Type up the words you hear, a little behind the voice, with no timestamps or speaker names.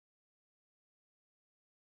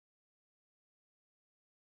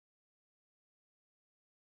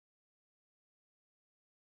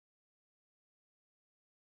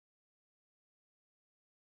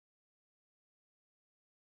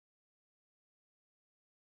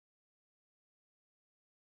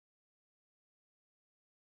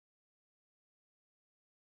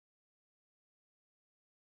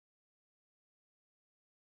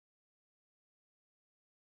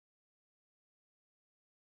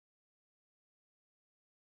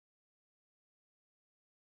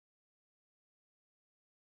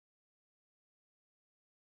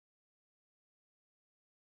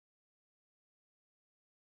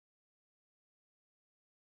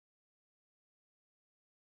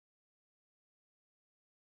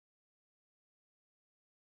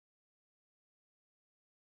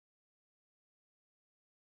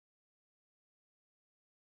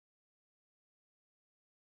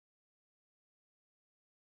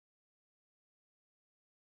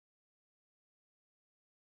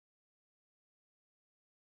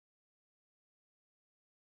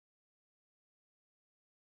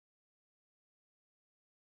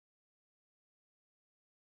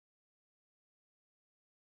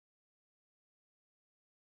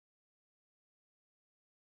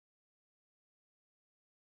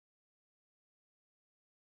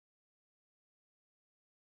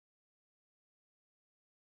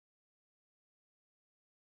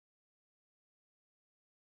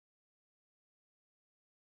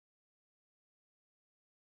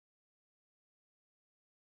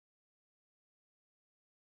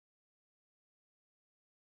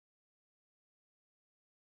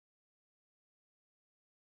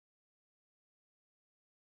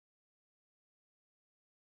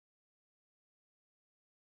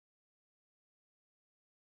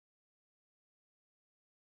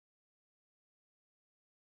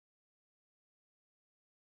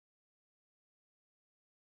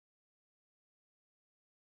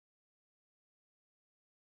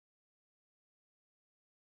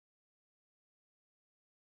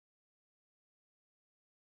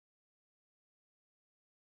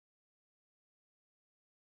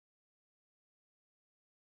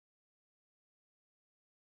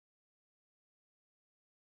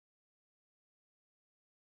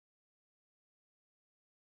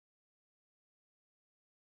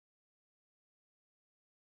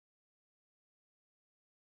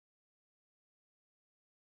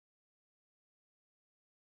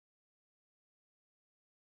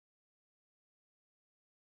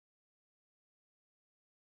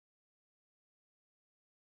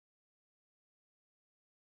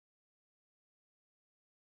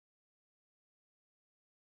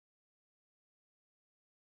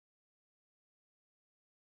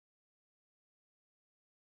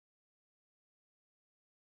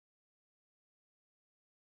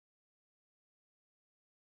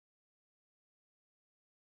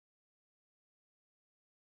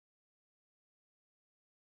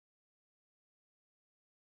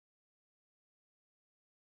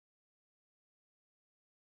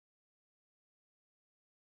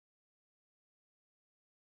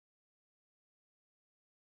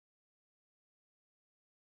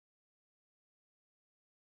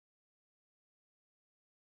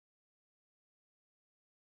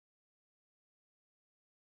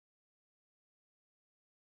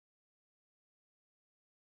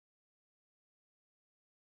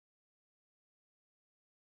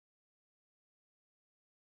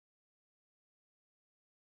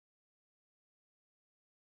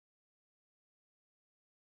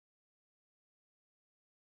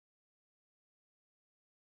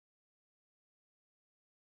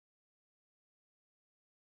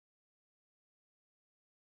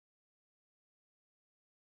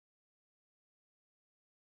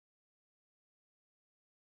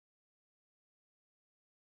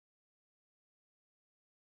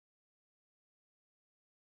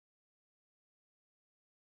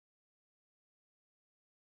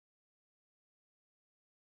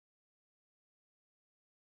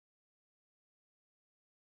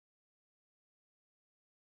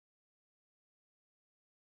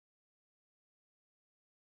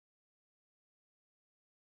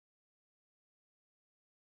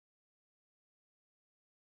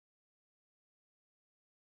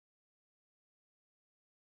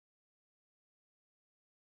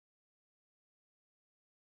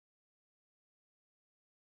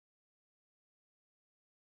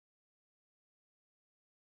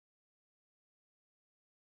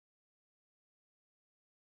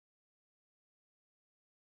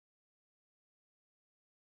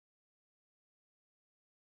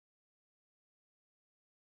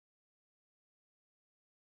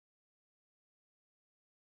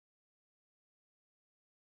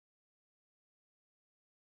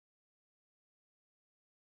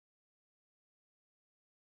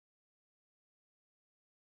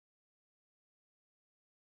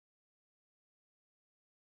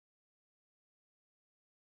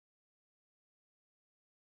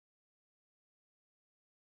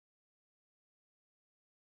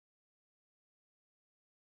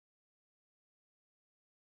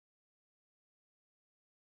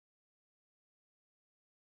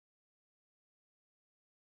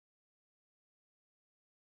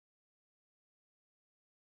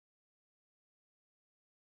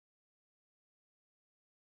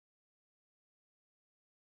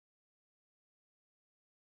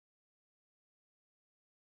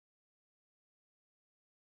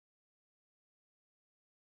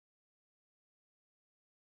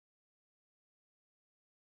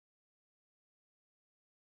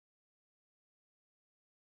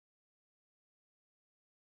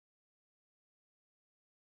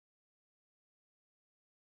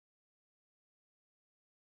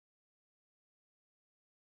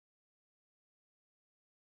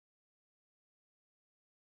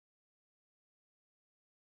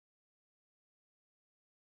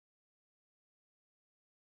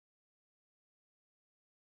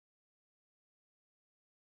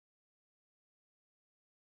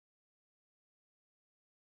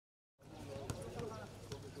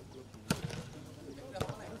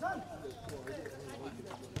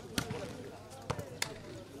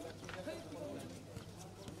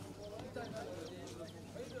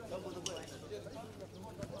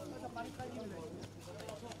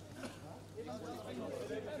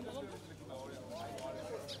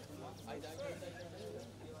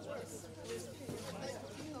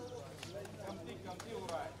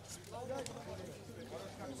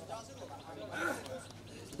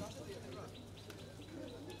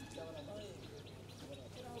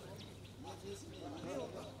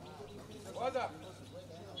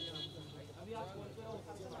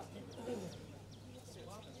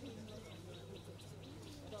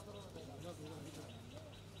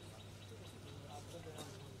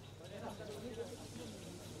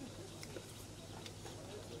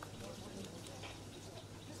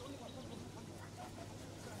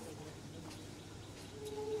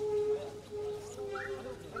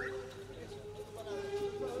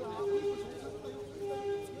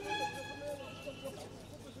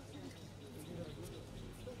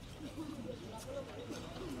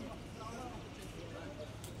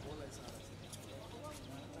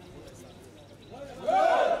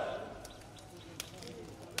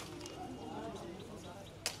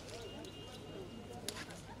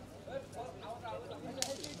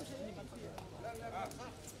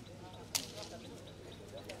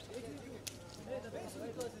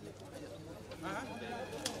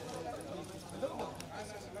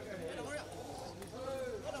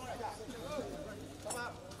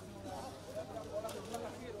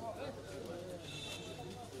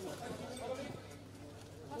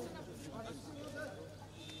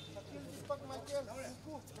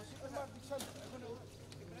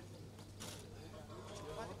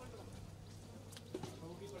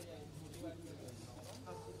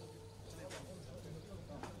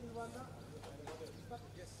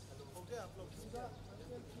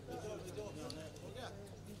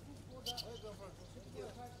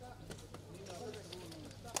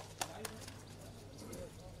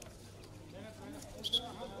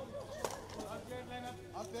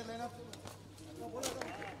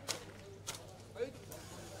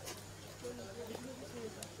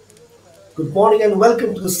Good morning and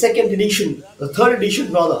welcome to the third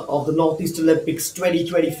edition rather, of the Northeast Olympics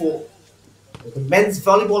 2024. The men's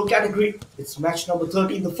volleyball category, it's match number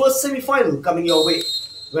 13, the first semi-final coming your way,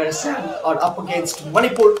 where Assam are up against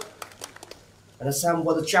Manipur. And Assam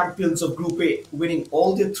were the champions of Group A, winning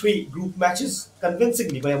all their three group matches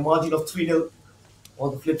convincingly by a margin of 3-0.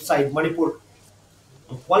 On the flip side, Manipur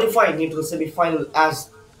are qualifying into the semi-final as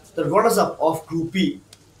the runners-up of Group B,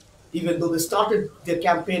 even though they started their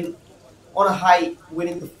campaign on a high,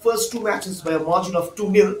 winning the first two matches by a margin of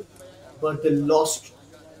 2-0, but they lost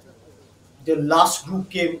their last group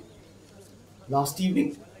game last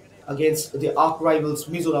evening against the arch rivals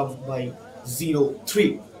Mizoram by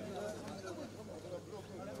 0-3.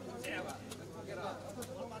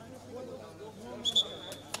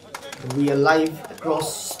 We are live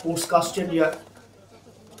across Sportscast India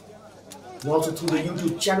and also through the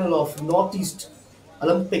YouTube channel of Northeast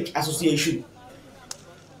Olympic Association.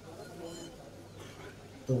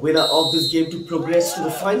 The winner of this game to progress to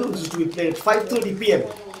the final is to be played at 5:30 p.m.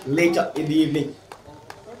 later in the evening.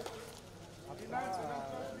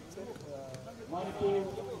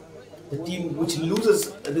 The team which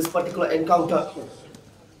loses this particular encounter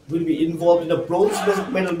will be involved in a bronze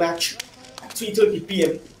medal match at 3:30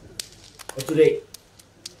 p.m. today.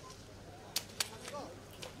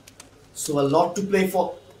 So a lot to play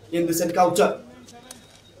for in this encounter.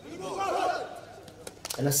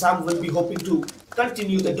 And Assam will be hoping to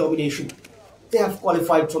continue their domination. They have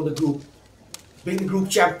qualified from the group, being the group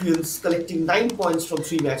champions, collecting 9 points from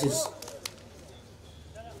 3 matches.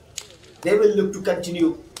 They will look to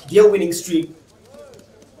continue their winning streak.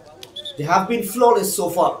 They have been flawless so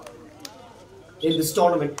far in this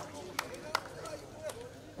tournament.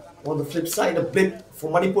 On the flip side, a blip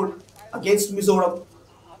for Manipur against Mizoram.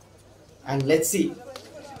 And let's see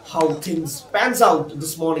how things pans out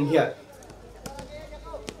this morning here.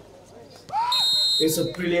 It's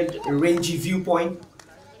a brilliant rangy viewpoint.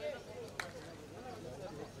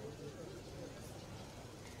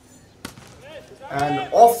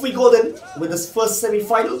 And off we go then with this first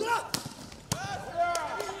semi-final.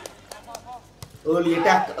 Early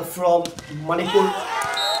attack from Manipur.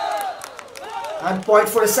 And point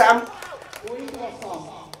for Assam.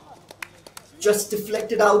 Just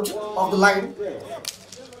deflected out of the line.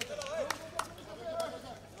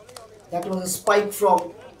 That was a spike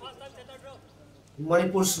from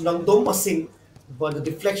Manipur's Nangdompa Singh, but the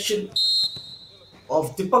deflection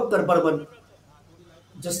of Dipankar Barman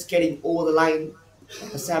just getting over the line.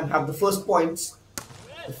 Assam have the first points.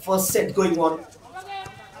 The first set going on.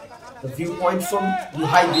 The viewpoint from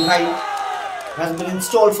behind has been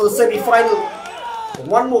installed for the semi-final.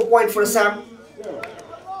 One more point for Assam.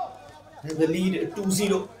 And the lead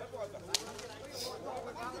 2-0.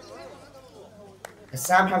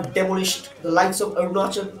 Assam have demolished the likes of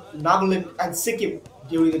Arunachal, Nagaland and Sikkim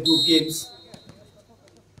during the group games.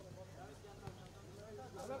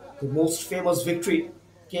 The most famous victory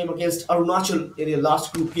came against Arunachal in their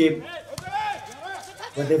last group game,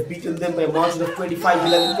 where they've beaten them by a margin of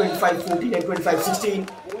 25-11, 25-14 and 25-16.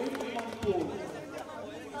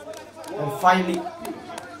 And finally,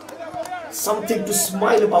 something to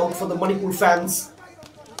smile about for the Manipur fans.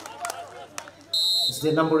 It's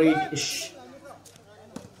their number 8-ish.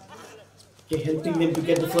 Helping them to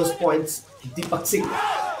get the first points. Deepak Singh,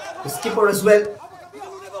 the skipper as well.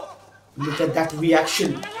 Look at that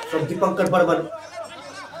reaction from Dipankar Barman.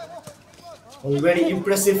 Already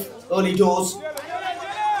impressive early doors.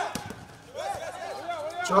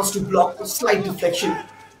 Chance to block a slight deflection.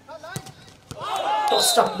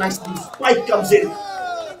 Tossed up nicely. Spike comes in.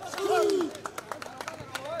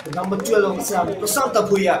 The number 12 of Assam, Prasanta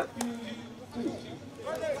Bhuya.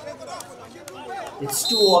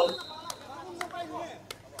 It's 2-all.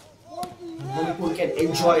 Manipur can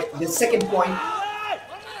enjoy the second point.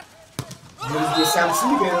 There is the Assam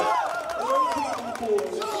libero.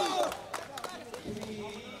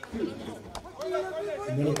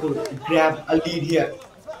 Manipur grab a lead here.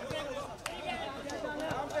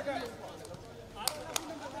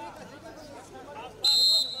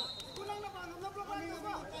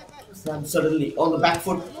 Assam suddenly on the back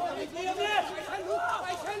foot.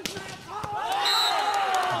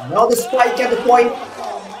 Now the spike at the point.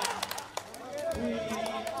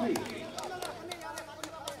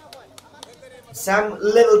 Sam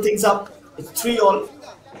level things up. It's 3-all.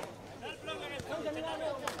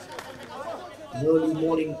 Early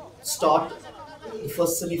morning start. The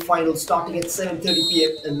first semi-final starting at 7:30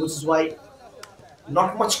 p.m. and which is why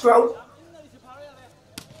not much crowd.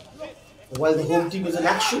 While the home team is in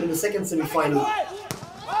action in the second semi-final.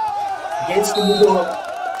 against the Mugor,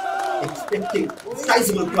 expecting a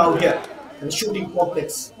sizable crowd here in the shooting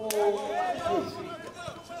complex.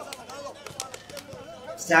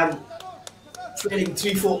 Sam trailing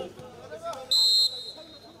 3-4.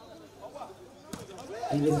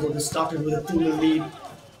 Even though they started with a 2-0 lead.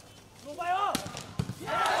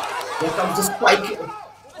 Here comes the spike.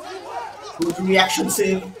 Good reaction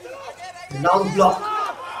save. And now the block.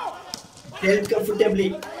 Dealt comfortably.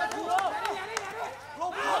 And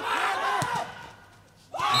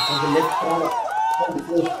from the left corner.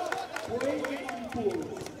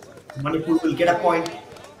 Manipur will get a point.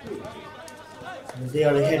 And they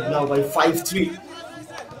are ahead now by 5-3.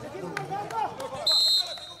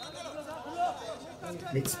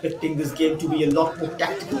 Expecting this game to be a lot more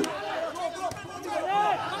tactical.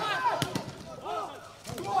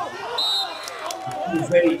 Two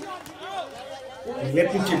very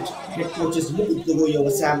reputed head coaches, Mukul Gogoi of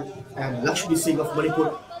Assam and Lakshmi Singh of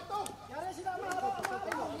Manipur.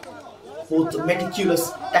 Both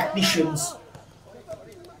meticulous technicians.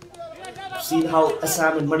 You've seen how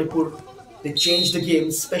Assam and Manipur, they changed the game,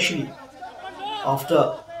 especially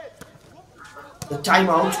after the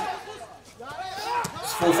timeout.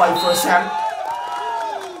 4-5 for Assam,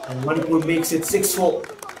 and Manipur makes it 6-4.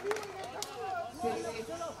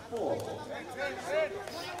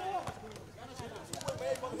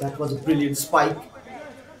 That was a brilliant spike.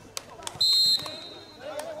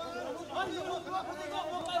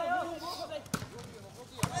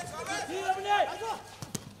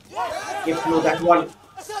 Kept low that one.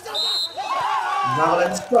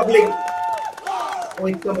 Nagaland struggling.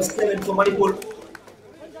 Point number 7 for Manipur.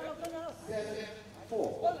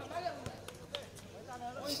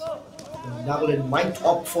 Nagaland might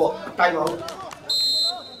opt for a timeout.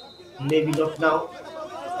 Maybe not now.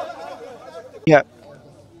 Yeah,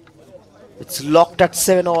 it's locked at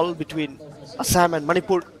 7-all between Assam and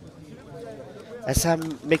Manipur.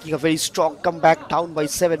 Assam making a very strong comeback, down by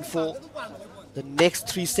 7-4. The next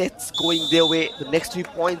 3 sets going their way, the next 3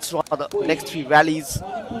 points rather, the next 3 rallies.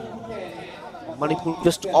 Manipur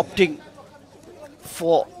just opting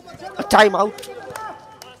for a timeout.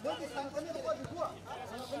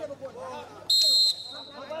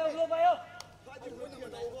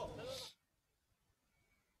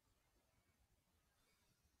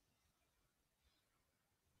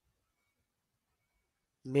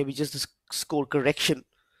 Maybe just a score correction.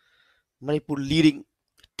 Manipur leading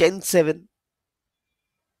 10-7.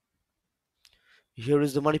 Here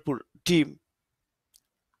is the Manipur team.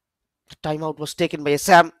 The timeout was taken by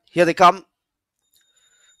Assam. Here they come.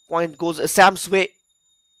 Point goes Assam's way.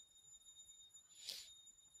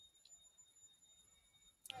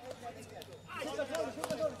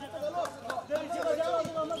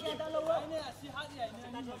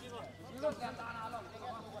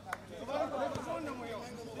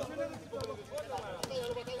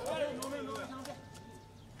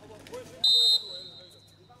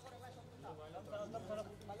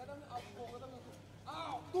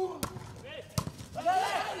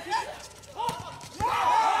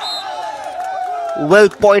 Well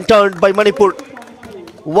point turned by Manipur.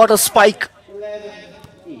 What a spike.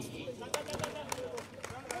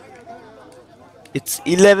 It's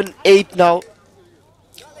 11-8 now.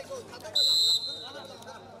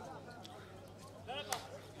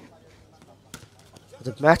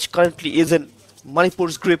 The match currently is in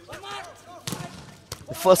Manipur's grip.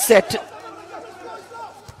 The first set.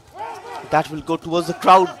 That will go towards the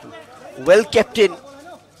crowd. Well kept in.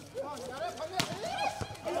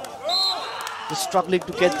 Struggling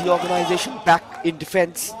to get the organization back in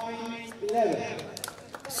defense.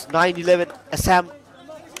 It's 9-11. Assam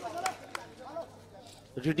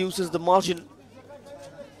reduces the margin.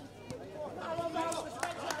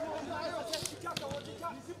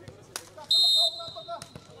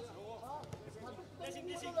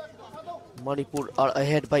 Manipur are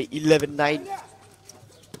ahead by 11-9.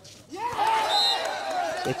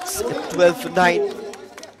 It's 12-9.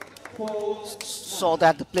 Saw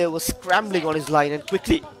that the player was scrambling on his line and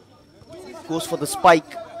quickly goes for the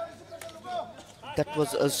spike. That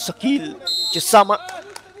was Shakil Chisama.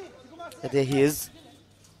 And there he is.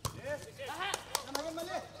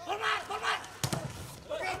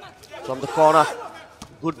 From the corner,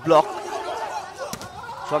 good block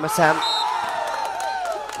from Assam.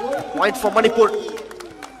 Point for Manipur.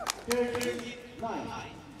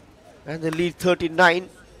 And they lead 39.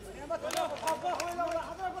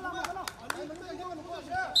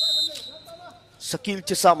 Shakil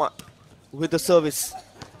Chisama with the service.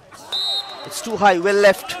 It's too high, well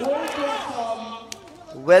left.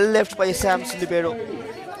 Well left by Assam's libero.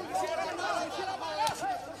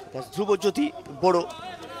 That's Dhrubajyoti Bodo.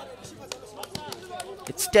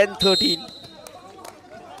 It's 10-13.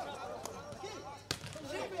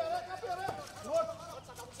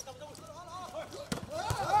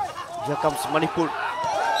 Here comes Manipur.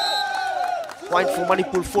 Point for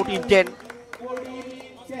Manipur, 14-10.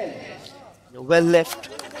 Well left.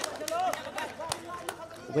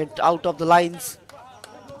 Went out of the lines.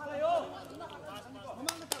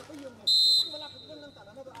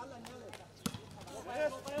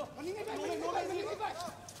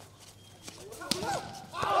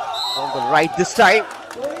 On the right this time.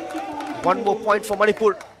 One more point for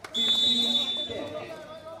Manipur.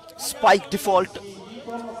 Spike default.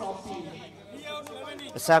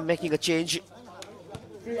 Assam making a change.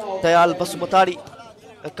 Dayal Basumatari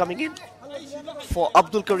coming in for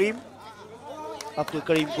Abdul Karim. Abdul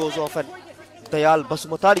Karim goes off and Dayal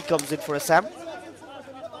Basumatari comes in for Assam.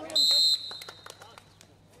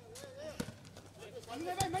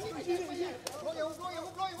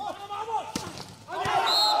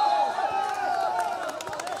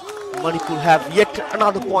 Manipur have yet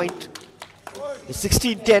another point. It's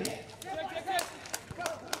 16-10.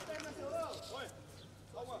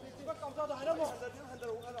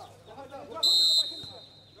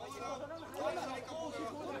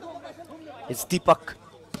 It's Deepak,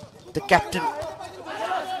 the captain.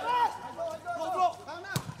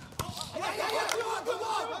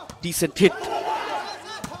 Decent hit.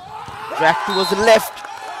 Drag towards the left.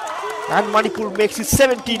 And Manipur makes it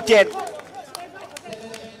 17-10.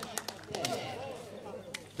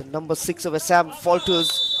 The number 6 of Assam falters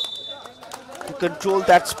to control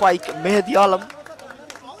that spike. Mehdi Alam.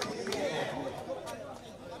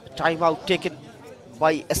 Timeout taken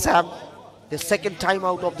by Assam. The second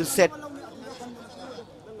timeout of the set.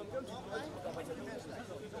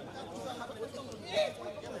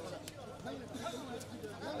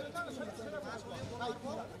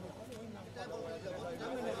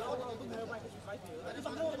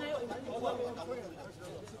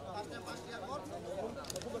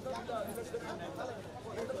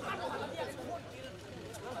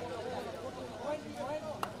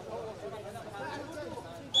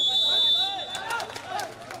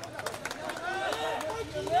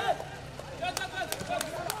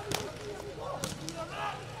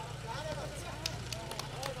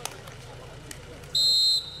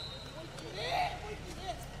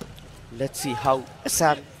 Let's see how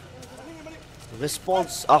Assam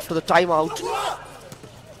responds after the timeout.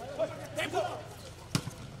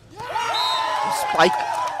 Spike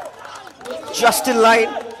just in line.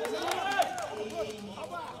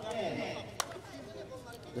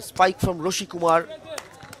 The spike from Roshi Kumar.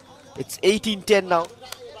 It's 18-10 now.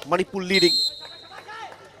 Manipur leading.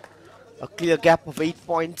 A clear gap of 8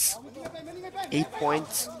 points. 8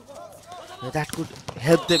 points. That could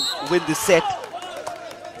help them win this set.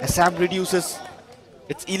 Assam reduces.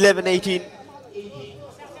 It's 11-18.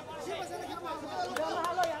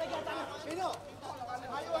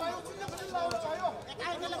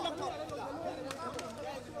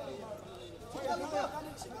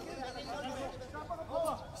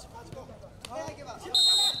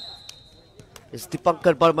 It's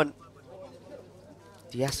Dipankar Burman,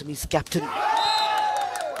 the Assamese captain.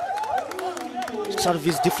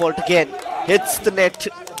 Service default again. Hits the net.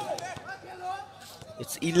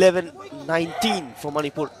 It's 11-19 for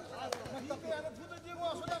Manipur.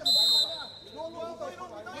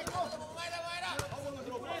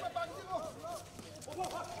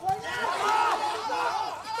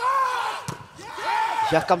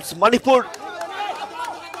 Here comes Manipur.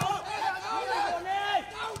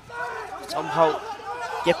 Somehow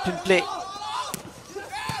kept in play.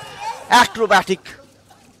 Acrobatic.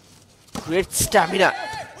 Great stamina.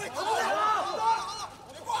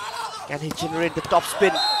 Can he generate the top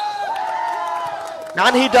spin?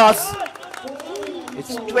 And he does.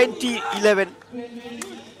 It's 20-11.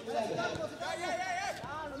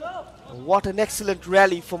 What an excellent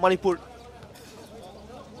rally for Manipur.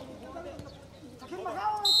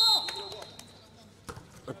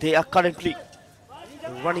 They are currently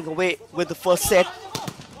running away with the first set.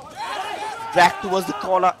 Dragged towards the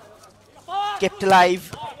corner. Kept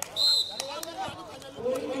alive.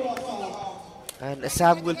 And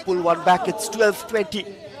Assam will pull one back. It's 12-20.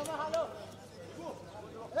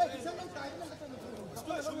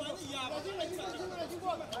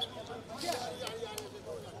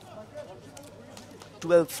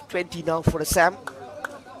 Now for Assam.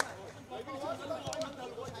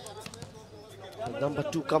 And number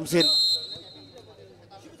 2 comes in.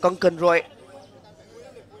 Kankan Roy.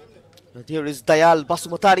 And here is Dayal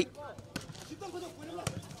Basumatari.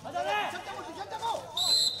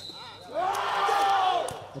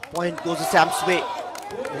 The point goes Assam's way.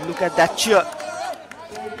 And look at that cheer.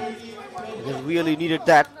 They really needed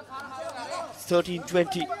that.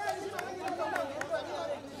 13-20.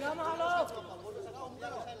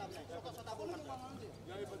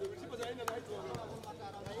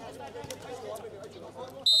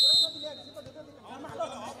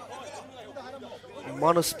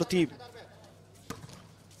 Manas Prateep.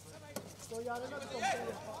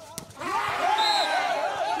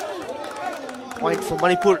 Point for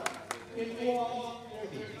Manipur.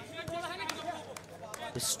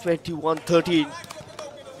 It's 21-13.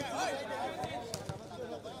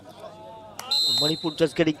 Manipur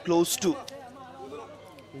just getting close to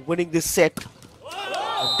winning this set.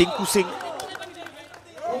 And Dinku Singh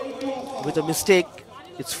with a mistake.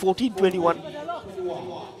 It's 14-21.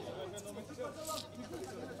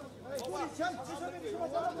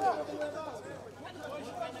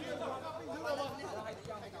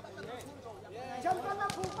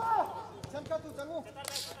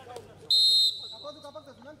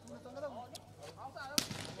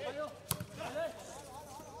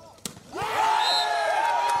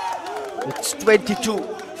 It's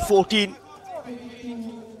 22-14.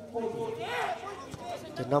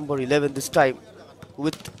 The number 11 this time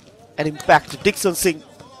with an impact. Dixon Singh.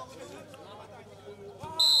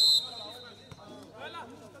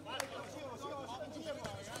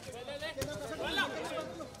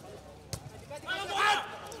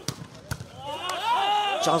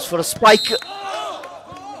 Chance for a spike.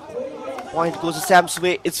 Point goes Assam's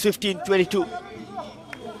way. It's 15-22.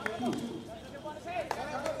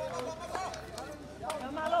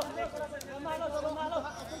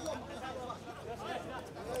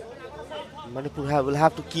 Manipur will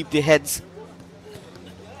have to keep their heads.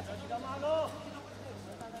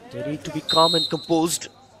 They need to be calm and composed.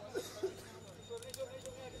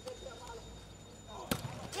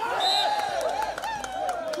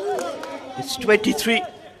 It's 23.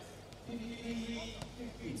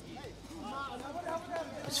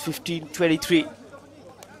 It's 15-23.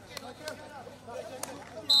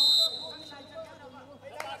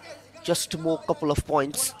 Just more couple of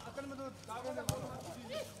points.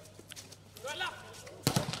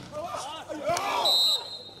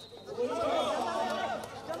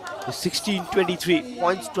 It's 16-23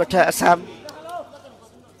 points to attack Assam.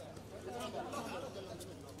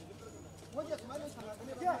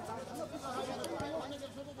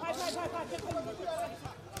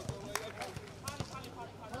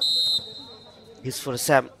 He's for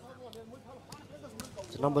Assam.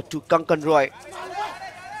 It's number 2, Kankan Roy.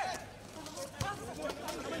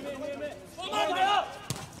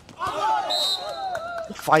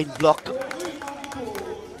 Fine block.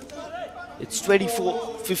 It's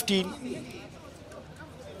 24-15.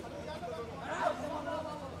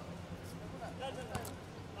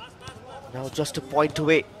 Now just a point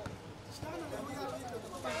away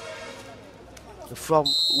from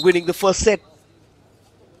winning the first set.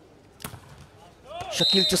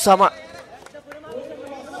 Shakil Chasama.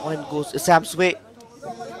 Point goes Assam's way.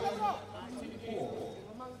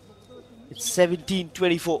 It's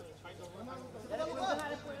 17-24.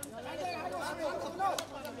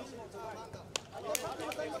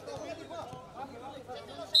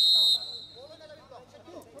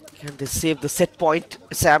 Can they save the set point,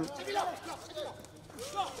 Assam?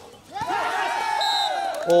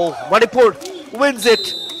 Oh, Manipur wins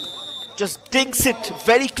it. Just dinks it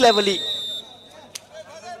very cleverly.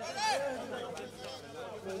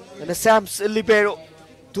 And Assam's libero,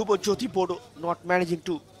 Thubo Jyoti Bodo, not managing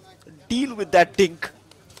to deal with that dink,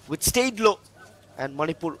 which stayed low. And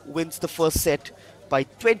Manipur wins the first set by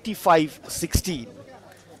 25-16.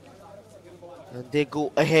 And they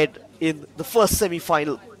go ahead in the first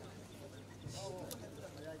semi-final.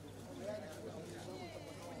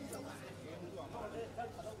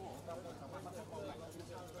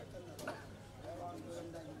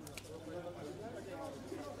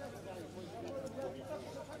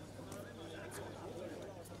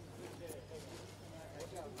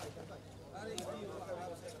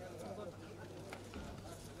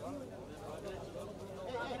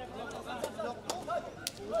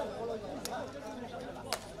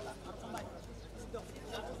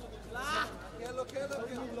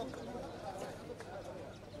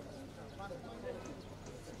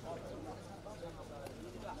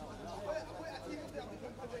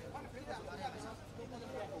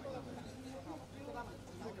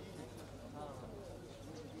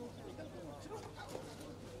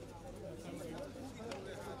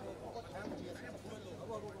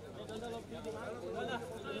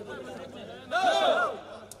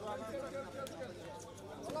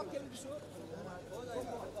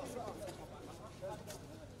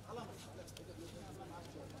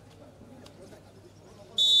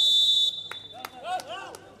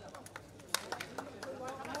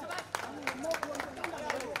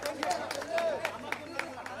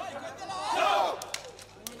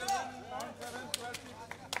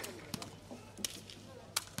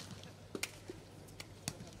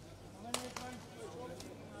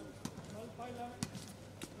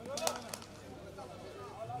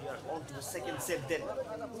 set then.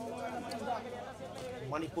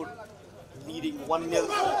 Manipur leading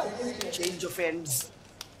 1-0. Change of ends.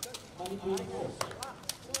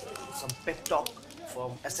 Some pep talk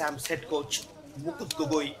from Assam's head coach Mukut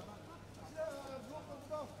Gogoi.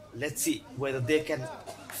 Let's see whether they can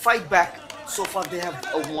fight back. So far they have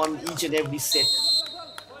won each and every set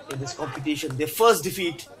in this competition. Their first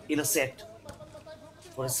defeat in a set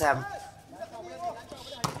for Assam.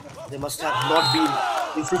 They must have not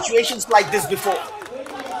been in situations like this before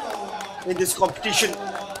in this competition.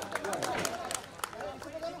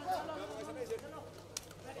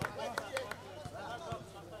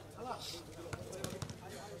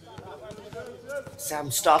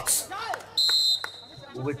 Assam starts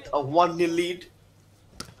with a 1-0 lead.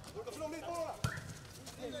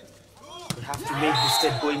 They have to make this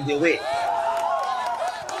set going their way.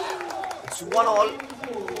 It's 1-all.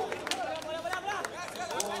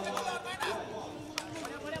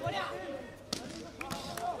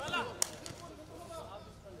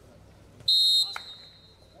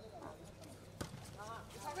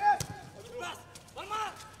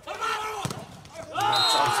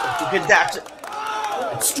 Chance to hit that.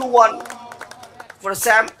 It's 2-1 for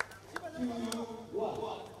Assam.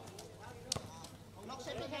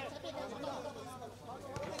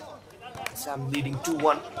 Assam leading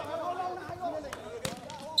 2-1.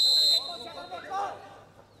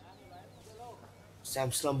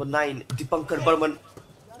 Assam's number 9, Dipankar Burman,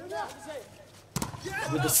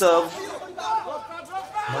 with the serve.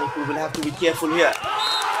 Manipur will have to be careful here.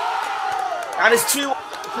 And it's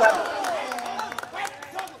 3-1.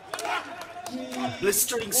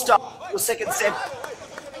 Blistering start to the second set.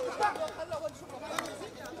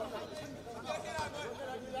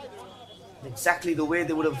 Exactly the way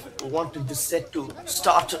they would have wanted this set to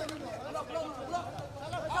start.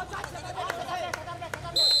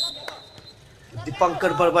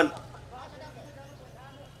 Dipankar Burman.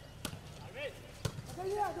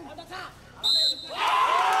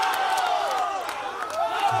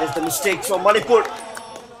 There's the mistake from Manipur.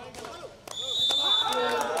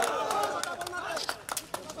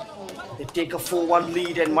 They take a 4-1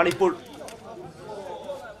 lead and Manipur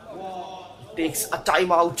takes a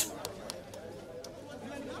timeout.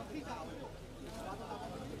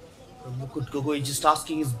 Mukut Gogoi just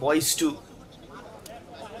asking his boys to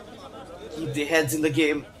keep their heads in the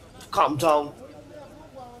game, calm down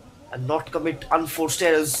and not commit unforced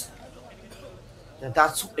errors. And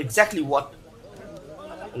that's exactly what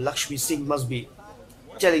Lakshmi Singh must be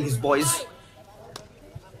telling his boys.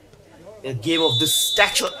 In a game of this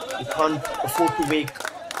stature, you can't afford to make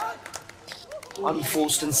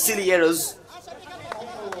unforced and silly errors.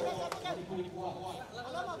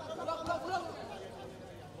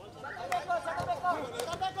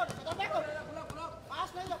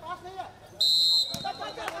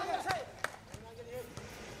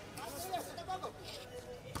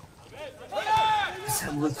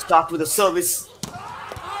 Sam will start with a service.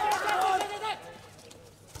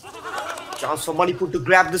 Chance for Manipur to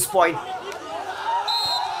grab this point.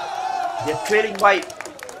 They are trailing by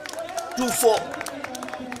 2-4.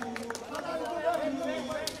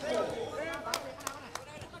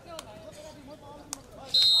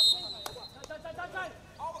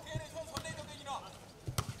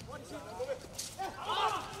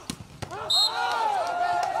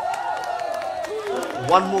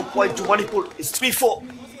 One more point to Manipur is 3-4.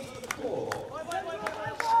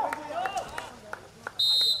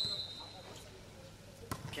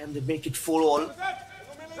 Can they make it 4-all?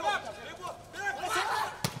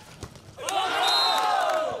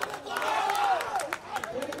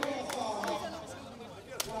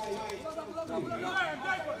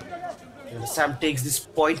 And Sam takes this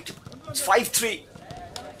point. It's 5-3.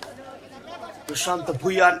 Prashant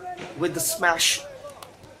Bhuyan with the smash.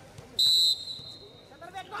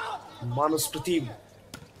 Manus Pratim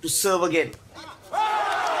to serve again.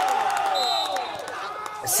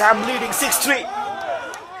 Sam leading 6-3.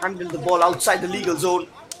 Handled the ball outside the legal zone.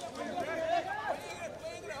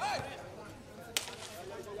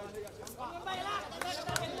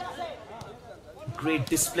 Great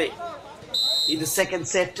display in the second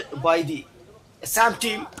set by the Assam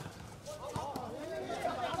team.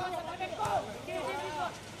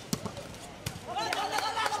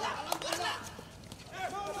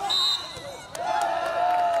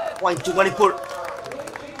 Point to Manipur.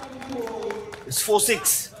 It's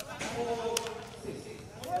 4-6.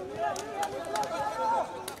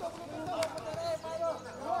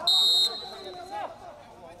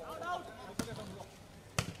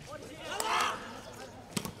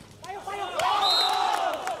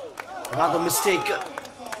 Another mistake.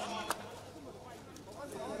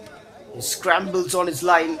 He scrambles on his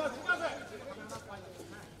line.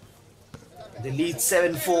 They lead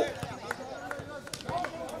 7-4.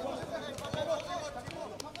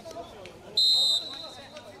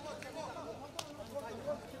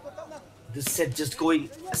 This set just going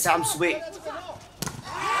Assam's way.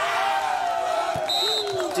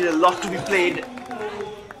 Still a lot to be played.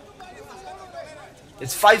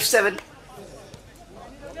 It's 5-7.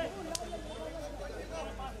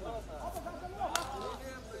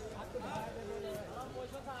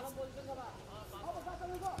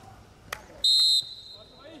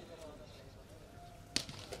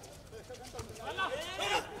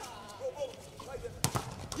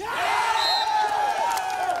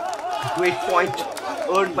 Great point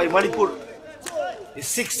earned by Manipur.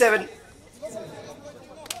 It's 6-7.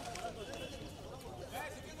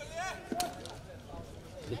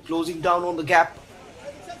 They're closing down on the gap.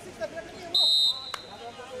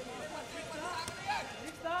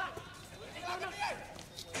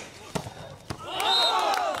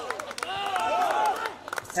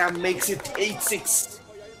 Sam makes it 8-6.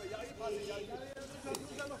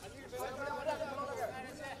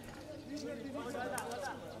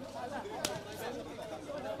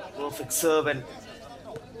 Perfect serve and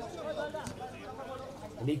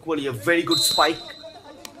equally a very good spike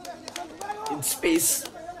in space.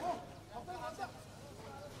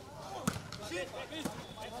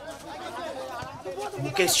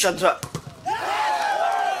 Mukesh Chandra.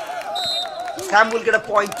 Sam will get a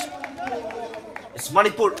point. It's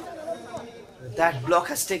Manipur. That block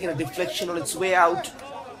has taken a deflection on its way out.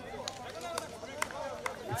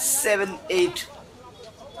 It's 7-8.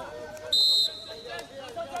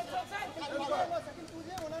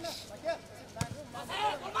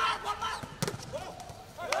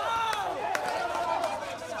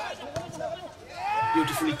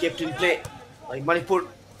 Beautifully kept in play by Manipur.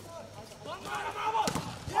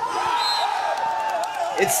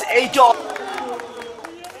 It's 8-all.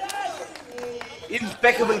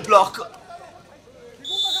 Impeccable block.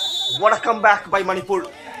 What a comeback by Manipur.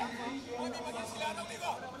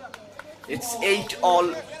 It's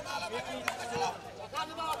 8-all.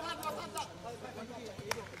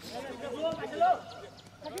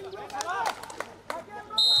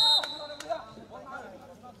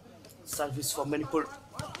 Service for Manipur.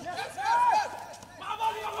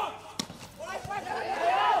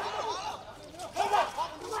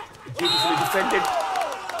 Beautifully defended.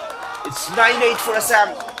 It's 9-8 for Assam.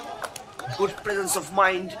 Good presence of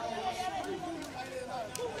mind.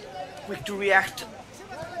 Quick to react.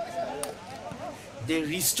 They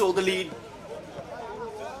restore the lead.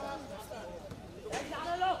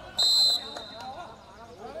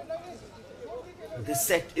 This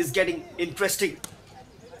set is getting interesting.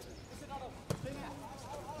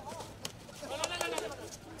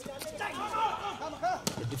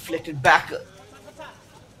 They deflected back.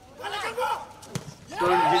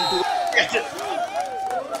 Turned into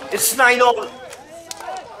it's 9-all.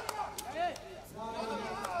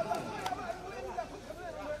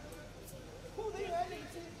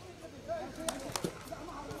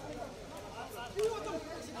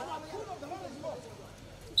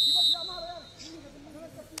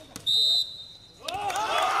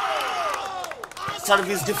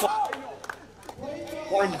 Service default.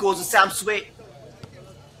 Point goes Assam's way.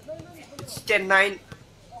 It's 10-9.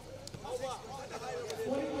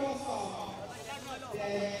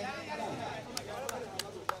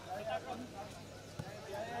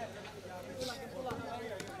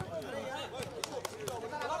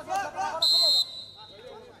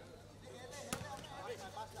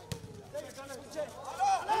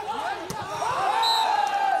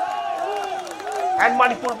 And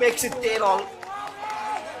Manipur makes it 10-all.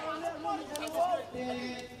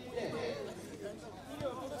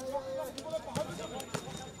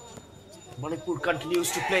 Manipur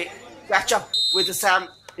continues to play catch up with Assam.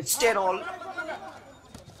 It's 10-all.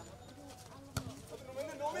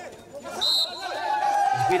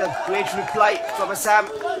 It's been a great reply from Assam.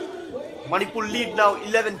 Manipur lead now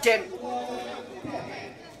 11-10.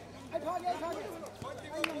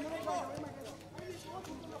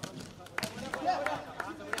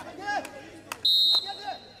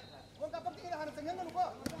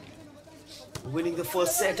 Winning the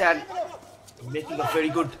first set and making a very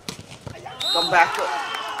good comeback.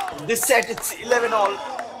 This set it's 11-all.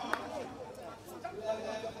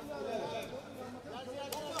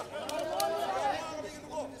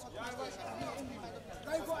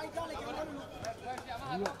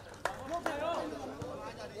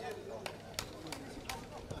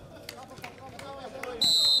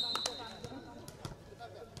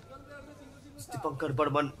 Dipankar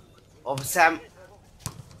Burman of Assam.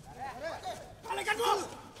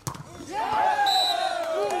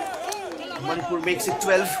 Manipur makes it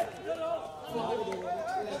 12.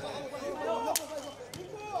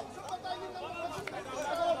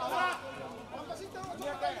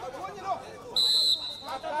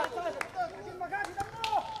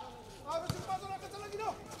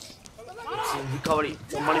 Strong recovery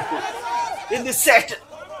from Manipur in this set.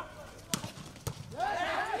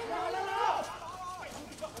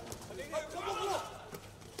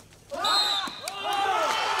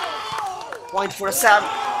 Point for Assam.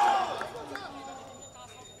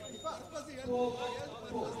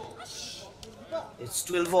 It's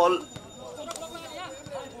 12 all.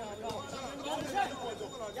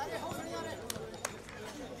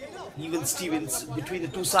 Even Stevens between the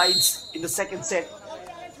two sides in the second set.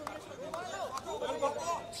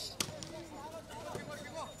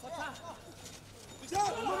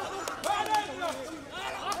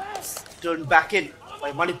 Turned back in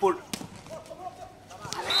by Manipur.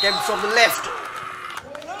 Attempt from the left.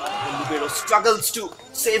 The libero struggles to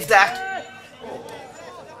save that.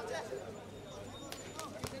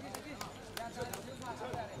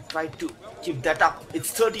 Tried to keep that up.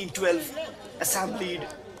 It's 13-12. Assam lead.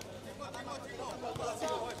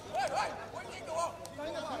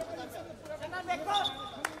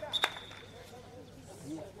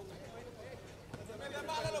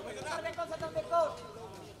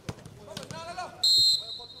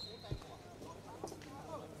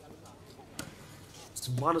 It's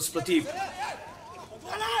Manus Prateep.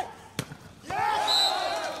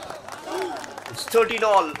 It's 13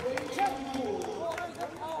 all.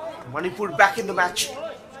 Manipur back in the match.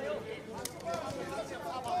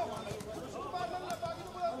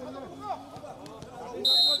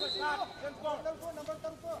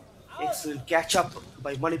 Excellent catch up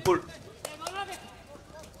by Manipur.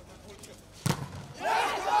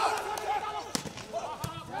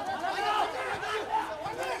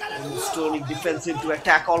 Almost turning defense into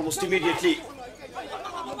attack almost immediately.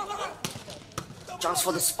 Chance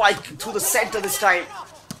for the spike through the center this time.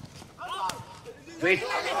 Great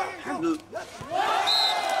handle.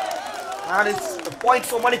 And it's the point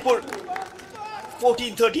for Manipur.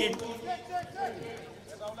 14-13.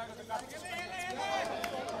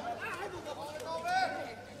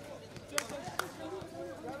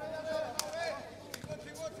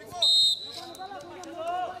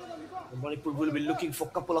 Manipur will be looking for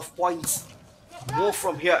a couple of points more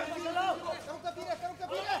from here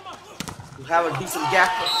to have a decent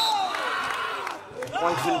gap. The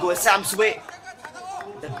point will go Assam's way.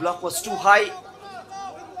 That block was too high.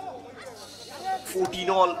 14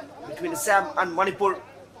 all between Assam and Manipur.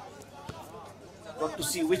 Got to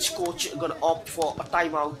see which coach gonna opt for a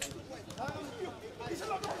timeout.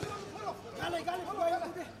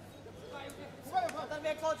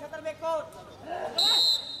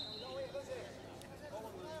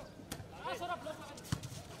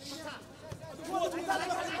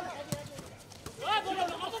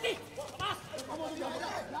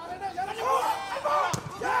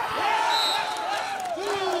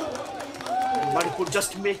 Manipur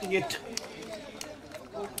just making it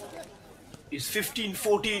is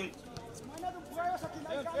 15-14.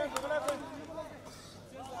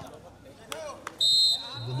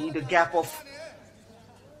 We need a gap of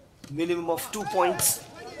minimum of 2 points.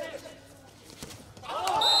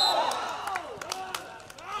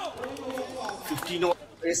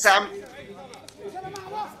 Assam.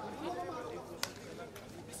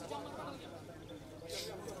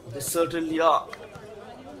 They certainly are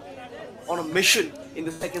on a mission in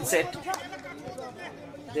the second set.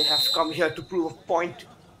 They have come here to prove a point.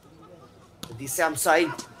 The Assam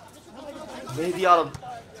side, Mehdi Alam.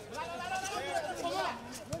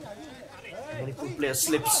 Manipur player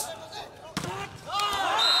slips.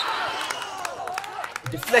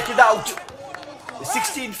 Deflected out.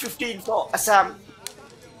 16-15 for Assam.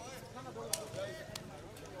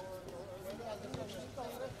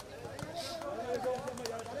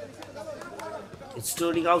 It's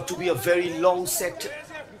turning out to be a very long set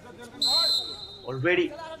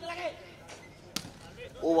already.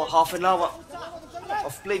 Over half an hour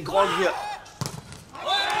of play gone here.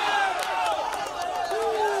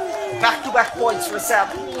 Back-to-back points for Assam.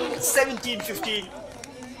 17-15.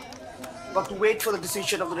 Got to wait for the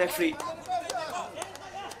decision of the referee.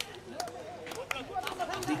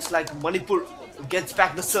 Looks like Manipur gets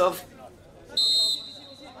back the serve.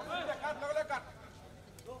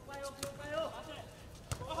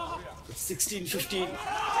 It's 16-15.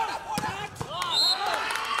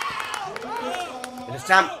 And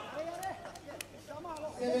Assam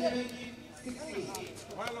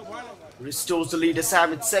restores the lead.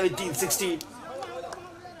 Assam, it's 17-16.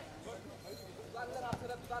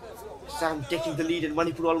 Assam taking the lead and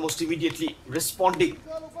Manipur almost immediately responding.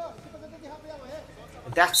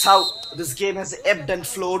 And that's how this game has ebbed and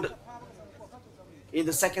flowed in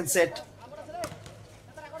the second set.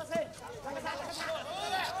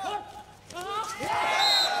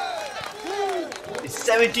 It's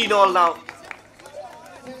 17 all now.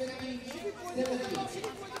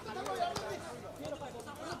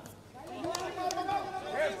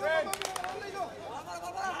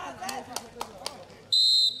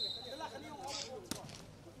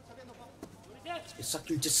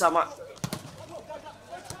 Sakil Chisama.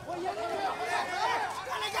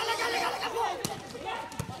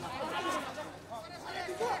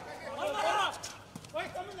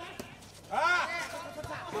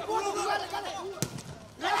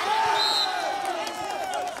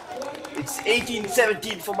 It's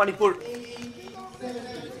 18-17 for Manipur.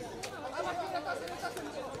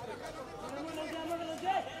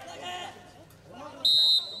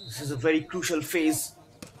 This is a very crucial phase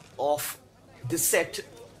of this set.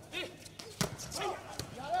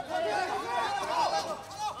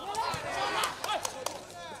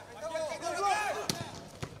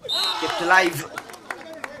 Kept alive.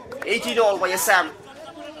 18-all by Assam.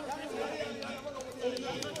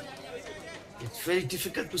 It's very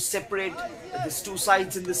difficult to separate these two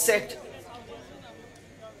sides in the set.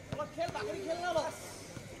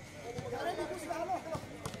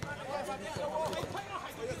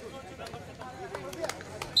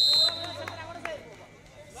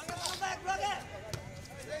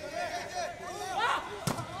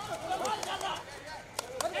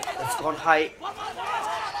 It's gone high.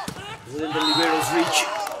 Within the libero's reach.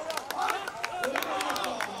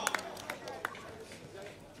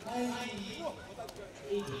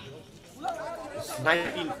 It's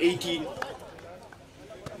 19-18.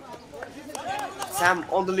 Sam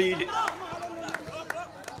on the lead.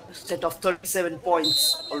 Set of 37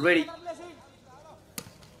 points already.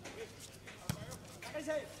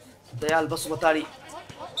 Dayal Basumatari.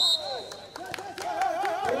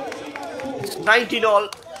 It's 19-all.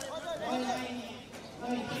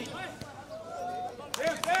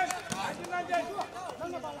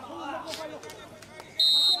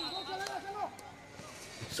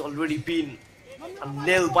 It's already been a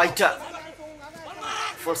nail-biter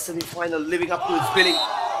for semi-final, living up to its billing.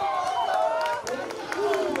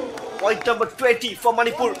 Point number 20 for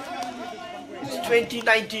Manipur. It's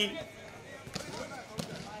 20-19.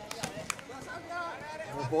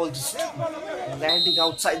 The ball just landing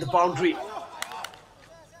outside the boundary.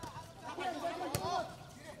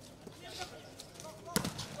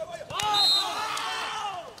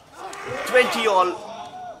 It's 20-all.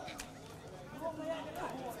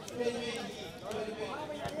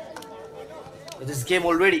 This game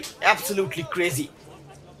already absolutely crazy.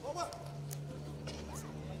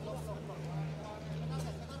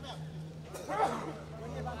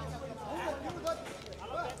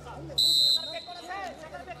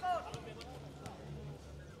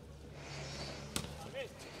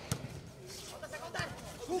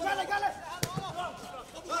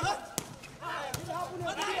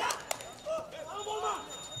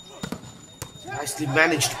 Nicely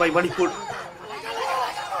managed by Manipur.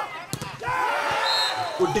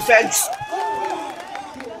 Good defense.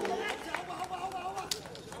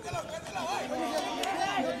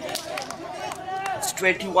 It's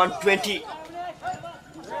 21-20.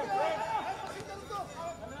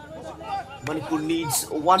 Manipur needs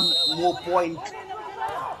one more point.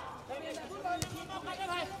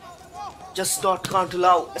 Just can't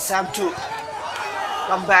allow Assam to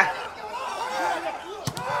come back,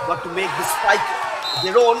 but to make the spike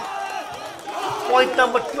their own. Point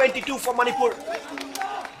number 22 for Manipur.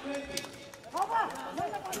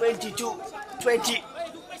 22-20.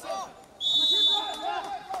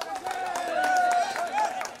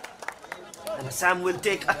 And Assam will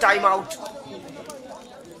take a timeout.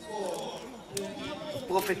 A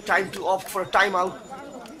perfect time to opt for a timeout.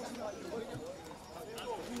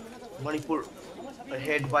 Manipur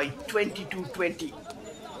ahead by 22-20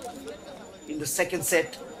 in the second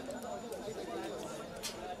set.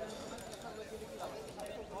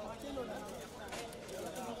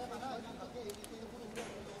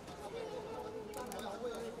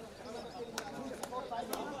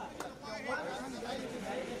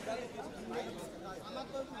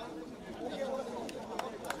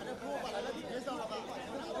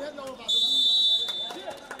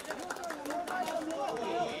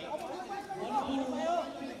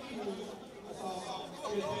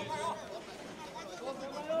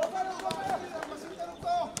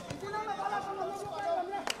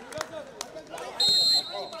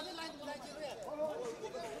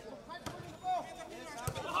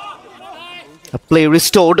 A play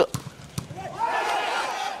restored.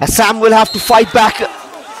 Assam will have to fight back.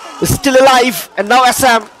 Is still alive, and now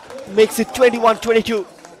Assam makes it 21-22.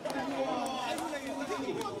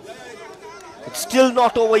 It's still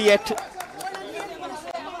not over yet.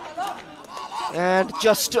 And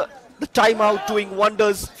just the timeout doing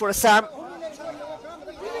wonders for Assam.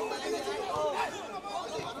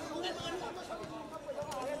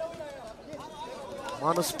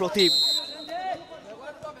 Manus Protein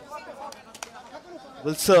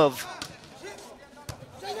will serve.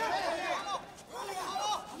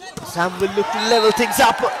 Sam will look to level things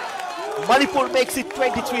up. Manipur makes it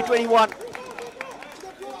 23-21.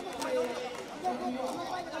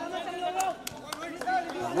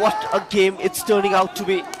 What a game it's turning out to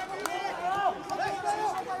be.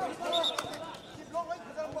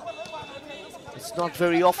 It's not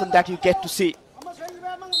very often that you get to see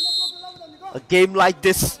a game like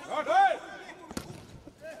this.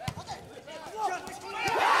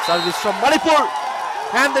 Service from Manipur,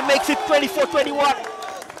 and they makes it 24-21.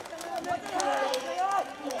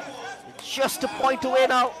 Just a point away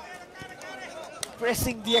now.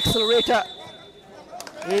 Pressing the accelerator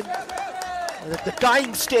in the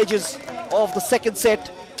dying stages of the second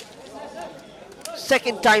set.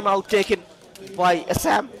 Second timeout taken by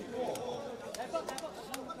Assam.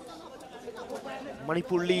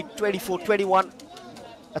 Manipur lead 24-21.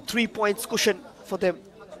 A 3 points cushion for them.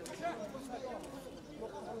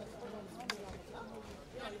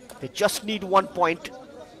 They just need 1 point,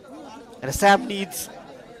 and Assam needs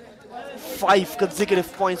 5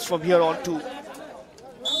 consecutive points from here on to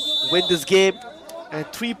win this game, and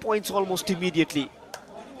 3 points almost immediately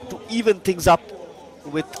to even things up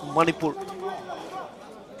with Manipur.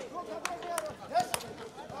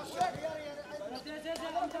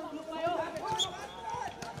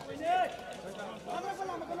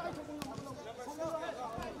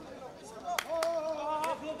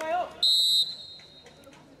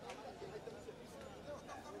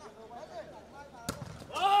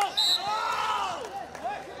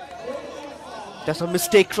 That's a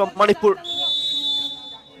mistake from Manipur.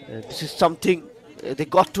 This is something they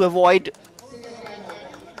got to avoid.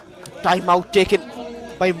 Timeout taken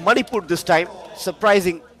by Manipur this time.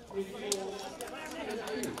 Surprising.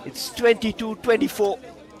 It's 22-24.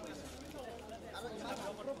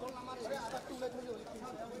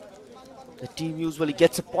 The team usually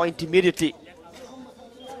gets a point immediately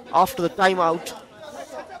after the timeout.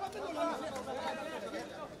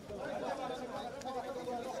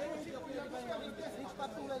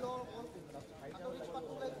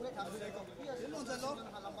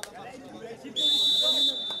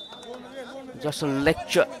 Just a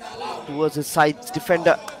lecture towards his side's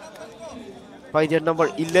defender by their number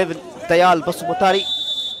 11, Dayal Basumatari.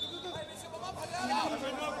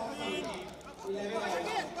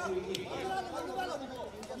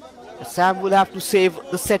 Sam will have to save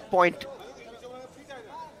the set point.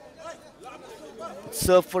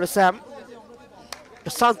 Serve for Assam.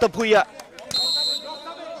 Santa Bhuya.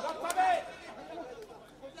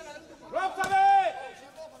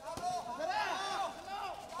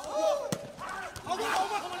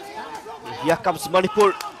 Here comes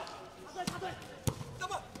Manipur.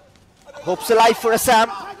 Hopes alive for Assam.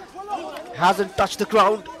 Hasn't touched the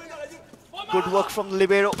ground. Good work from the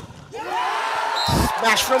libero.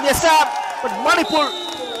 Smash from Assam, but Manipur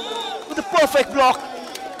with a perfect block.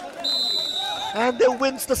 And they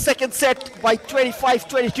wins the second set by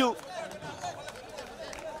 25-22.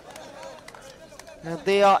 And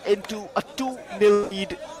they are into a 2-0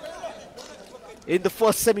 lead in the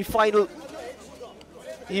first semi-final.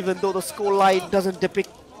 Even though the scoreline doesn't depict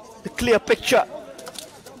the clear picture.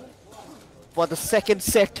 But the second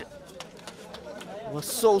set was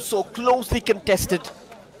so closely contested.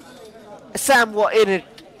 Assam were in it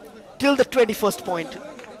till the 21st point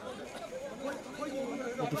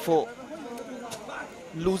before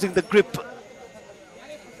losing the grip.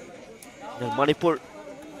 Then Manipur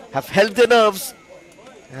have held their nerves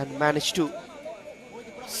and managed to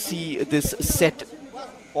see this set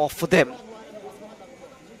off for them.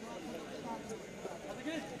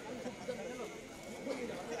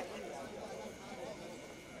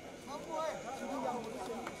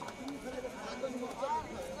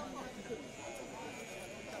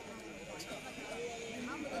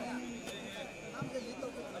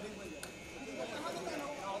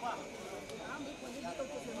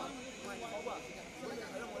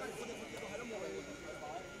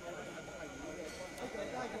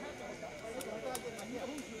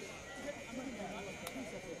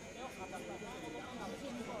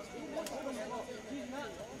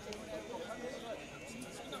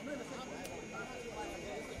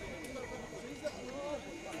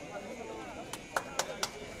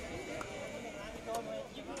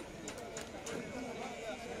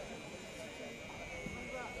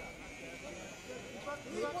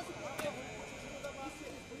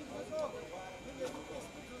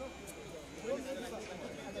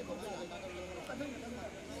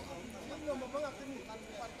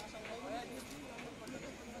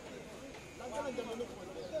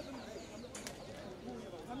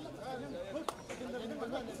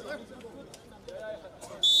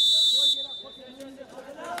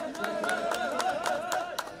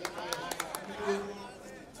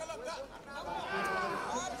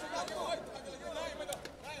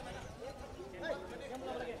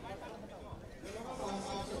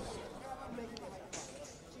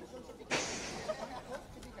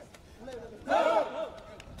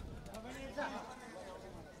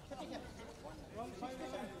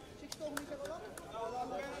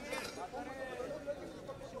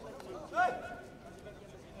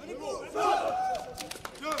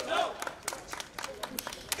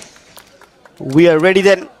 We are ready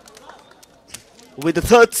then with the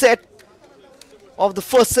third set of the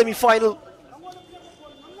first semi-final.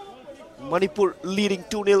 Manipur leading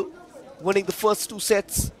 2-0, winning the first two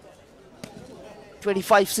sets,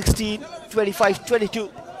 25-16, 25-22.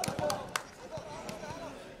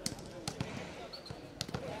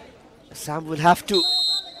 Assam will have to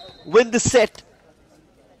win this set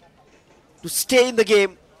to stay in the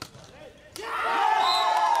game,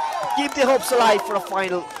 keep their hopes alive for a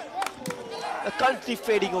final. The country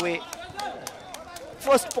fading away.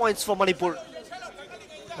 First points for Manipur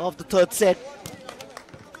of the third set.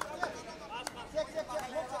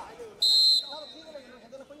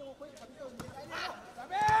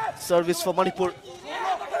 Service for Manipur.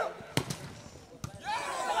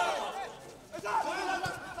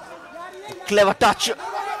 Clever touch.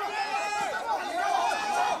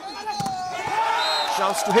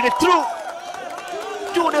 Chance to hit it through.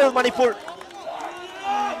 2-0 Manipur.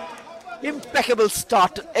 Impeccable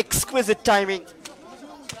start, exquisite timing.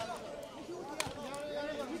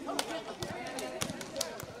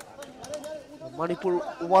 Manipur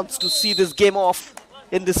wants to see this game off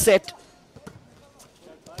in this set.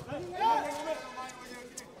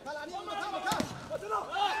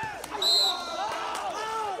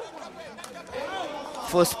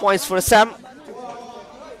 First points for Assam.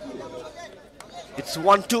 It's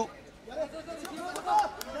 1-2.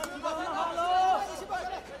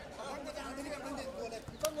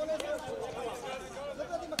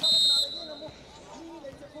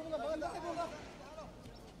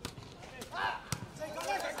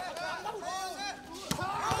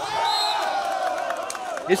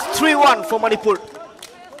 It's 3-1 for Manipur.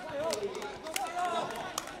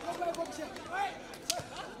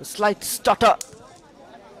 A slight stutter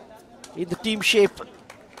in the team shape,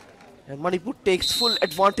 and Manipur takes full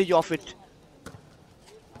advantage of it.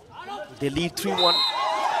 They lead 3-1.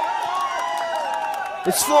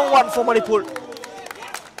 It's 4-1 for Manipur.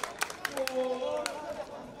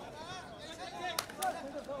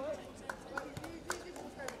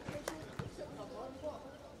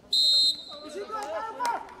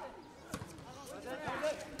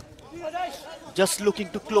 Just looking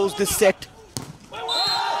to close this set.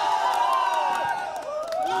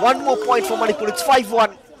 One more point for Manipur. It's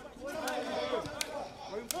 5-1.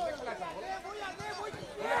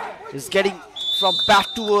 It's getting from bad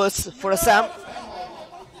to worse for Assam.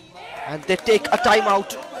 And they take a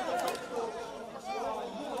timeout.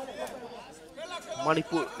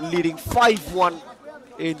 Manipur leading 5-1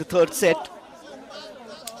 in the third set.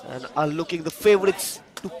 And are looking the favorites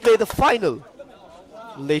to play the final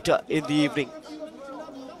later in the evening.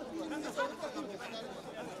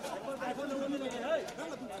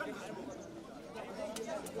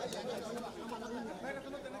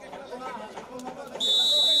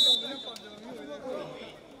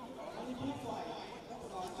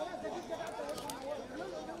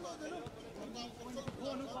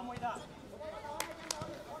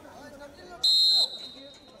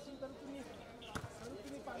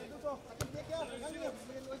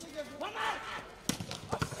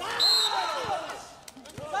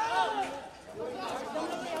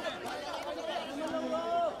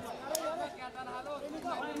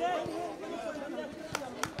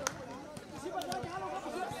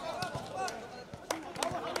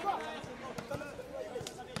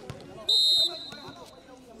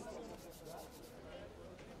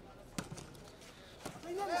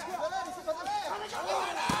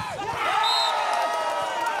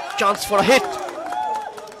 Chance for a hit.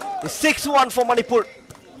 It's 6-1 for Manipur.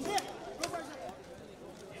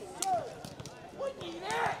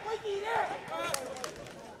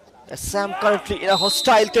 Assam currently in a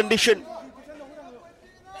hostile condition.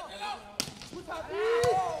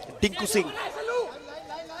 Dinku Singh.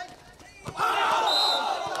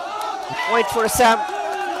 The point for Assam.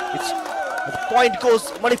 The point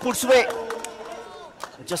goes Manipur's way.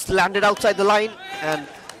 Just landed outside the line, and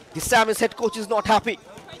the Assamese head coach is not happy.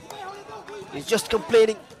 He's just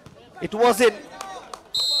complaining. It was in.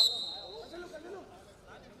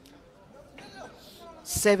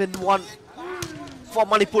 7-1 for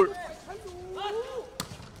Manipur.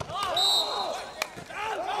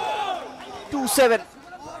 2-7.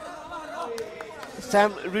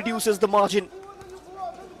 Assam reduces the margin.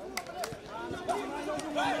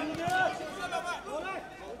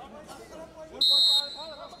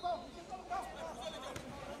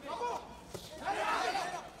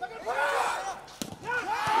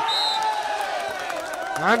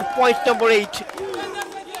 And point number 8.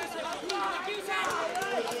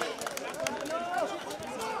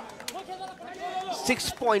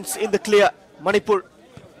 Six points in the clear, Manipur.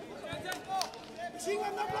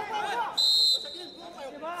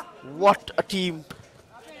 What a team.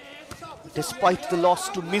 Despite the loss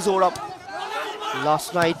to Mizoram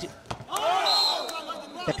last night,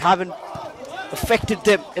 that haven't affected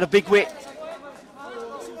them in a big way.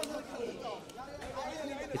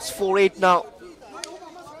 It's 4-8 now.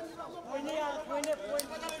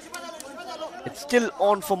 It's still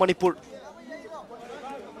on for Manipur.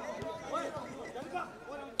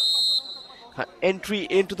 Her entry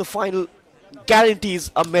into the final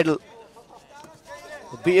guarantees a medal,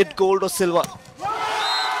 be it gold or silver.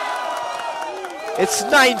 It's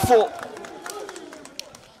 9-4.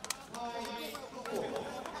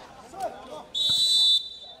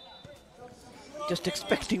 Just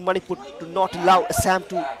expecting Manipur to not allow Assam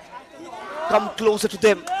to come closer to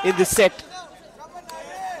them in this set.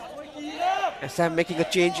 Assam making a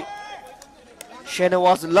change.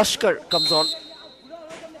 Shenawaz Lashkar comes on.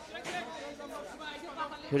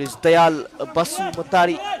 Here is Dayal Basu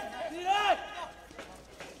Matari.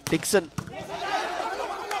 Dixon.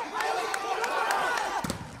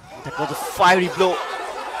 That was a fiery blow.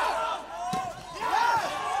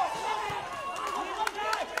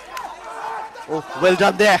 Oh, well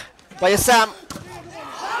done there by Assam.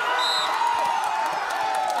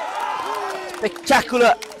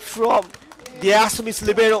 Spectacular from the Assamese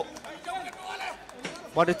libero.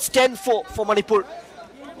 But it's 10-4 for Manipur.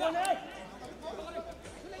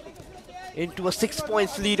 Into a 6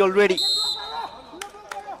 points lead already.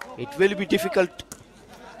 It will be difficult.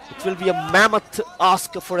 It will be a mammoth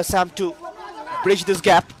ask for Assam to bridge this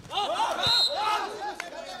gap.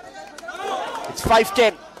 It's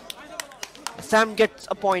 5-10. Assam gets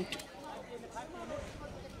a point.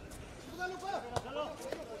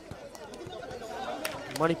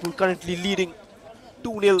 Manipur currently leading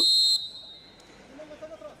 2-0,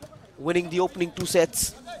 winning the opening 2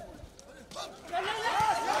 sets.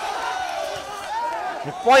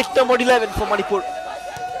 And point number 11 for Manipur.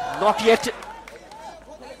 Not yet.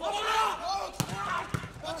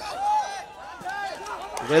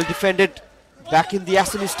 Well defended. Back in the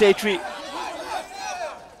Assamese territory.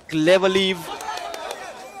 Clever leave.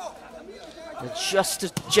 And just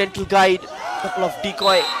a gentle guide. Couple of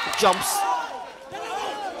decoy jumps.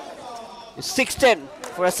 It's 6-10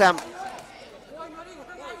 for Assam.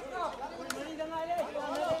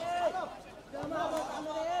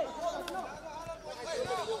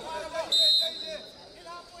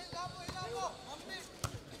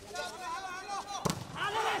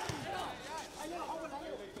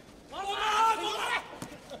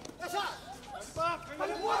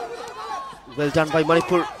 Well done by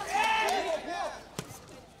Manipur.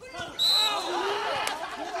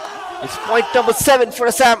 It's point number 7 for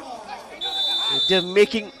Assam. They're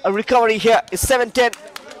making a recovery here. It's 7-10.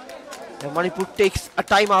 And Manipur takes a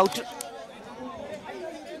timeout.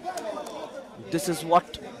 This is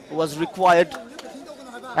what was required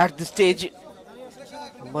at this stage.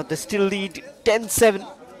 But they still lead 10-7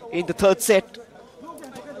 in the third set,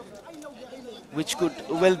 which could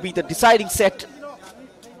well be the deciding set.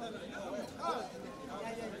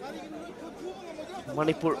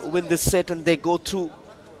 Manipur win this set and they go through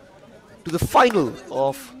to the final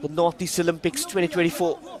of the Northeast Olympics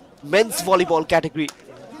 2024 men's volleyball category.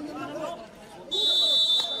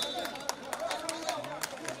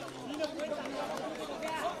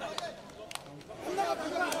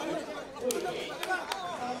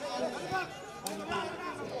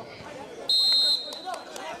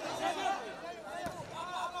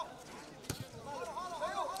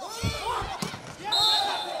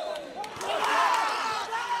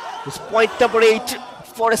 It's point number 8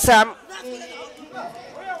 for Assam.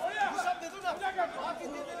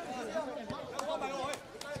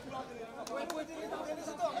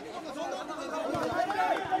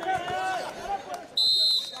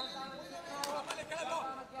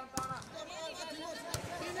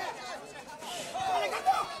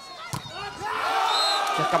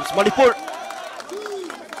 Here comes Manipur.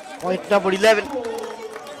 Point number 11.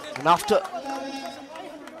 And after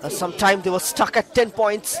some time they were stuck at 10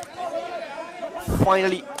 points.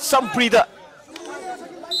 Finally, some breather.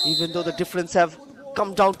 Even though the difference have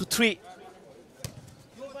come down to 3.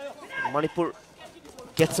 Manipur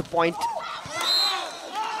gets a point.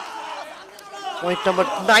 Point number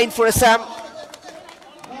 9 for Assam.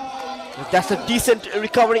 That's a decent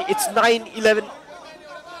recovery. It's 9-11.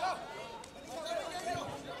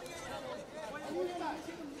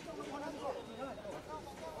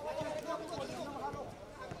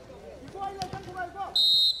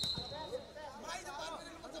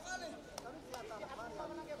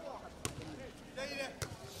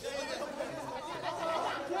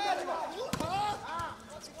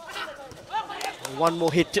 One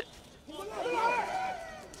more hit.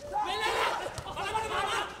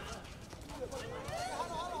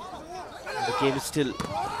 The game is still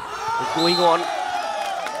going on.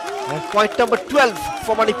 And point number 12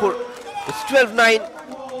 for Manipur. It's 12-9.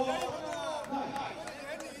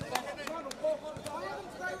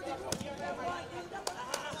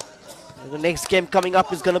 The next game coming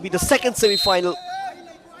up is going to be the second semi-final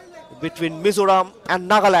between Mizoram and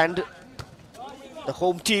Nagaland. The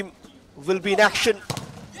home team will be in action,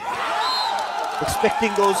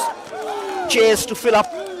 expecting those chairs to fill up.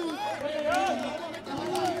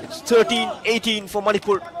 It's 13-18 for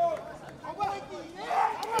Manipur.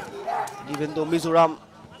 Even though Mizoram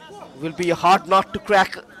will be a hard nut to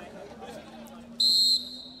crack.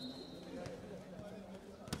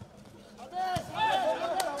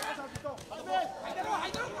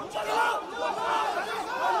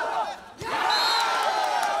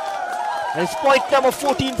 And it's point number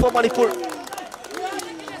 14 for Manipur.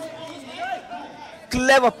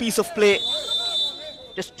 Clever piece of play.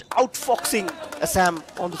 Just outfoxing Assam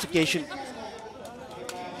on this occasion.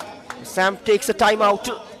 Assam takes a timeout.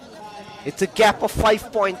 It's a gap of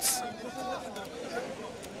 5 points.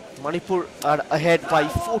 Manipur are ahead by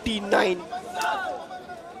 14-9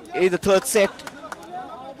 in the third set.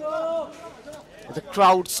 The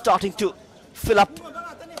crowd starting to fill up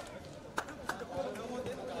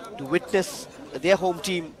to witness their home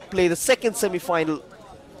team play the second semi-final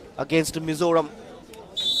against Mizoram.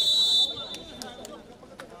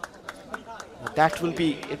 That will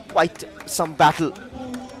be quite some battle.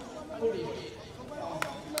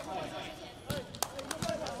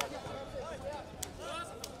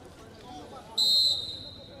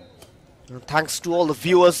 And thanks to all the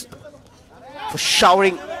viewers for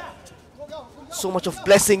showering so much of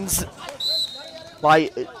blessings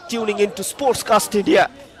by tuning into Sportscast India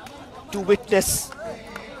to witness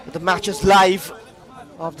the matches live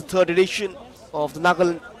of the third edition of the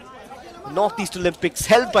Nagaland Northeast Olympics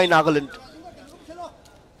held by Nagaland.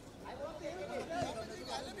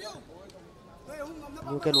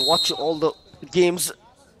 You can watch all the games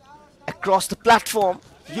across the platform,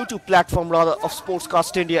 YouTube platform rather, of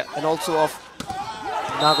Sportscast India and also of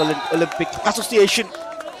Nagaland Olympic Association.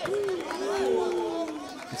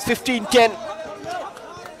 It's 15-10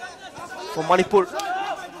 for Manipur.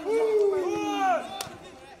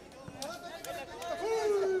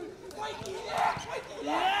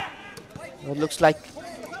 It looks like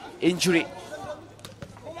injury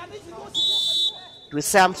to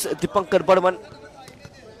Assam's Dipankar Barman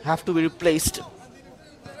have to be replaced.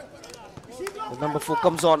 The number 4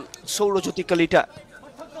 comes on, Saurajyoti Kalita.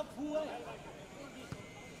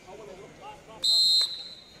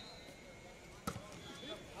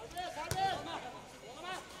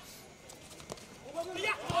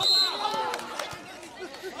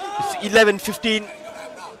 It's 11-15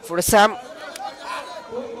 for Assam.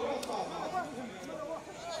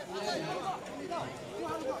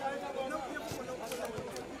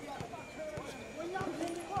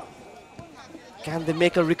 Can they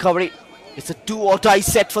make a recovery? It's a do or die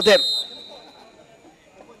set for them.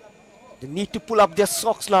 They need to pull up their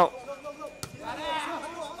socks now.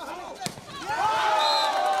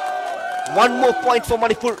 One more point for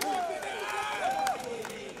Manipur.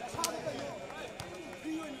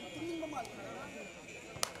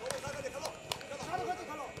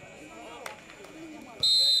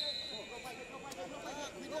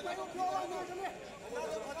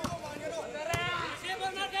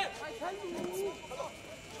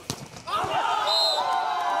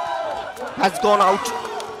 Has gone out.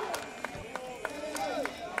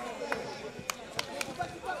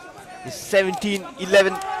 It's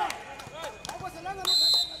 17-11.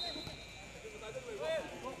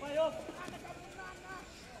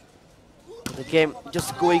 The game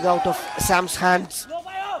just going out of Assam's hands.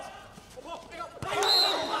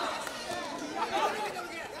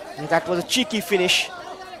 And that was a cheeky finish.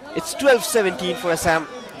 It's 12-17 for Assam.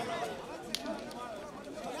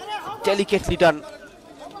 Delicately done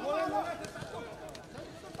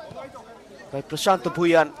by Prashant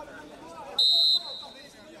Bhuyan.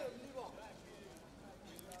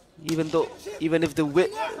 Even if they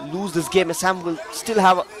lose this game, Assam will still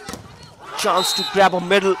have a chance to grab a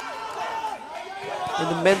medal. in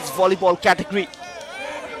the men's volleyball category.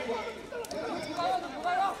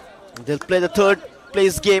 They'll play the third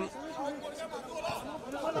place game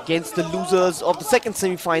against the losers of the second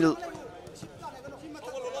semi-final.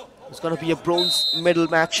 It's going to be a bronze medal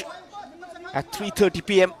match at 3:30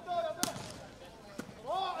 p.m.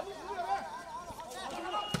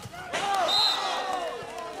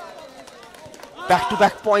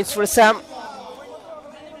 Back-to-back points for Assam.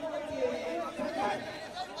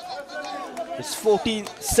 It's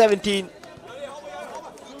 14-17.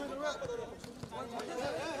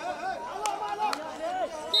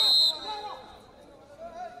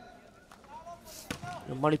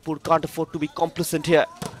 Manipur can't afford to be complacent here.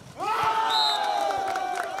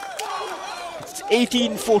 It's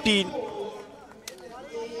 18-14.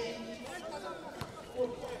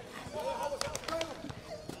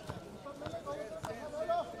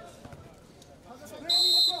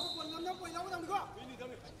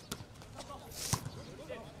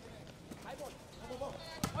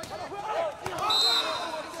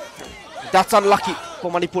 That's unlucky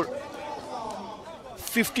for Manipur.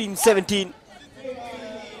 15-17.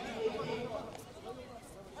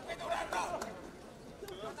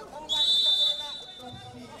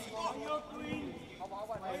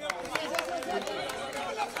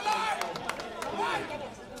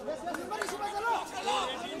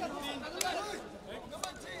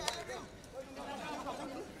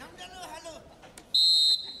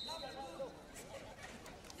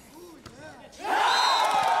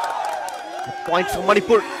 Point for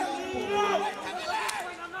Manipur.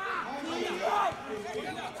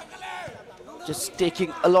 Just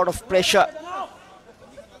taking a lot of pressure.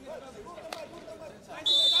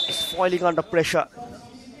 Just foiling under pressure.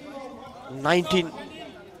 19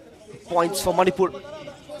 points for Manipur.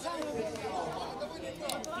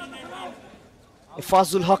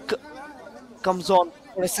 Fazul Haq comes on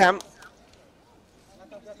for Assam.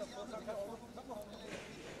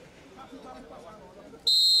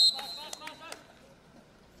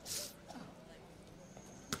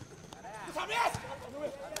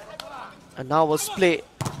 And now was play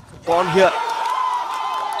on here.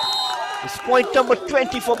 It's point number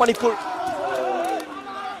 20 for Manipur.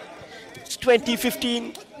 It's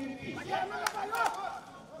 20-15.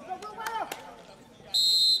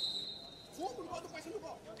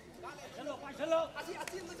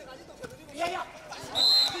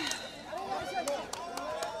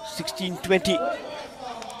 (16-20).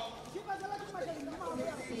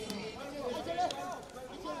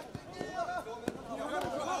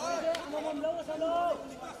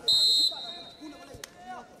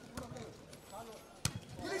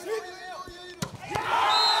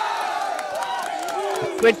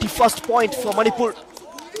 First point for Manipur.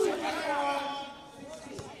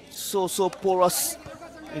 So porous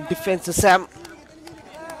in defense, Assam.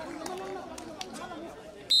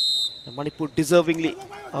 And Manipur deservingly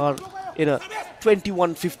are in a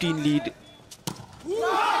 21-15 lead.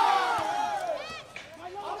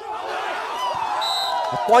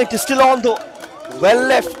 The point is still on though. Well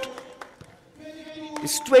left.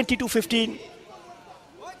 It's 22-15.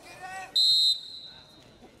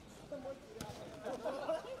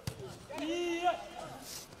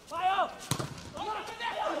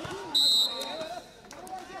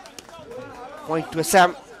 Point to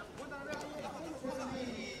Assam.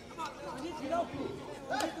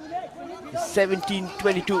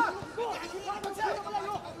 17-22.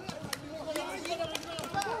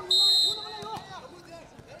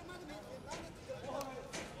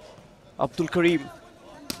 Abdul Karim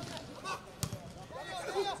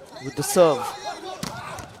with the serve.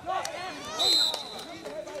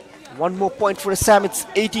 One more point for Assam. It's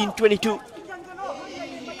 18-22.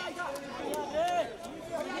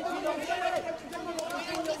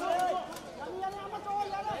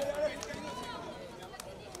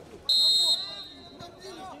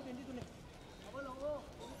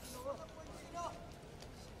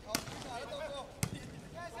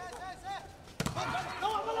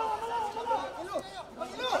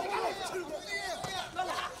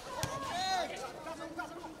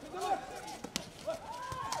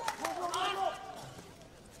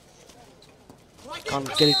 Can't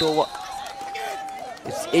get it over.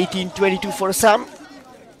 It's 18-22 for Assam.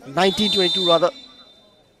 19-22 rather.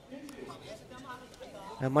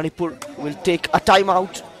 And Manipur will take a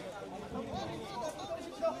timeout.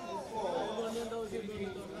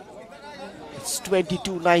 It's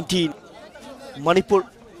 22-19. Manipur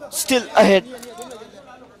still ahead.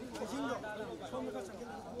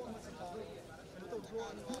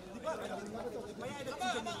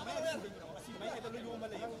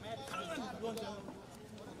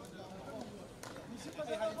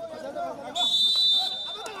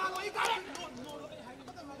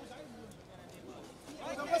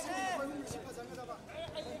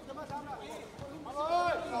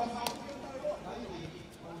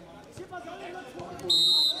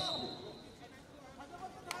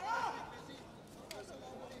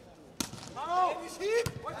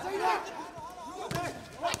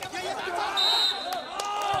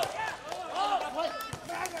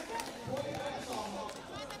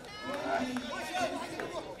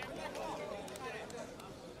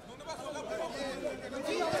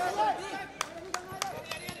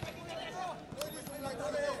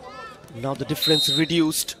 Now the difference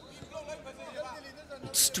reduced.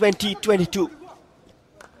 It's 20-22.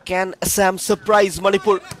 Can Assam surprise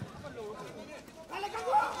Manipur?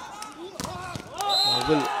 Or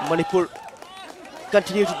will Manipur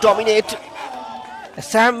continue to dominate?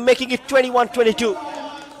 Assam making it 21-22.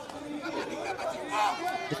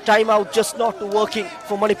 The timeout just not working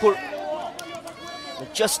for Manipur.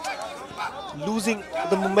 They're just losing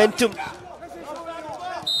the momentum.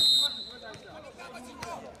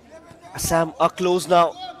 Assam are close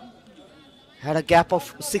now. Had a gap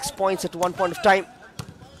of 6 points at one point of time.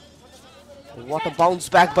 What a bounce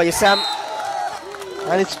back by Assam.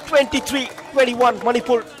 And it's 23-21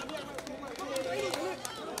 Manipur.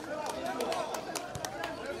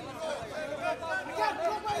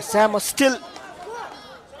 Assam are still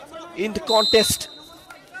in the contest.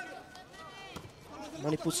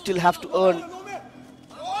 Manipur still have to earn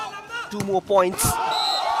 2 more points.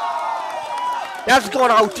 That's gone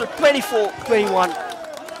out to 24-21.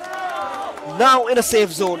 Now in a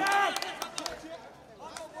safe zone.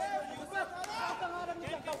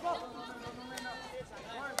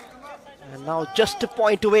 And now just a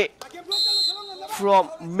point away from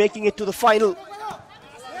making it to the final.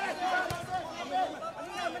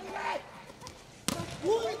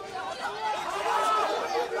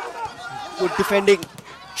 Good defending.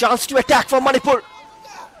 Chance to attack for Manipur.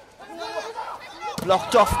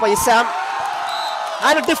 Blocked off by Assam.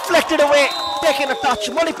 And it deflected away. Taking a touch.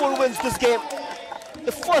 Manipur wins this game.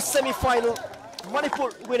 The first semi-final. Manipur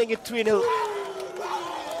winning it 3-0.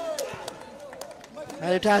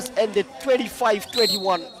 And it has ended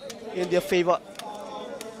 25-21 in their favor.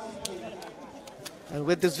 And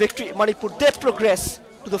with this victory, Manipur, they progress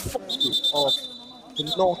to the final of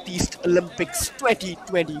the Northeast Olympics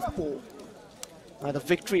 2024. And the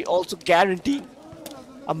victory also guaranteed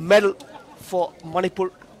a medal for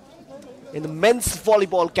Manipur in the men's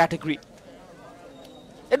volleyball category.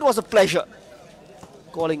 It was a pleasure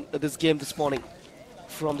calling this game this morning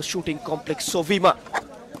from the shooting complex Sovima.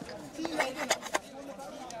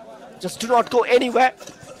 Just do not go anywhere.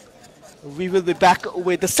 We will be back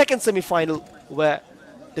with the second semi-final where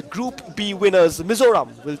the Group B winners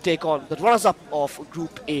Mizoram will take on the runners-up of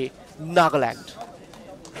Group A, Nagaland.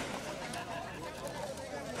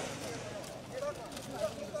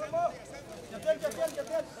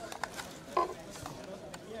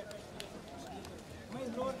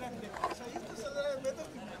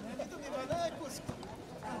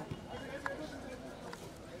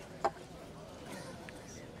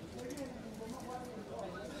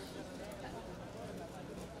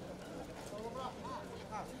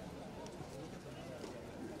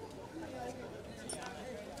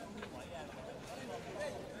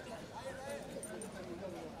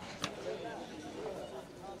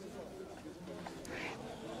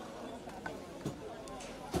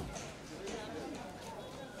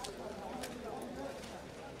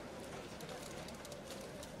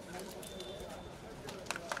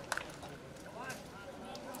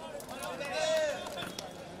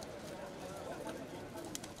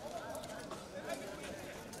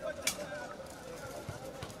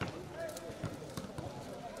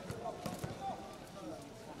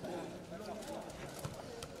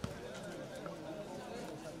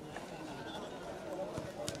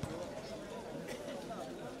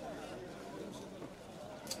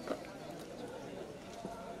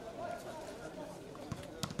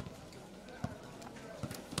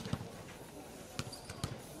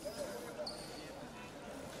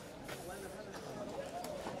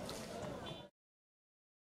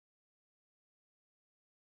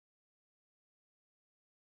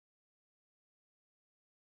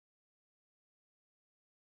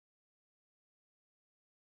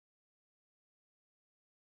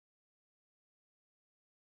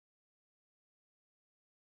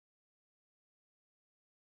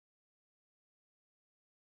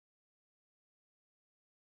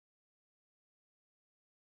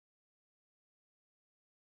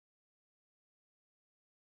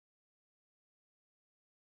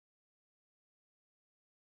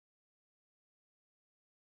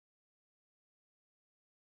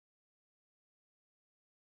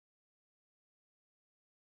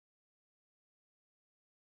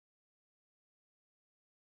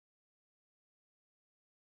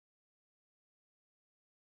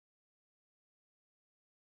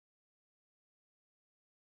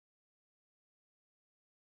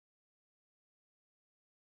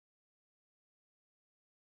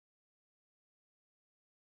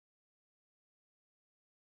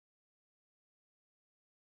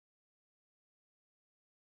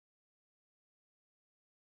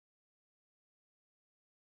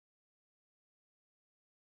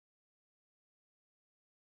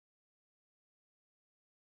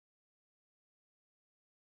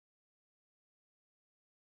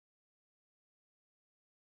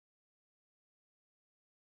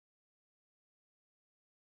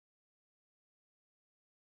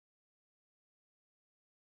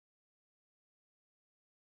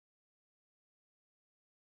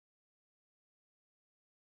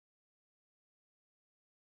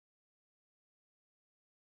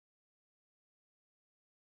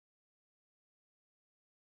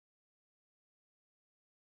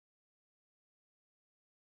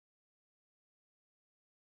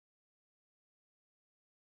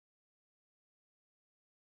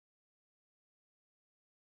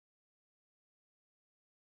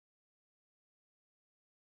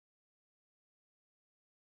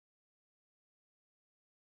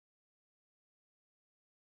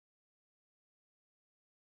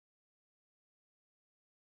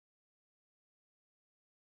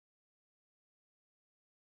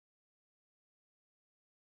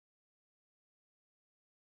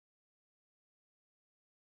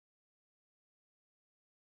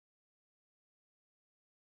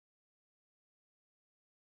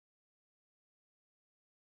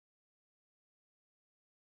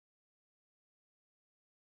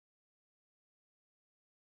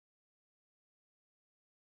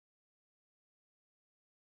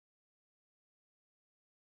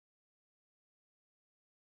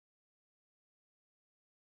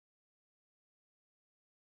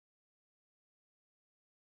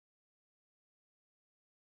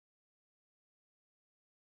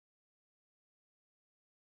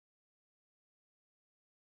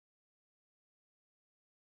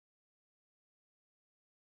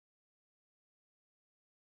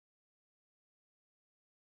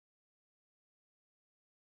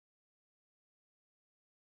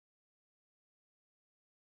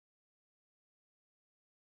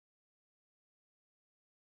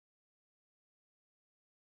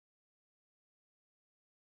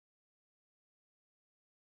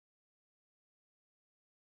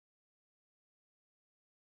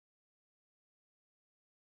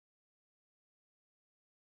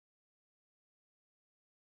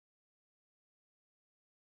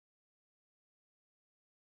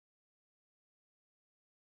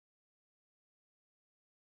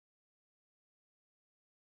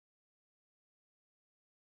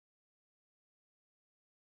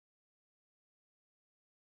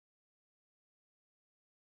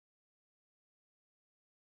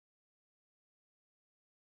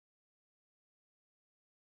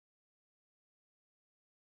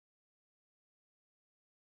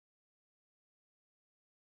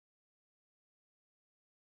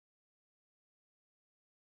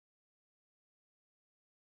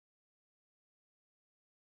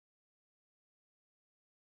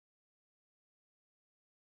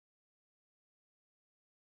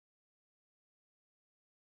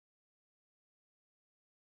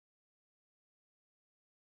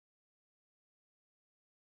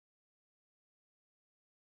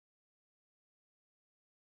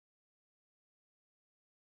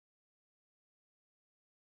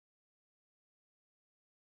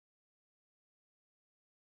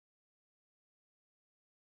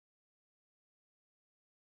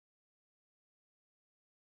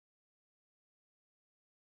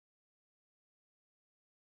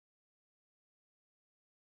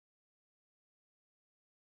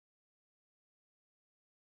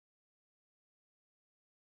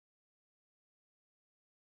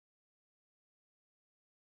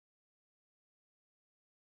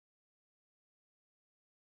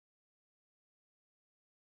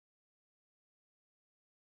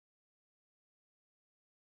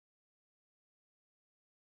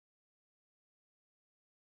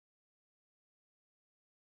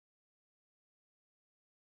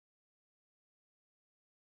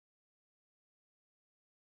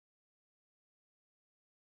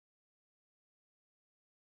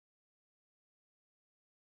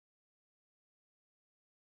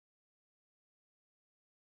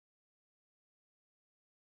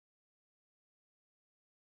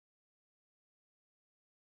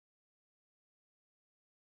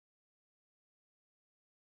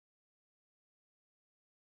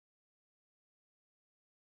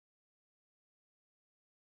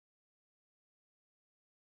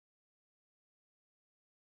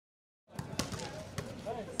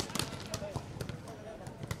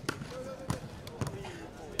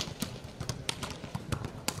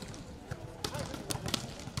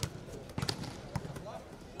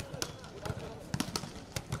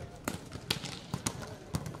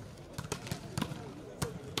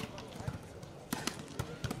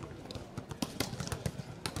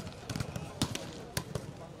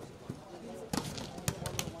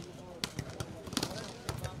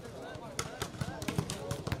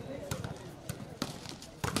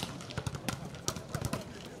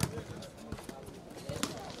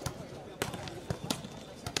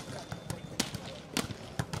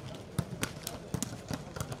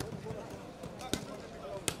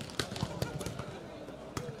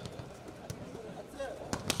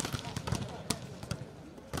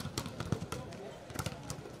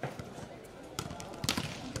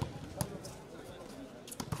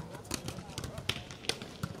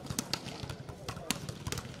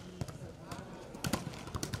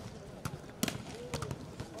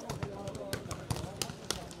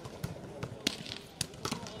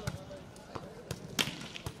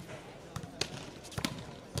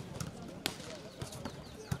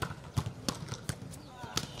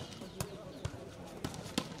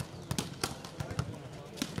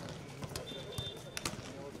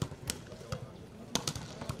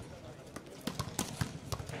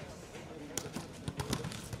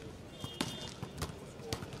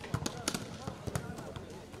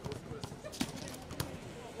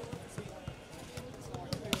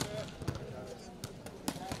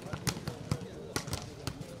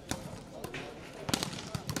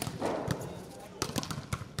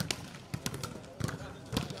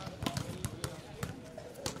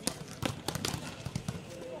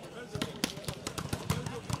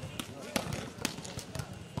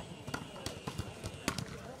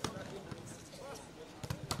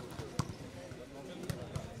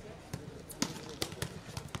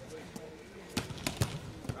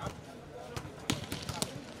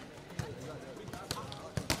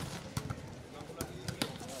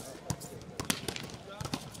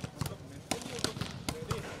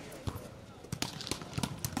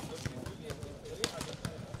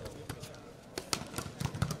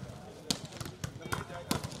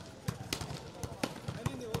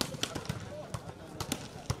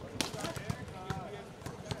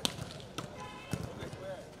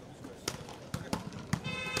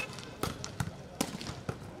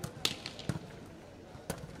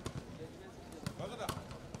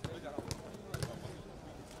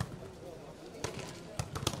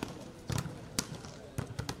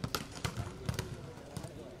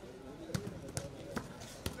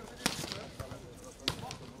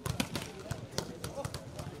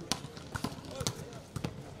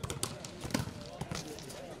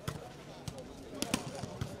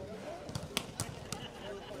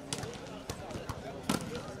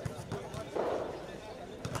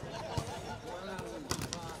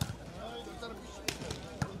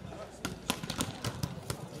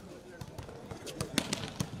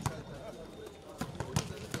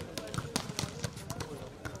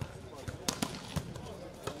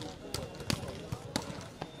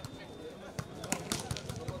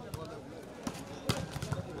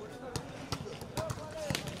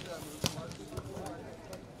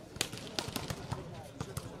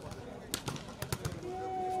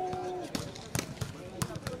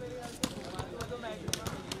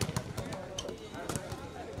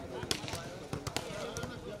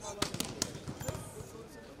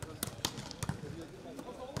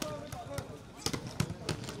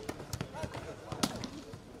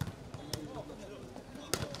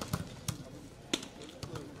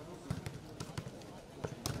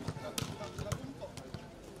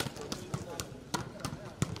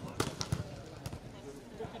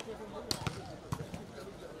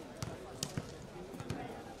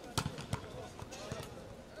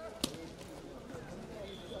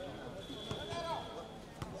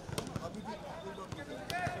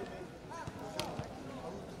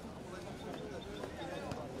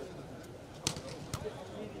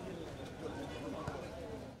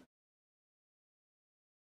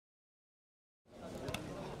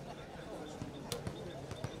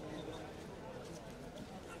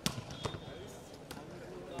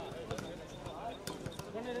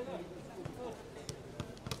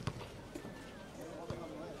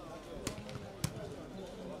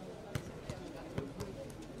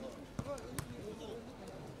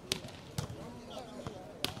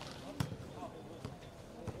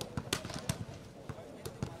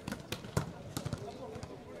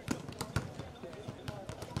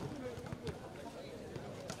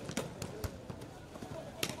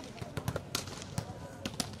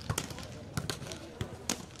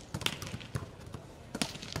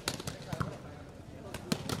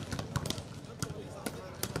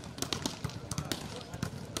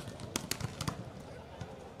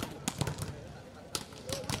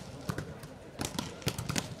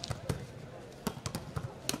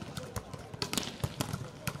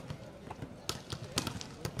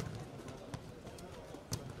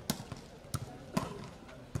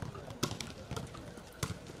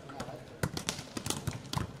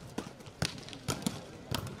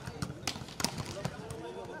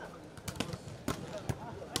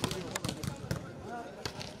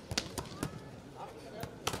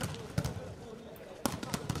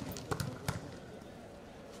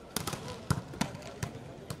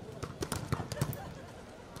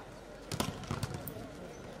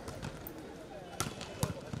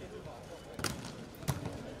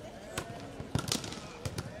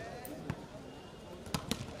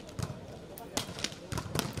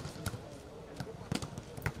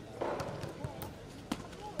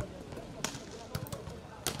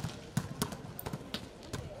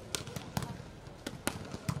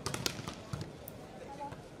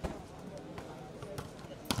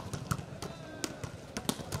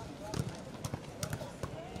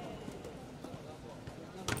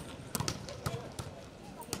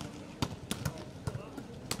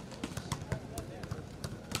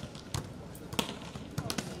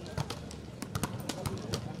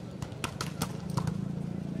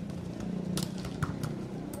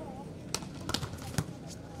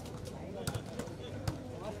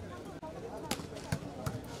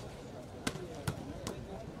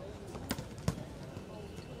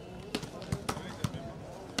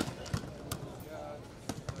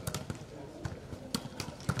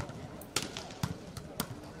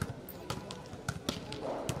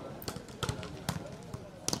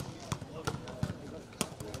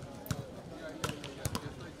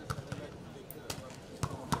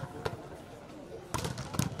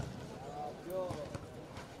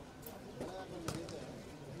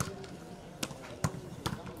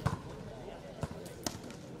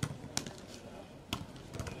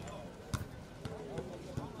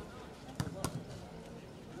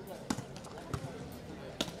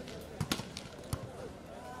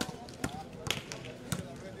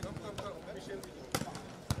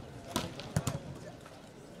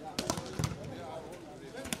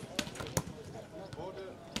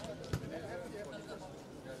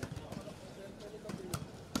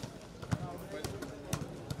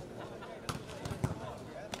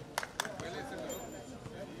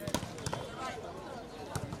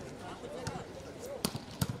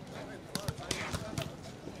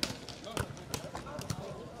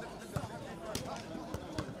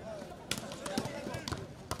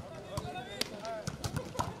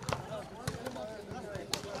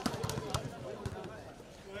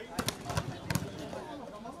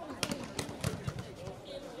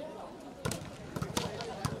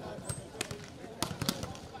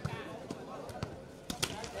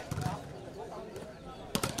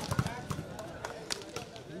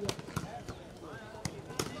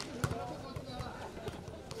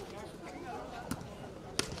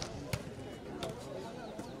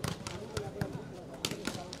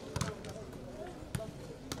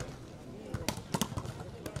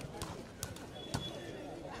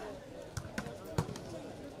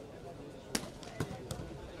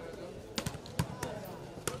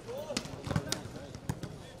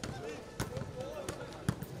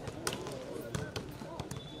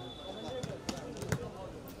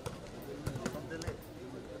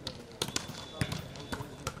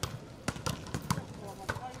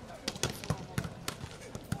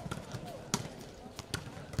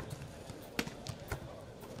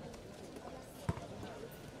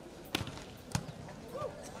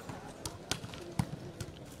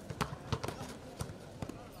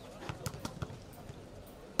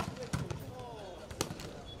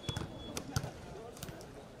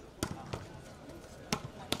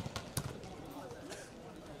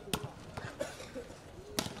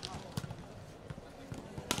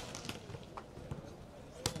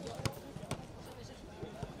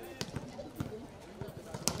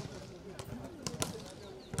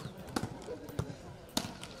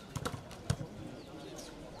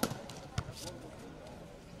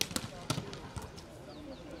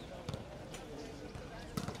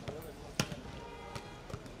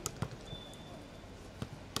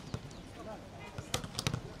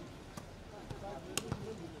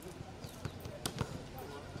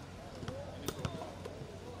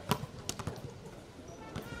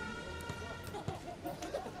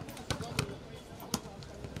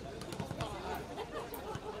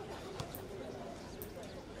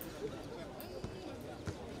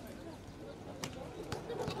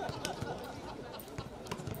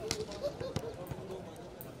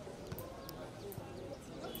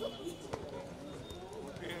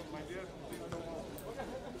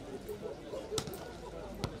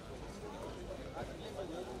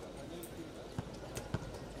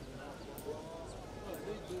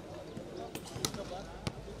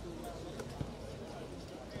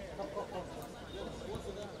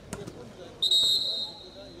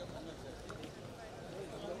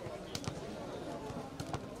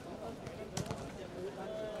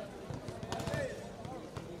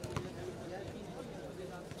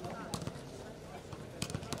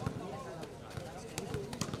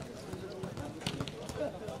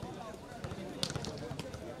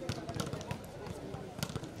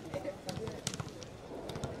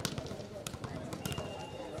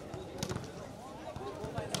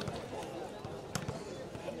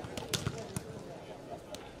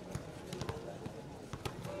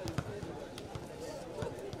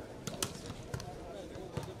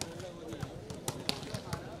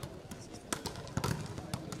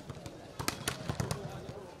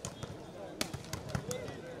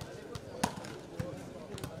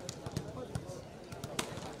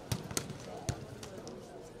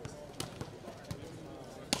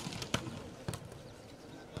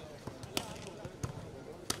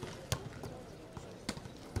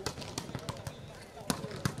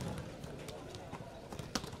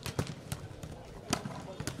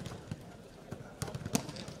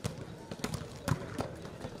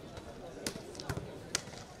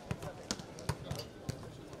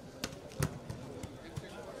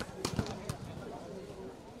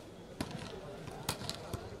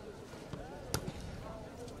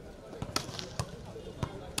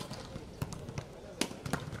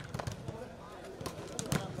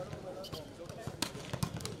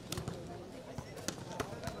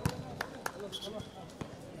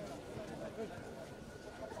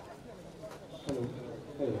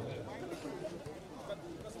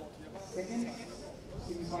 Second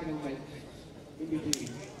semi-final match in between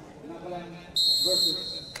Nagaland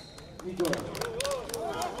versus Midor.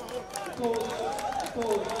 The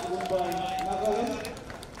coach won by Nagaland.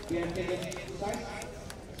 They are taking side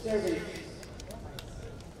service.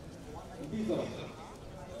 Midor.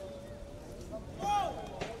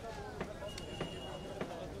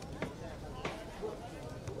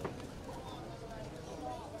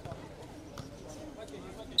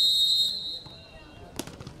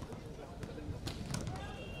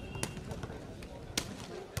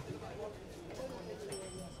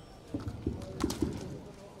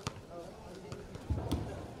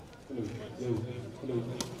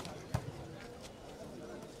 Hello.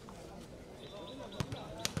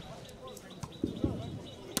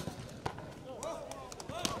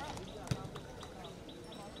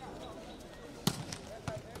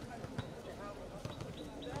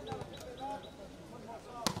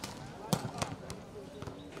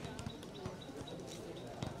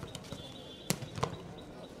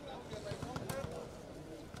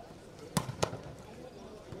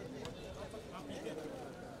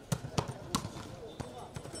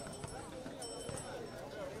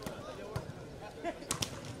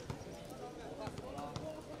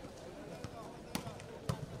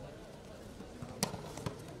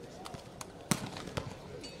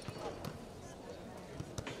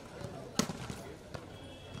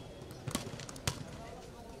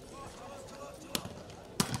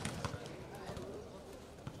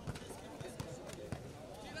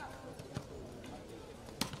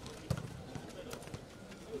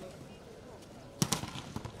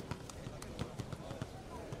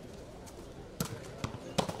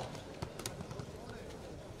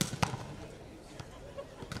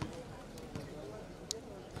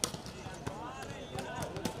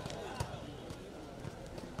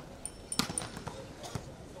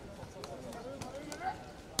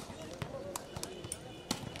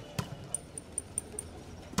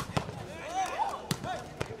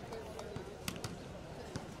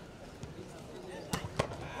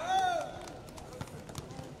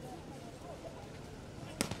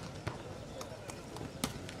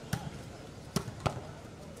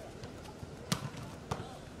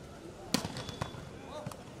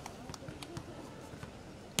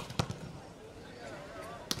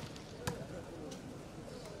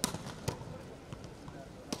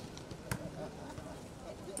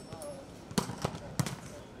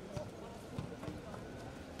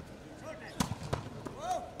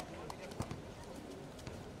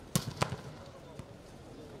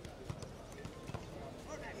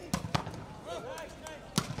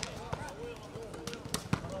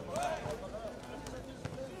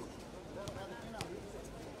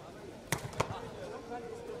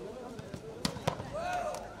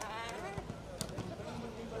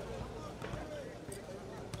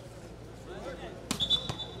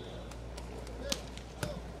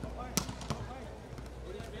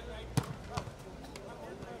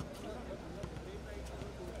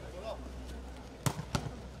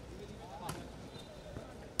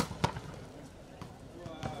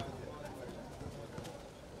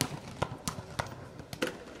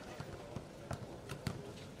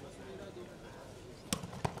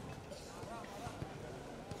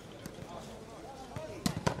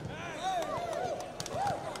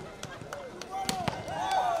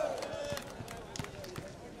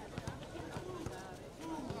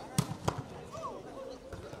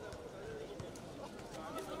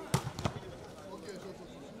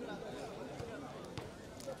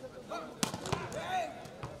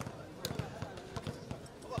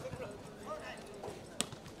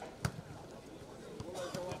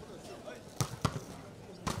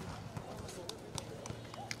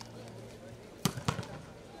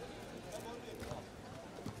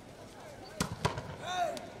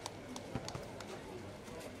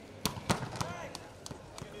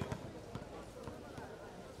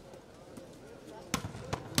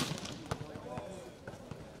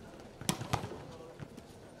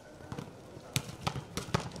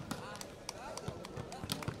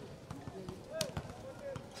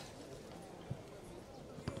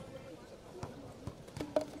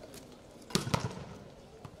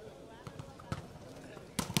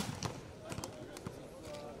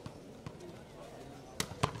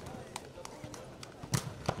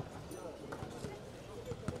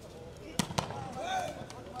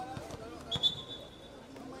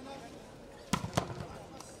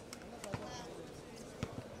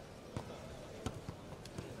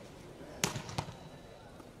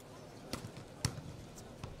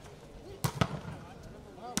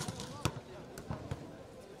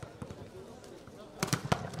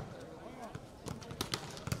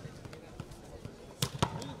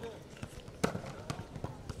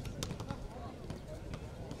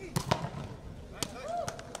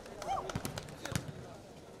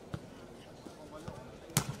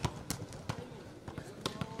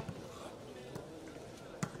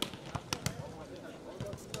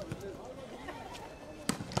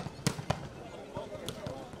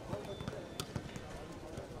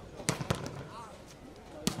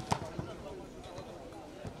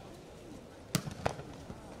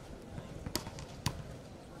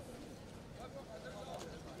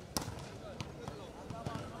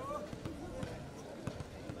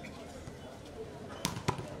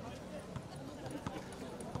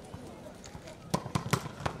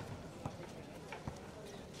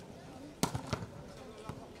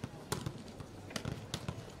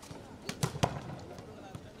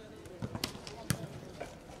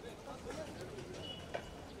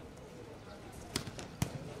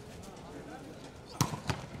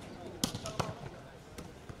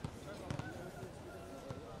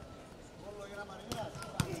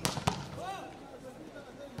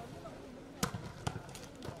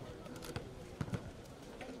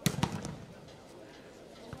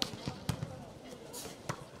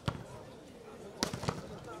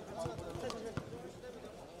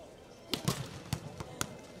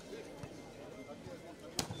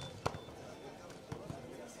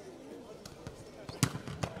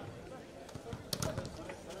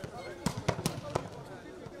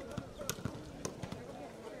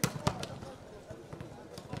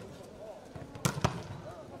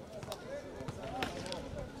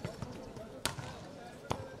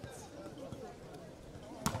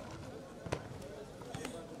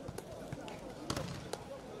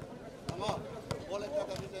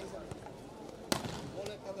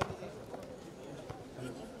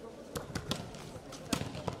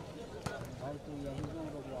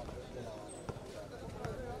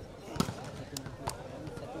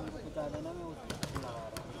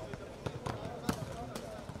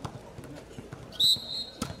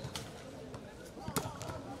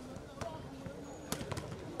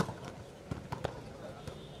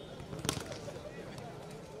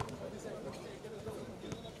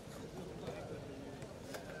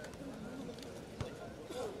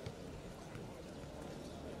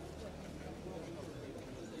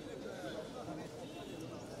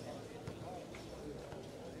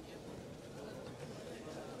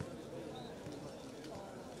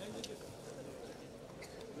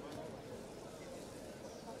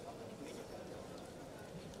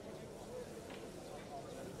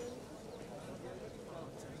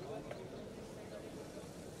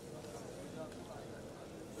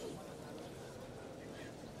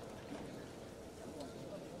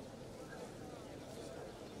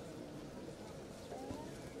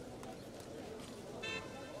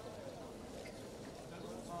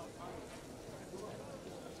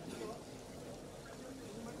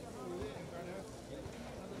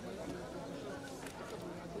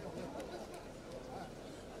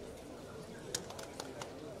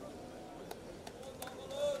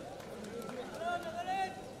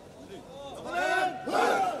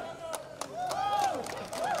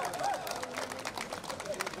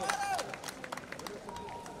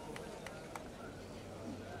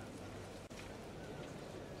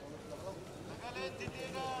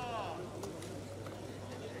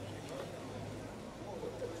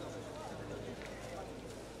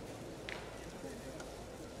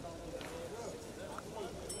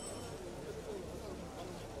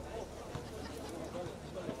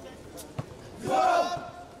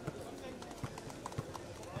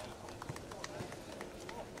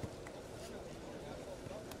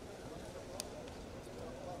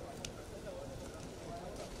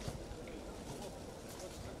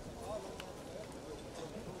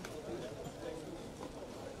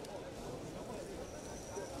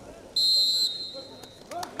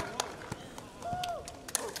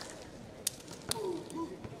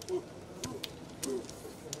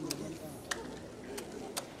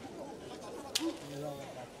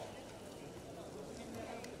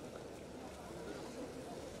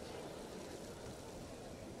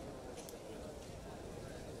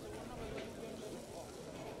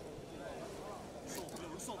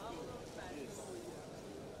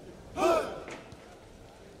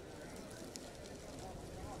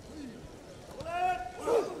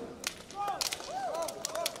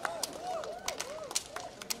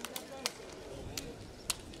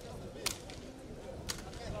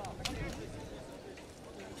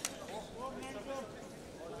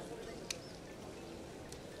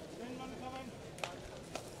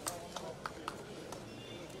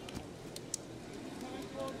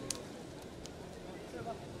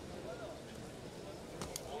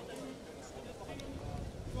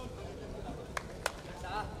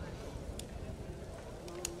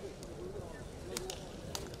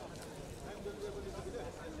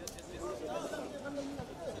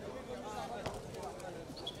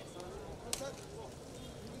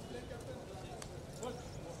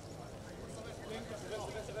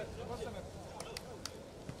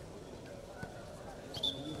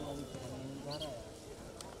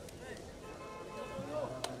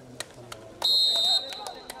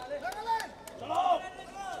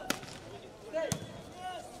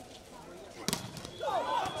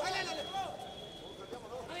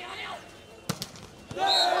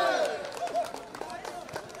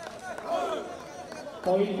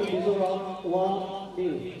 Point to Mizoram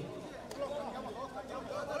 1-0.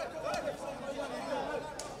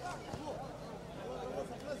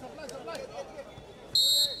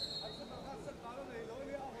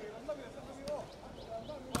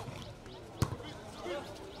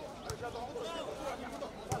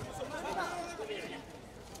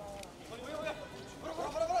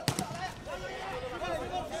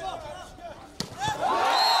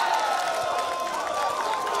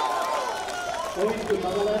 Point to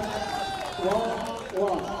Nagaland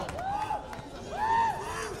 1-1.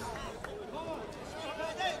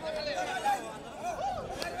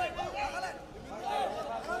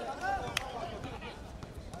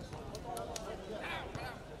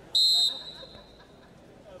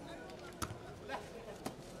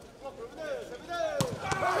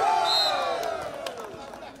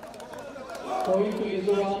 Point to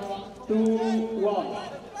Mizoram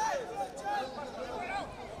 2-1.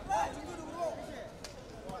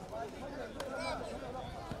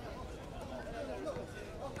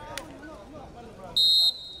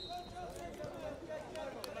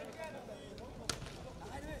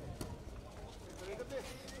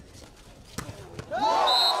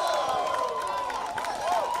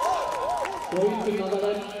 Point to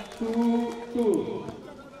Nagaland, 2-2.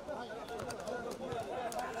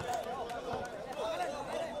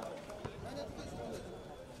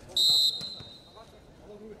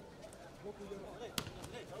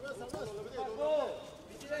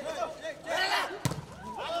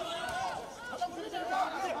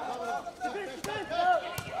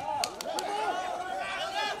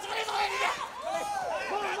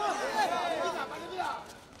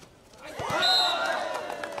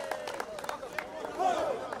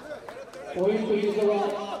 Point to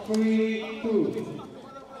Nagaland, 3-2.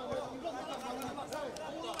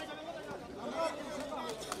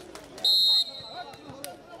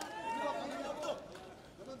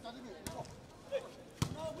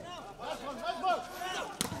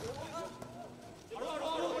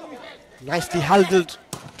 Nicely handled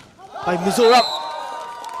by Mizoram.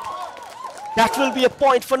 That will be a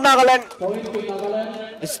point for Nagaland. Point to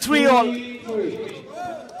Nagaland, It's 3-all. 3-3.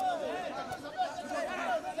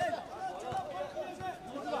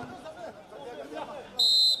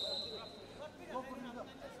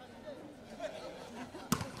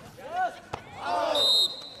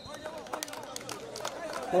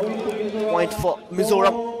 Point for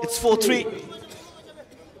Mizoram. It's 4-3.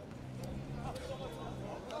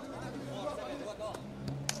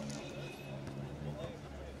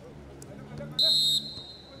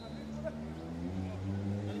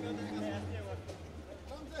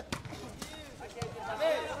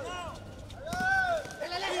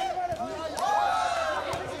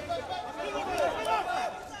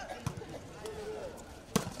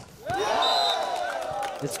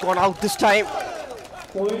 It's gone out this time.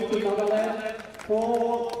 Point to Nagaland,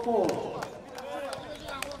 4-4.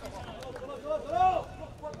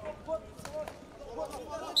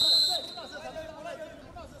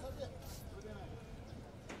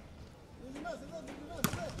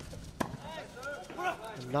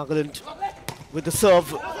 Nagaland with the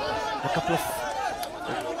serve. A couple of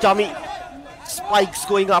dummy spikes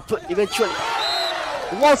going up eventually.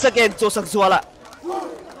 Once again, Tosak Zwala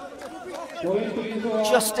Point to Mizoram,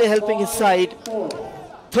 just helping his side. 4.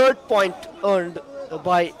 Third point earned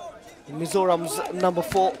by Mizoram's number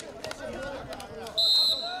 4.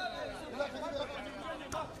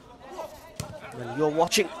 Well, you're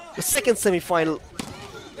watching the second semi-final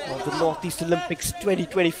of the Northeast Olympics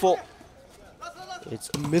 2024. It's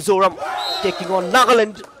Mizoram taking on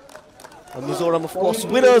Nagaland. And Mizoram, of course,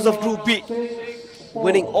 winners of Group B,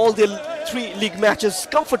 winning all their 3 league matches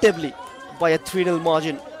comfortably by a 3-0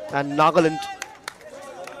 margin. And Nagaland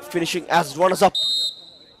finishing as runners-up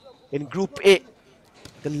in Group A.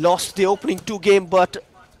 They lost the opening 2 games, but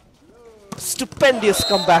stupendous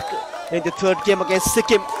comeback in the third game against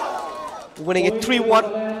Sikkim, winning it 3-1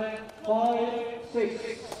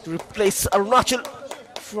 to replace Arunachal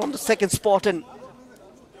from the second spot and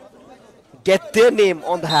get their name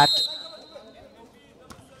on the hat.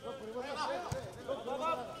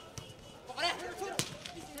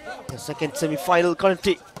 The second semi-final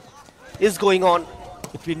currently is going on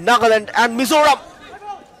between Nagaland and Mizoram.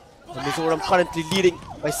 And Mizoram currently leading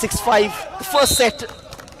by 6-5. The first set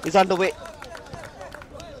is underway.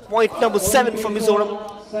 Point number 7 for Mizoram.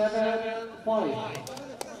 7-5.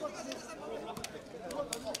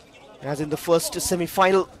 As in the first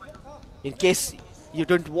semi-final, in case you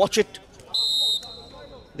didn't watch it,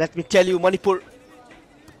 let me tell you, Manipur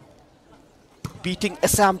beating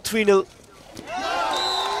Assam 3-0.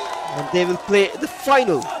 And they will play the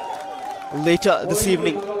final later this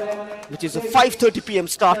evening, which is a 5:30 p.m.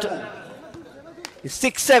 start. It's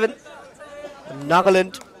 6-7.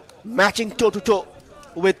 Nagaland matching toe-to-toe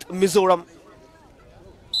with Mizoram.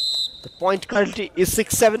 The point currently is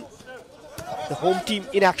 6-7. The home team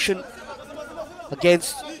in action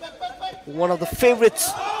against one of the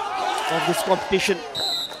favorites of this competition.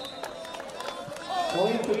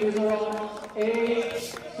 Point to Mizoram,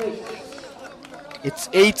 8-6. It's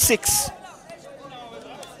 8-6.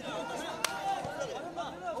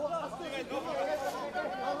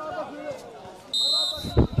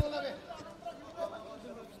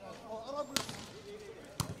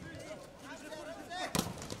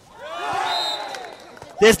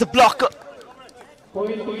 There's the block.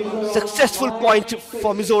 Point to Mizoram, Successful point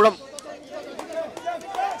for Mizoram.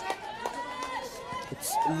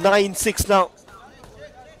 It's 9-6 now.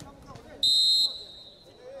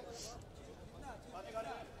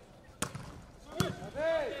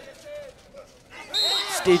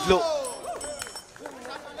 Stayed low.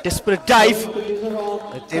 Desperate dive.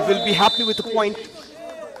 They will be happy with the point.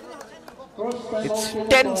 It's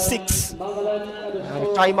 10-6. And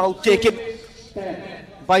a timeout taken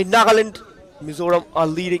by Nagaland. Mizoram are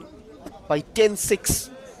leading by 10-6.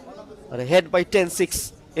 Are ahead by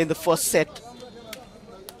 10-6. in the first set.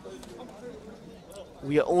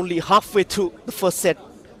 We are only halfway through the first set.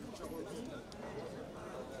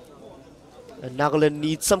 And Nagaland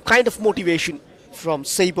needs some kind of motivation from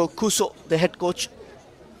Seibo Kuso, the head coach.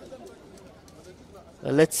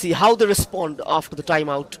 Let's see how they respond after the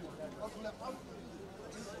timeout.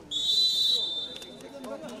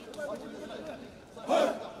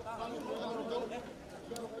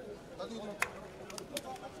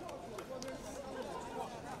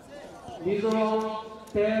 Mizoram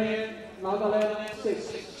 10, Nagaland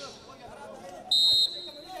 6.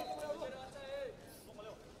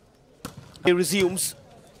 It resumes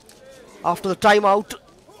after the timeout.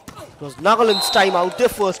 It was Nagaland's timeout, their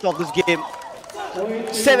first of this game.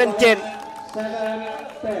 7-10.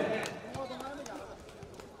 7-10.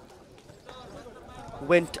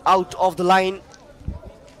 Went out of the line.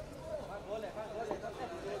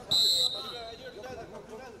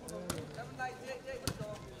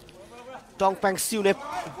 Tongpang Sunep.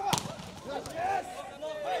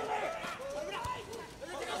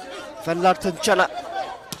 Van Larten Chana.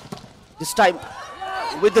 This time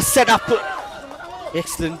with the setup.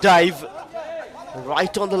 Excellent dive.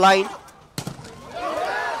 Right on the line.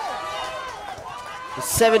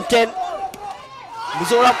 7-10.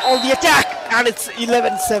 Mizoram on the attack. And it's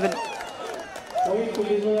 11-7.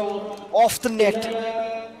 Off the net.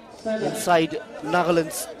 Inside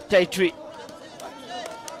Nagaland's territory.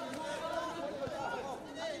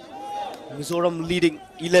 Mizoram leading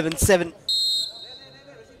 11-7.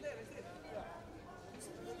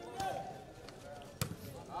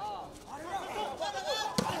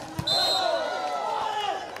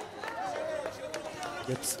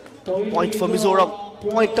 That's point for Mizoram.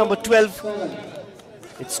 Point number 12.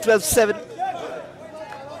 It's 12-7.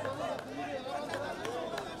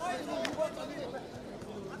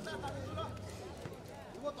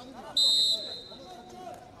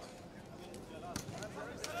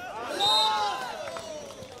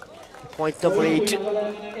 Point number 8.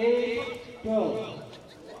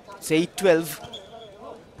 It's 8-12.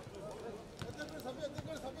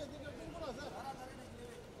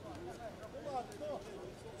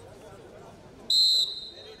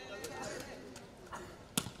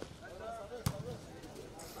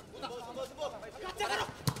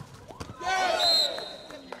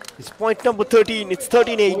 It's point number 13. It's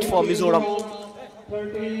 13-8 for Mizoram.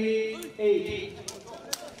 13-8.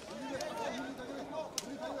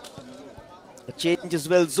 A change as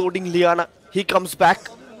well, Zoding Liana. He comes back.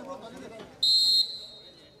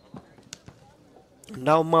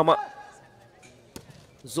 Now Mama.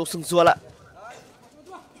 Zosung Zwala.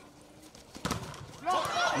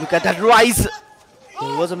 Look at that rise.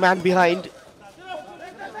 There was a man behind.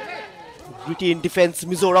 Gritty in defense,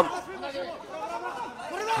 Mizoram.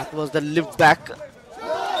 That was the lift back.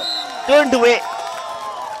 Turned away.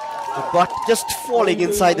 But just falling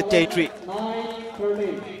inside the territory.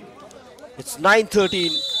 9-13. It's 9-13.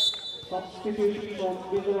 Substitution from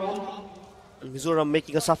Mizoram. Mizoram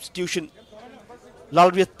making a substitution.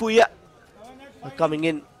 Lalviat Puya coming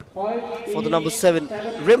in for the number 7.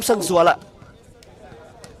 Remsang Zwala.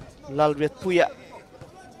 Lalviat Puya.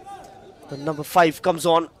 The number 5 comes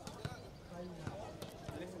on.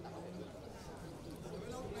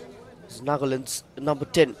 It's Nagaland's number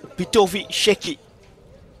 10. Pitovi Sheki.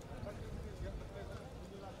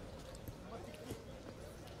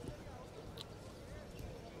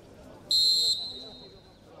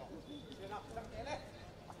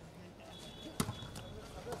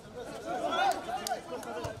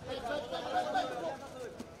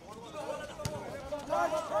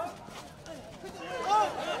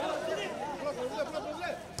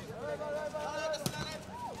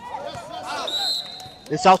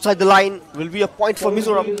 It's outside the line. Will be a point for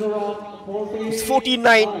Mizoram. It's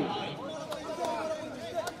 14-9.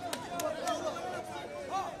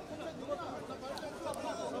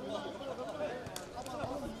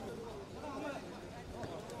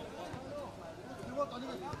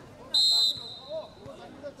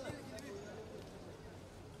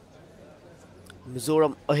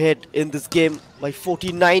 Mizoram ahead in this game by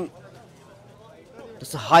 14-9.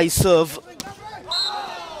 That's a high serve.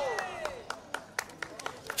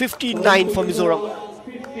 15-9 for Mizoram.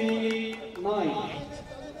 15-9.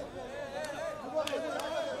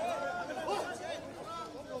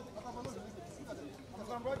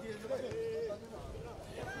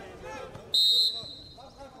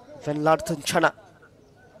 Van Larten Chana.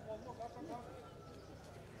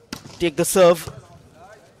 Take the serve.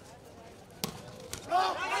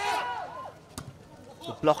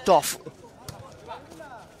 Blocked off.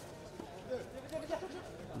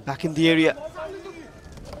 Back in the area.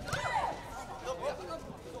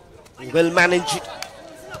 Well managed.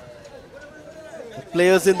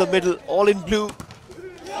 Players in the middle, all in blue.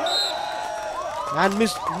 And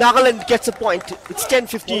Miss Nagaland gets a point. It's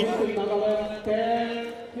 10-15. Nagaland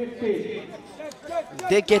 10-15.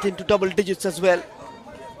 They get into double digits as well.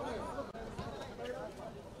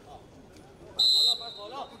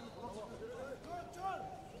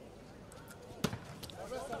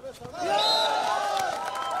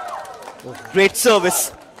 Oh, great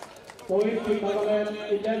service. Point to Nagaland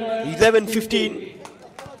 11-15.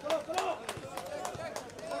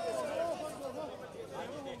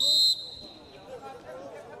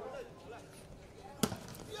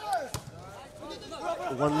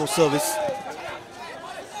 One more service.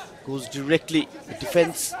 Goes directly to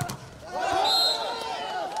defense.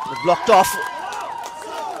 Blocked off.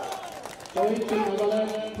 Point to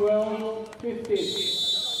Nagaland 12-15.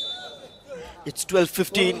 It's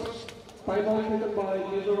 12-15. Timeout taken by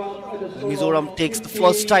Mizoram at the score Mizoram of takes the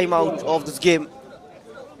first time out 15-12. of this game.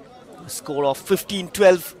 A score of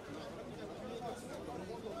 15-12.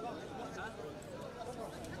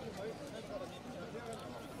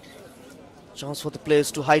 Chance for the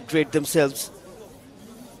players to hydrate themselves.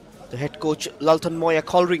 The head coach Laltan Moya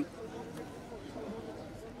Colring.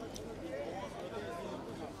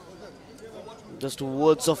 Just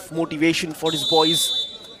words of motivation for his boys.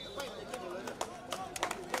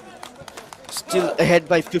 Still ahead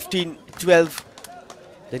by 15-12.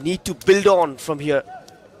 They need to build on from here.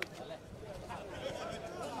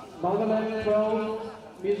 Nagaland 12,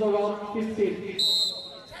 Mizoram 15.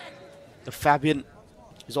 The Fabian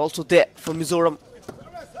is also there for Mizoram.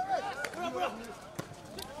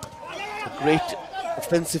 A great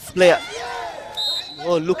offensive player.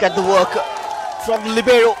 Oh, look at the work from the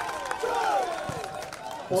libero.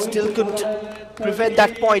 Still couldn't prevent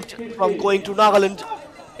that point from going to Nagaland.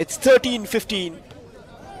 It's 13-15.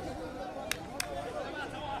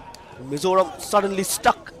 Mizoram suddenly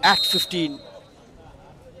stuck at 15.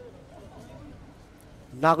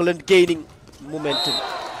 Nagaland gaining momentum,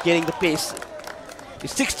 gaining the pace.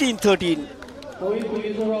 It's 16-13. Point to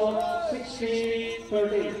Mizoram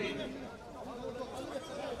 16-13.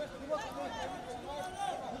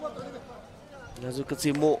 As you can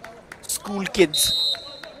see, more school kids.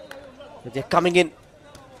 They're coming in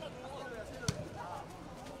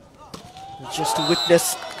just to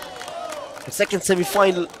witness the second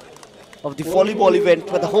semi-final of the volleyball event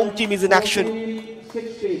where the home team is in action.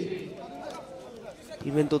 16.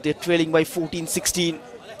 Even though they're trailing by 14-16,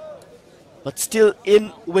 but still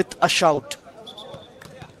in with a shout.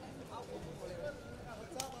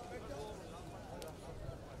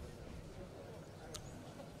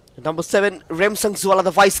 Number 7, Remsang Zwala,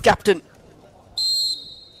 the vice captain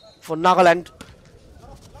for Nagaland.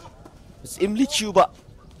 It's Imli Chuba.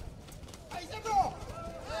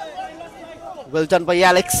 Well done by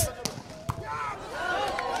Alex.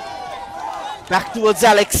 Back towards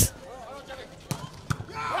Alex.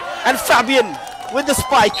 And Fabian with the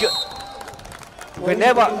spike.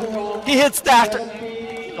 Whenever he hits that,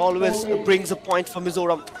 it always brings a point for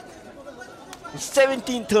Mizoram.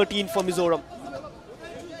 17-13 for Mizoram.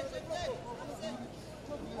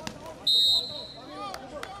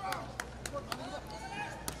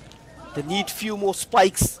 They need few more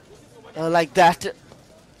spikes like that.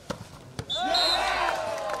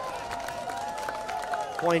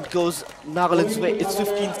 Point goes Nagaland's way. It's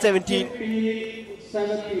 15-17.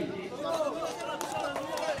 17.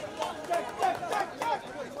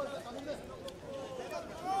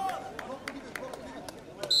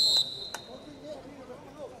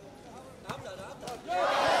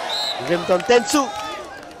 Rimton Tensu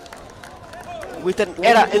with an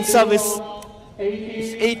error in service.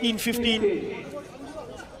 It's 18-15.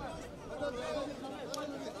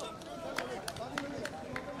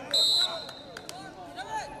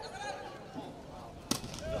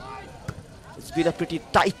 It's been a pretty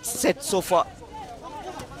tight set so far.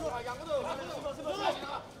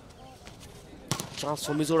 Chance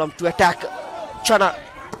for Mizoram to attack. Chana.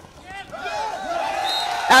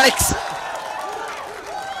 Alex.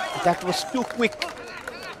 That was too quick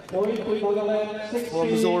Point to Nagaland for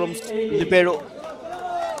Mizoram's 16-18. libero.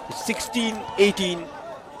 16-18.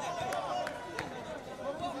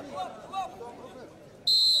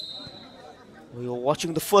 We are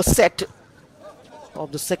watching the first set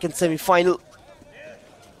of the second semi-final.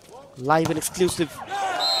 Live and exclusive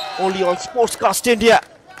only on Sportscast India.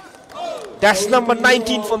 That's number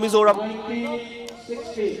 19 for Mizoram.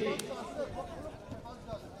 19-16.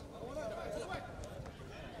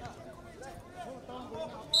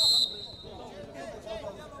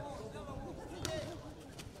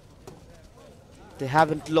 They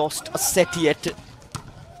haven't lost a set yet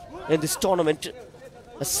in this tournament.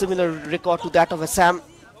 A similar record to that of Assam.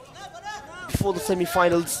 for the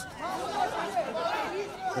semi-finals.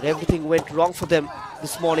 But everything went wrong for them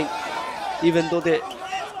this morning, even though they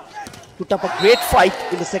put up a great fight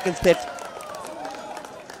in the second set.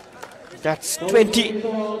 That's 20.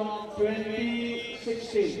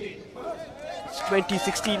 It's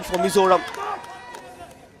 2016 for Mizoram.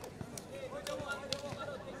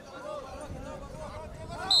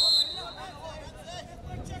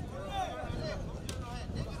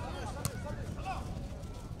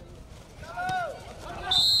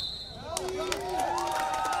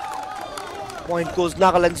 Point goes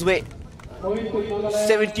Nagaland's way.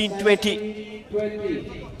 17-20.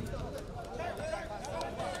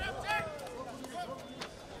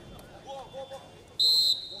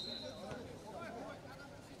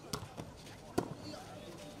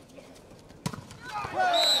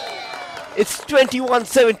 It's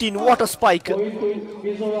 21-17. What a spike.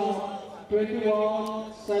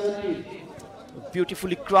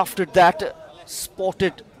 Beautifully crafted that,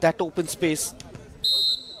 spotted that open space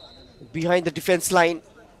behind the defense line.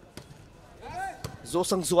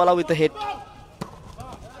 Zosang Zuala with the hit.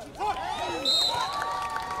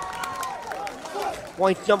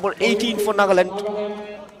 Point number 18 for Nagaland.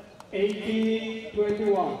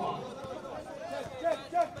 18-21.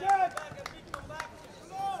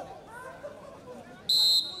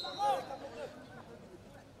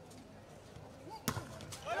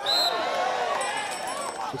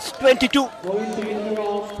 It's 22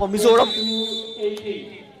 for Mizoram.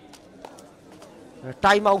 A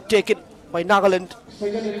timeout taken by Nagaland.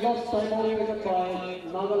 The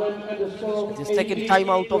second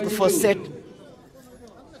timeout of the first set.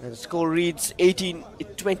 And the score reads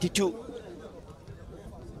 18-22.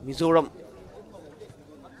 Mizoram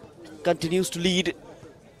continues to lead,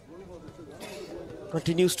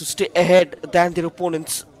 continues to stay ahead than their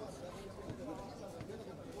opponents.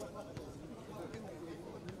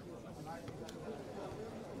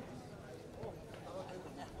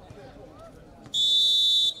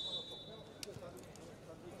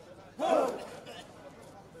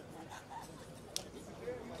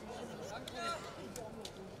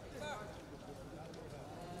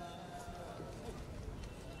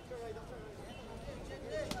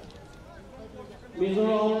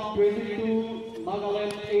 Mizoram 22,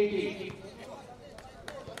 Nagaland 18.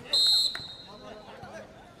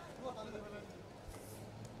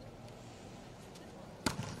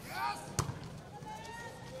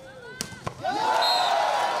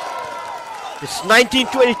 It's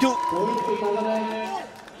 19-22.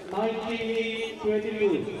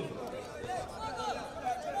 19-22.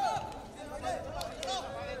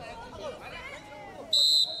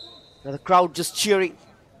 Now the crowd just cheering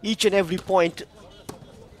each and every point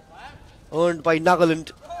earned by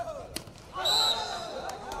Nagaland.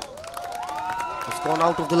 It's gone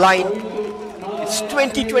out of the line. It's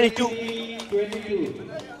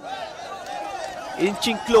 20-22.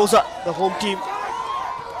 Inching closer, the home team.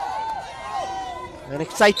 And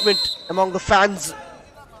excitement among the fans.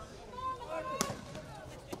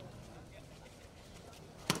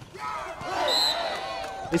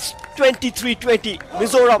 It's 23-20.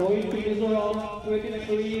 Mizoram. Mizoram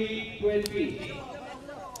 23-20.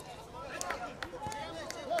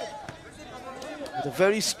 With a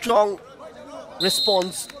very strong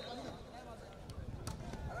response.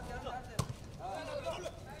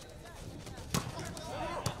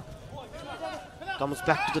 Comes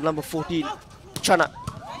back to the number 14, Chana.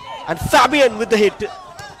 And Fabian with the hit.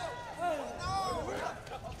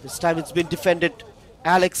 This time it's been defended.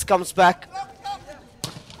 Alex comes back.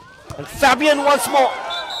 And Fabian once more.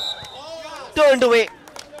 Turned away.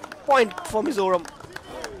 Point for Mizoram.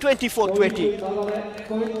 24-20.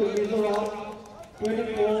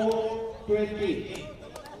 24-20.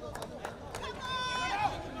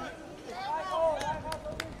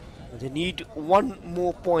 They need one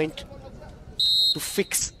more point to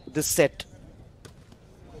fix this set.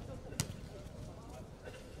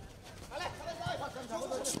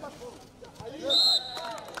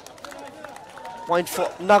 Point for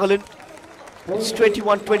Nagaland. It's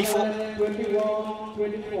 21-24.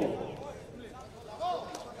 21-24.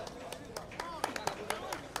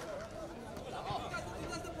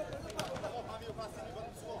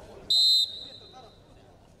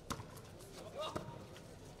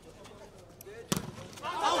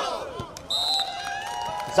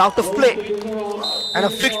 It's out of play. And a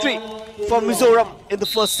victory for Mizoram in the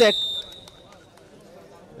first set.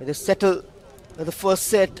 They settle the first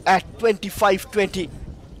set at 25-20.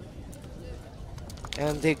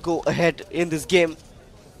 And they go ahead in this game.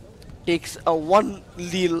 Takes a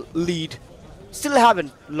 1-0 lead. Still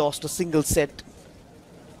haven't lost a single set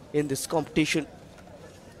in this competition.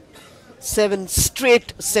 7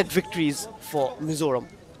 straight set victories for Mizoram.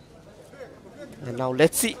 And now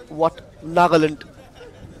let's see what Nagaland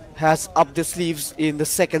has up their sleeves in the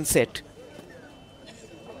second set.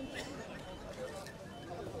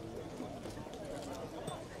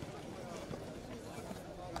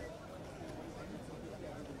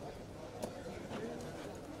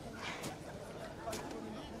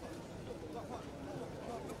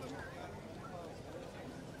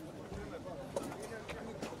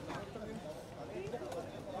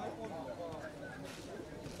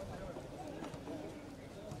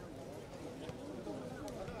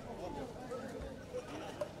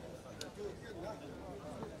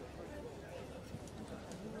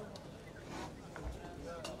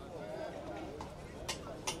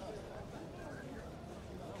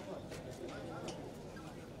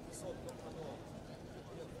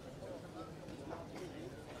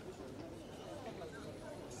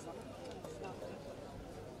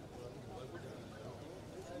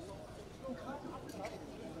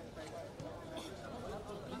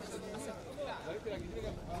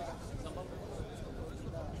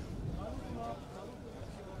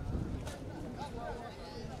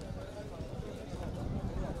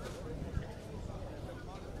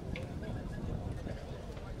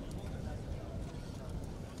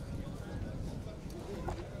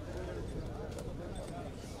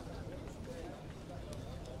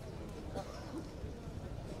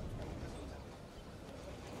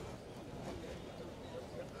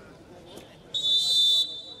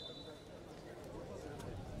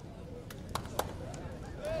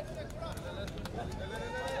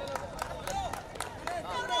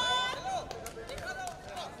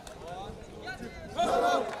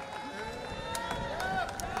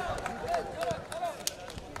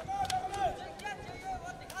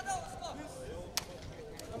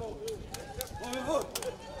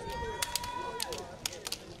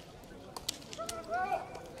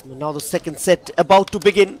 Now the second set about to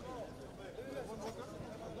begin.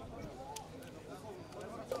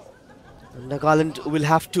 Nagaland will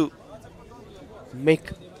have to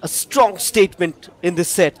make a strong statement in this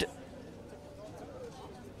set.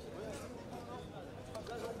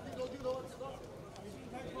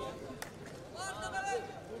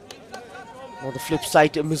 On the flip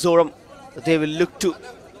side, Mizoram, they will look to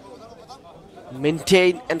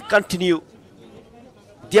maintain and continue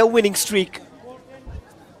their winning streak.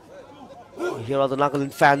 Here are the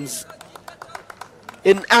Nagaland fans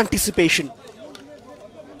in anticipation.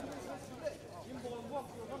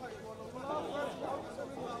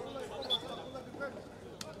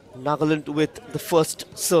 Nagaland with the first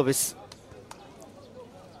service.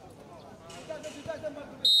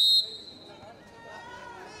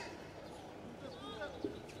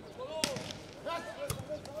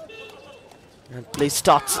 And play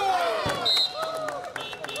starts.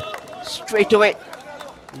 Straight away,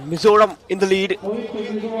 Mizoram in the lead.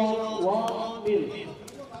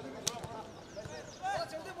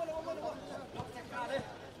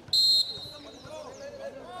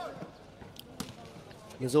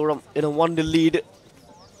 Mizoram in a 1-0 lead.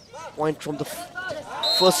 Point from the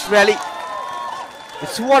first rally.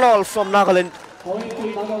 It's 1-1 from Nagaland. Point to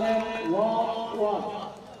Nagaland, 1-1.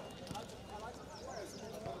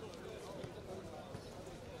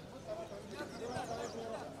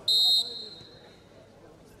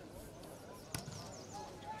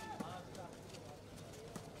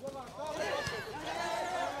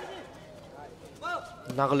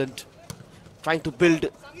 Nagaland trying to build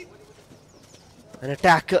an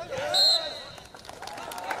attack.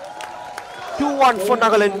 2-1 for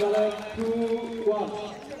Nagaland. 2-1.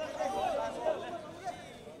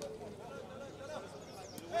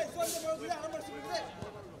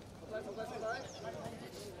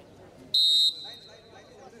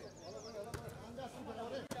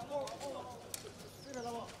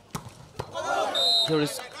 Here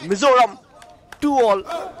is Mizoram, 2-2.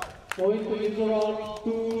 Point to Mizoram,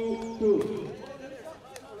 2-2.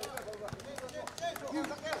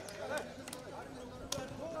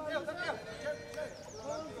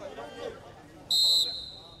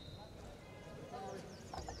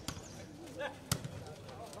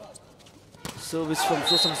 Service from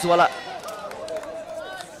Sosam Zwala.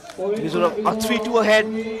 Mizoram are 3-2 ahead.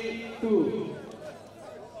 3-2.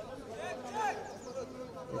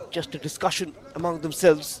 Just a discussion among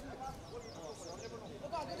themselves.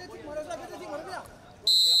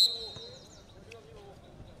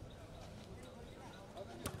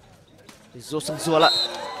 Sosam Zwala,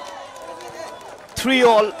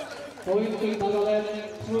 3-3. Point to Nagaland,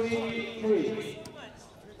 3-3.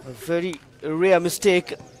 A very rare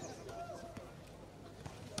mistake.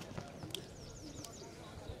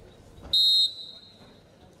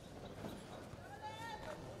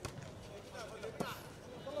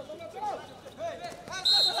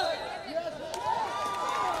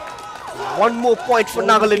 One more point for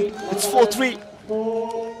Nagaland. It's 4-3.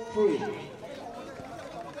 4-3.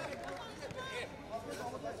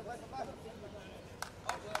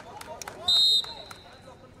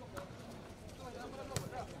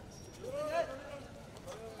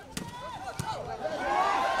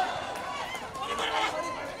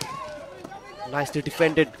 Nicely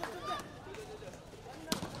defended.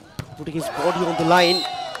 Putting his body on the line.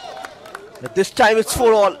 But this time it's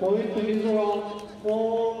 4-all. Point to Mizoram,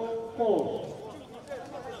 4-4.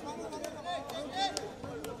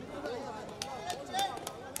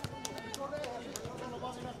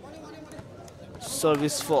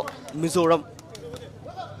 Service for Mizoram.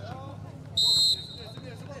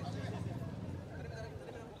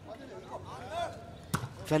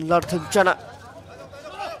 Vanlarthan Chana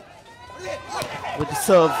with the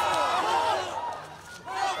serve.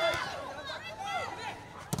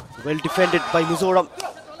 Well defended by Mizoram.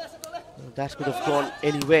 That could have gone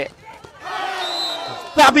anywhere.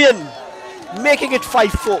 Fabian making it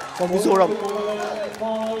 5-4 for Mizoram.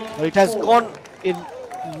 But it has gone in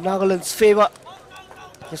Nagaland's favour.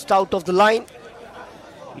 Just out of the line.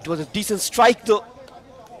 It was a decent strike though.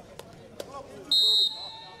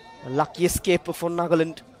 A lucky escape for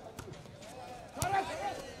Nagaland.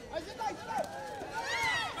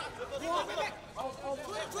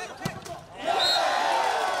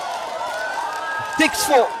 Six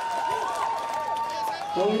four.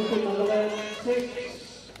 Point to Nagaland,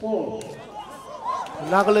 6-4.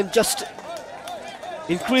 Nagaland just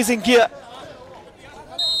increasing gear.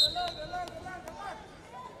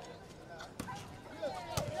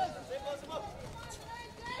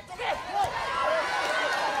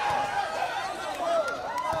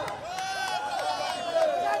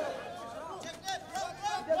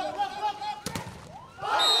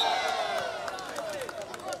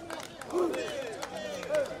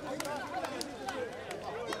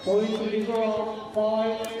 Point to Mizoram,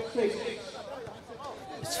 5-6.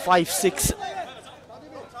 It's 5-6.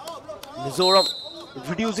 Mizoram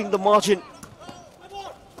reducing the margin.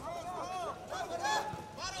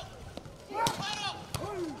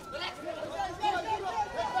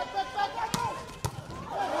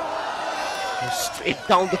 Straight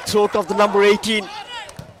down the throat of the number 18.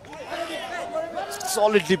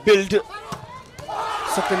 Solidly built.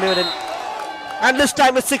 Satyameran. And this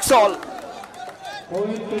time it's 6-all.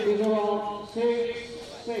 Point to Mizoram,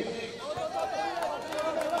 6-6.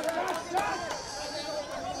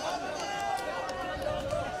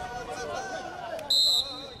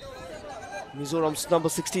 Mizoram's number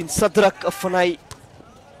 16, Sadrak Afanai,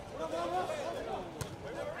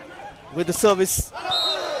 with the service.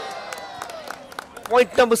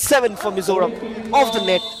 Point number 7 for Mizoram, off the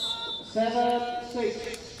net.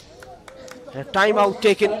 7-6. A timeout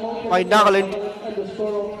taken by Nagaland. At the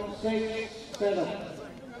score of 6-7.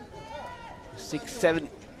 6-7.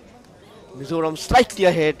 Mizoram slightly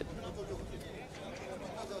ahead.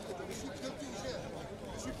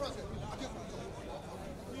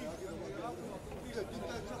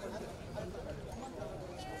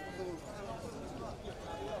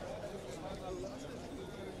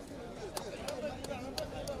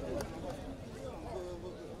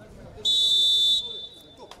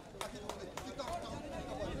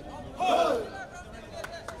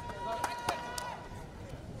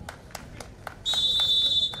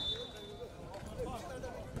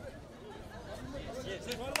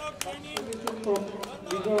 From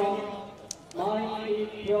Mizoram,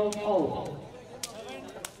 9-12-0.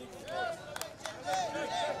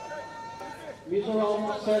 Mizoram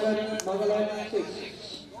 7, Nagaland 6.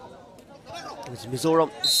 It's Mizoram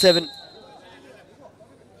 7,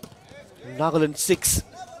 Nagaland 6.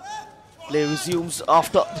 Play resumes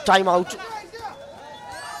after the timeout.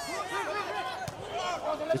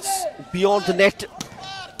 It's beyond the net.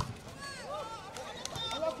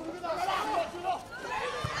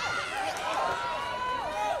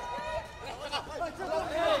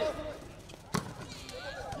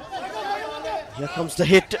 Here comes the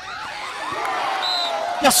hit.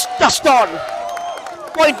 Just touched on.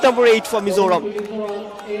 Point number 8 for Mizoram. Mizoram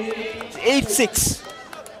 8-6.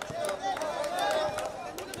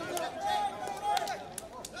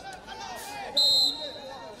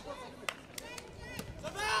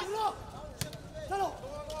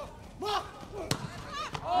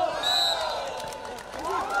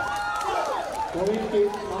 Going to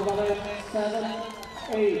Nagaland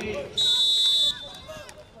 7-8.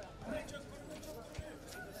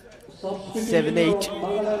 7-8.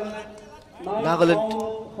 Nagaland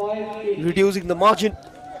reducing the margin.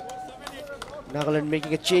 Nagaland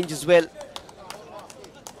making a change as well.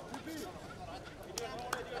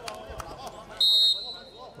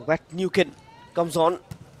 Wat Nuken comes on.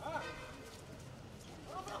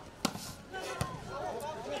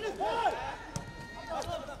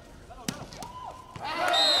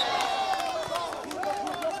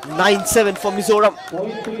 9-7 for Mizoram.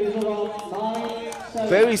 Point to Mizoram, 9-7.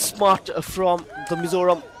 Very smart from the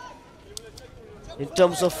Mizoram in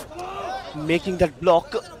terms of making that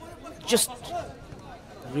block. Just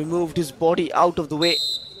removed his body out of the way.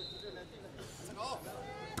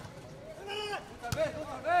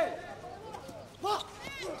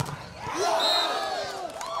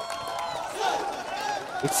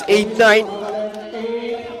 It's 8-9.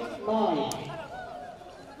 8-9.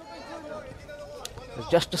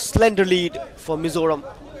 Just a slender lead for Mizoram.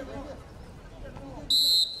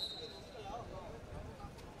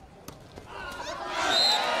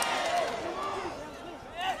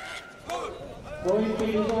 Point to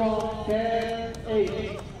Mizoram,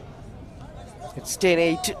 10-8. It's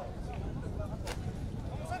 10-8.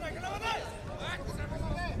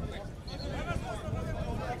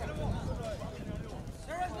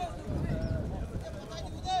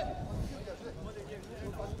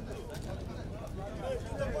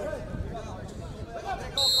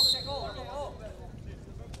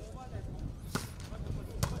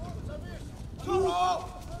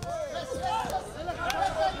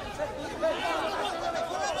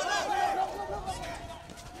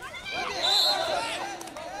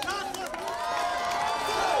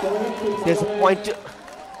 There's a point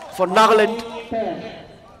for Nagaland. 10.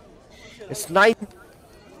 It's 9.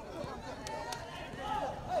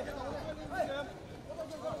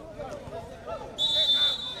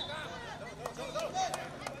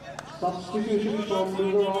 Substitution from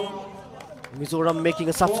Mizoram. Mizoram making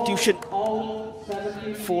a substitution. Out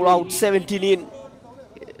 17. 4 out, 17 in.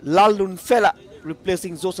 Lalun Fela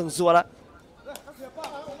replacing Zosang Zuara.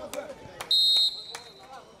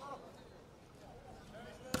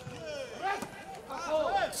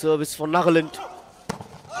 Service for Nagaland.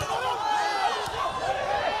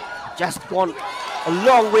 Just gone a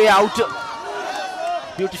long way out.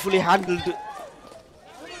 Beautifully handled.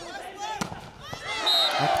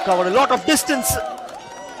 Had to cover a lot of distance.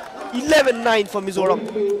 11-9 for Mizoram.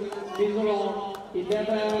 Point to Mizoram,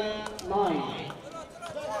 11-9.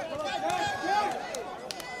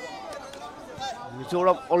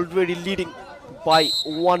 Mizoram already leading by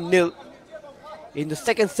 1-0 in the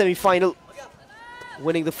second semi-final,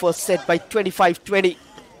 winning the first set by 25-20,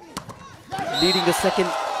 leading the second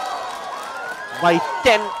by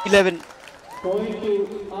 10-11. Point to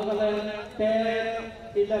Nagaland,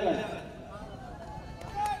 10-11.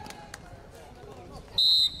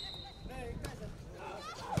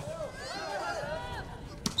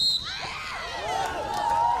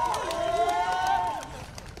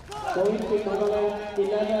 Point to Nagaland,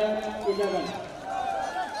 11-11.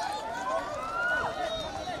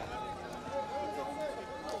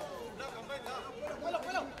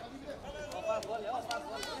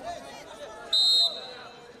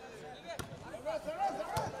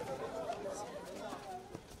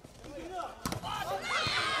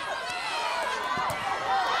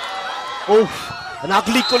 Oh, an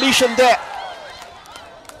ugly collision there.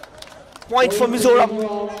 Point for Mizoram.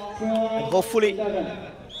 And hopefully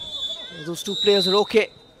those two players are okay.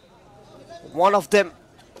 One of them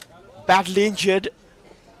badly injured.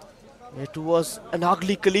 It was an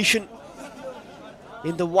ugly collision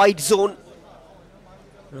in the white zone.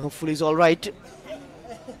 And hopefully he's alright.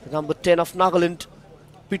 Number 10 of Nagaland,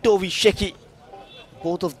 Pitovi Sheki.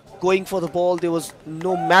 Both of going for the ball. There was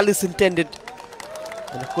no malice intended.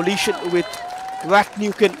 And a collision with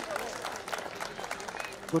Ratnuken.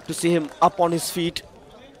 Good to see him up on his feet.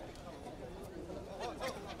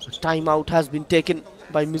 A timeout has been taken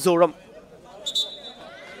by Mizoram.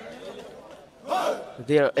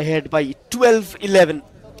 They are ahead by 12-11.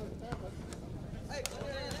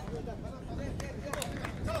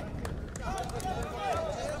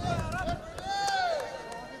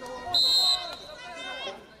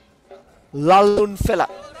 Lalun Fela.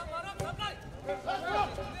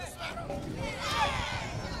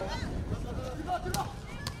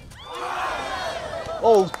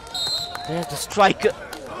 Oh, there's the strike.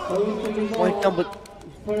 Point number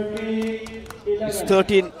is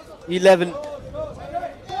 13-11.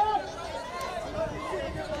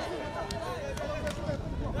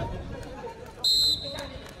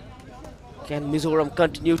 Can Mizoram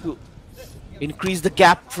continue to increase the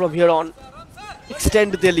gap from here on?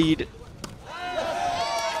 Extend their lead.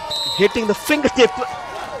 Hitting the fingertip.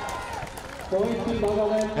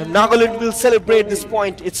 And Nagaland will celebrate this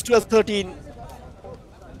point. It's 12-13.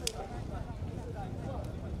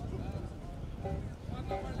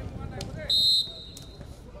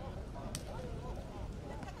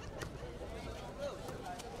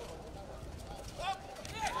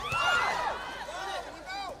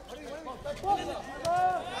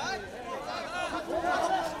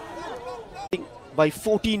 by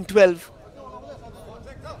 14-12.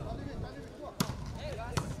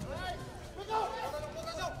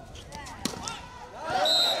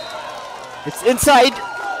 It's inside.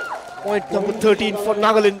 Point number 13 for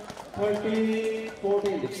Nagaland.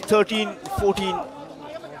 13-14. It's 13-14.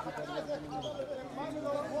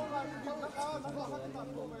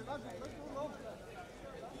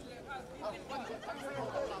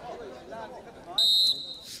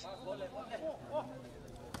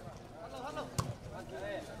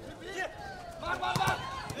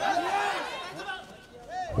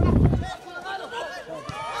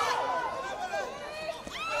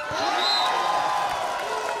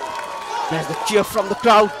 There's the cheer from the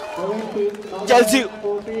crowd. Tells you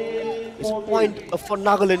it's point for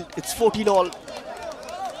Nagaland. It's 14-all.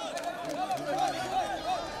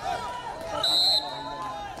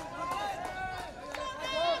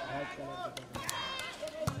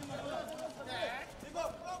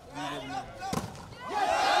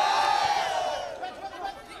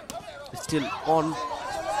 It's still on.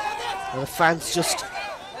 The fans just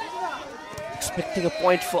expecting a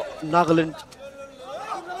point for Nagaland.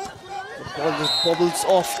 The ball just bobbles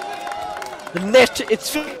off the net. It's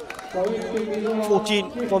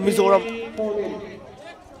 14 for Mizoram.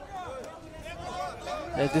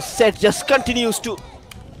 This set just continues to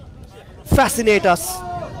fascinate us.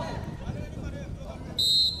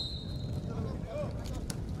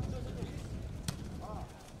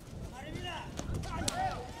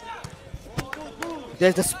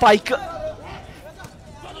 There's the spike.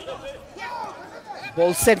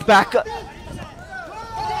 Ball sent back.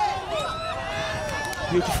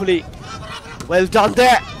 Beautifully. Well done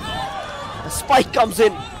there. The spike comes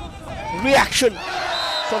in. Reaction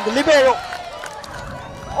from the libero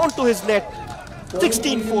onto his net.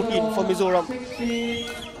 16-14 for Mizoram.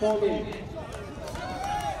 16-14.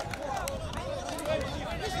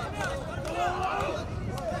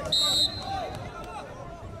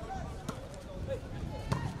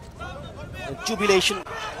 The jubilation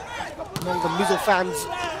among the Mizo fans.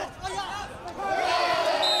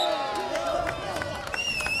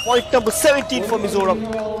 Point number 17 for Mizoram.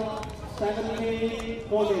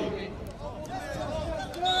 17-14.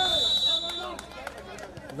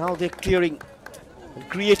 Now they're clearing and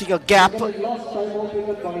creating a gap. Second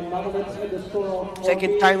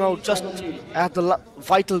timeout just at the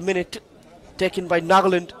vital minute taken by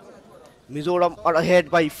Nagaland. Mizoram are ahead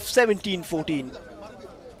by 17-14.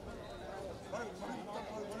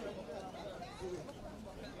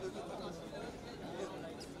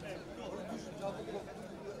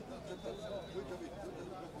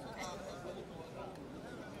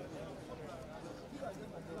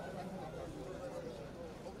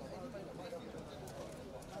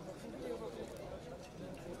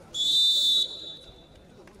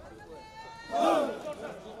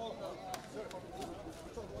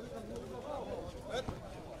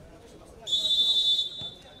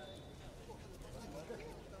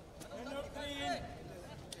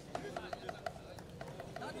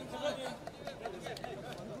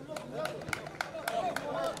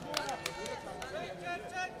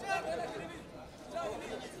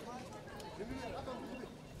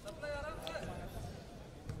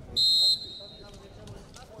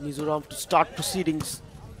 Mizoram to start proceedings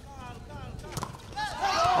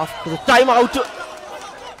after the timeout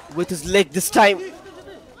with his leg this time.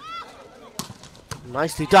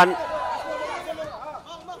 Nicely done.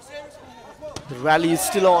 The rally is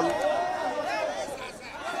still on.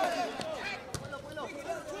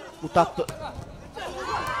 Put up.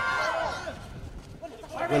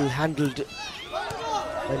 Well handled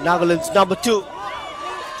by Nagaland's number 2.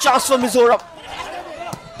 Chance for Mizoram.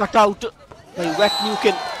 Cut out by Wet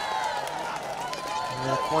Nukin.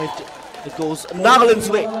 Point, it goes Nagaland's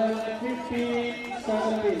way.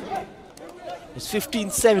 It's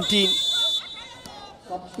 15-17.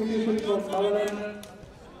 Substitution for Nagaland.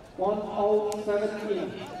 1 out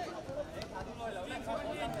 17.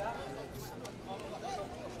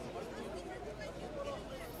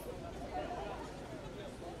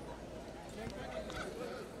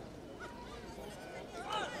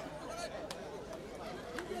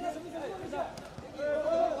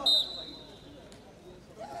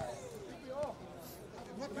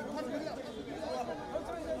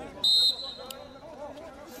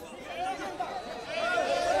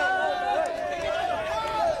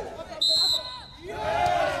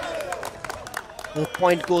 The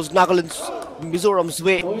point goes Nagaland's, Mizoram's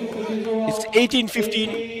way. It's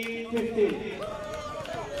 18-15.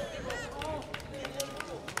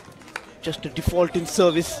 Just a default in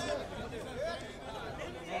service.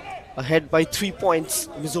 Ahead by 3 points,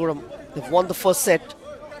 Mizoram. They've won the first set.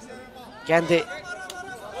 Can they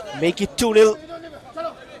make it 2-0?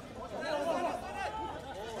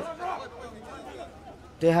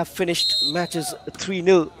 They have finished matches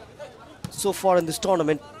 3-0 so far in this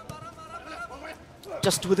tournament,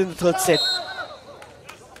 just within the third set.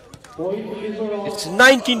 It's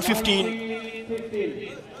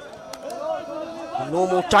 19-15. No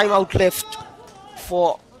more timeout left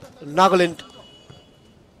for Nagaland.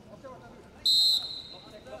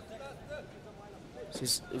 This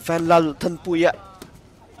is Vanlal Thanpuya.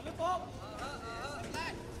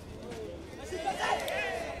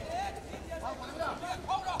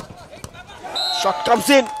 Shot comes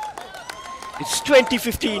in. It's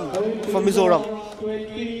 20-15 for Mizoram.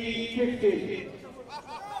 20-15.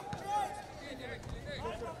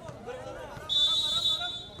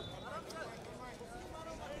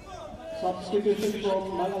 Substitution from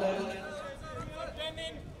Nagaland.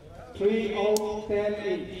 3 out, 10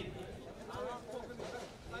 in.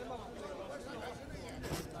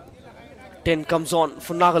 10 comes on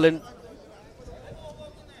for Nagaland.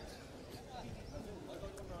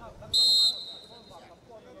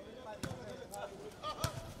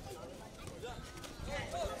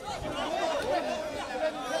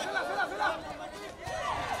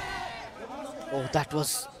 Oh, that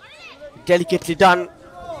was delicately done.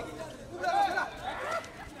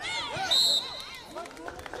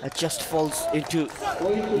 That just falls into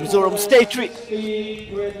Mizoram's territory.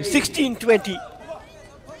 16-20.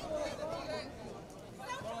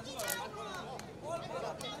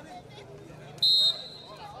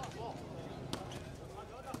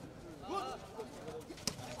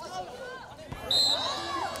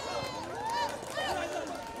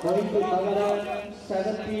 Going to Nagaland,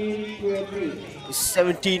 17-20.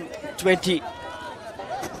 17-20.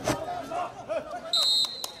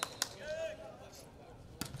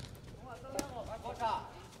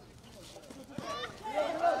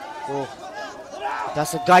 Oh,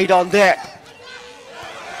 that's a guide on there.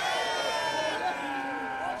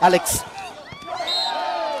 Alex.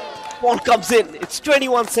 Ball comes in. It's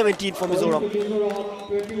 21-17 for Mizoram.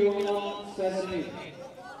 21-17.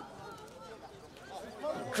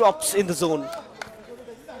 Drops in the zone.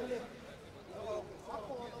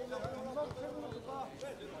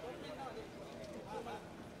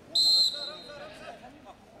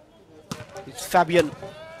 It's Fabian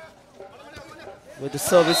with the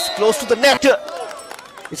service close to the net.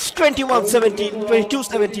 It's 21-17,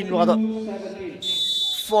 22-17 rather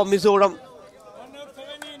for Mizoram.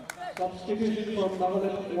 Substitution from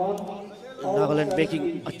Nagaland, 1 Nagaland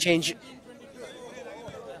making a change.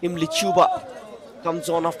 Imli Chuba comes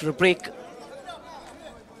on after a break.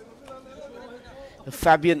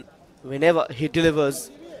 Fabian, whenever he delivers,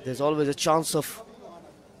 there's always a chance of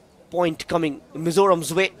point coming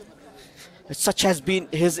Mizoram's way. Such has been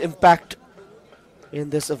his impact in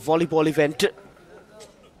this volleyball event.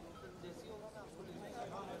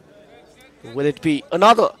 Will it be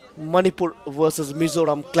another Manipur versus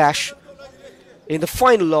Mizoram clash in the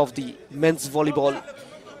final of the men's volleyball?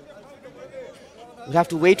 We'll have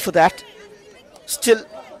to wait for that. Still,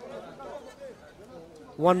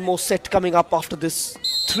 one more set coming up after this.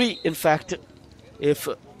 3, in fact, if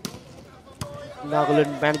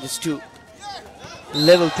Nagaland manages to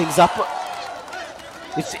level things up.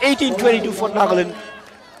 It's 18-22 for Nagaland.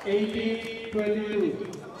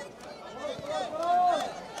 18-22.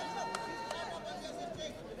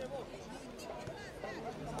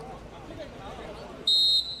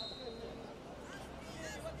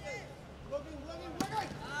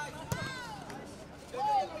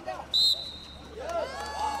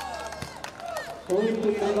 Going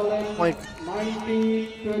to Nagaland, Point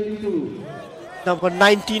 19-22. number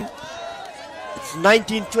 19. It's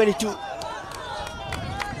 19-22.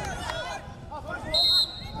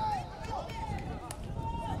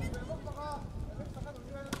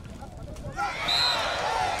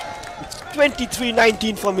 It's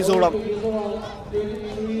 23-19 for Mizoram.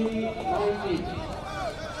 23-19.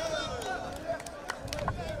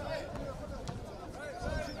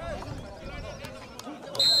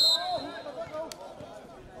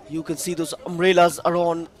 You can see those umbrellas are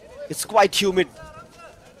on. It's quite humid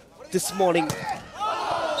this morning.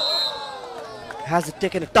 Has it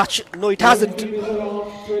taken a touch? No, it hasn't.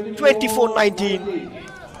 24-19.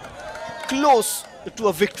 Close to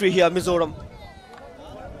a victory here, Mizoram.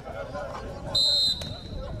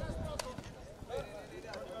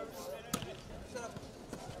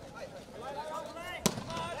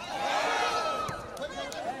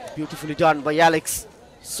 Beautifully done by Alex.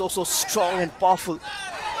 So strong and powerful.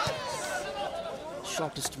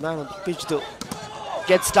 Shortest man on the pitch though.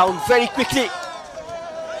 Gets down very quickly.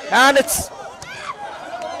 And it's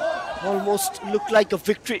almost looked like a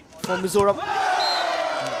victory for Mizoram.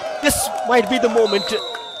 This might be the moment.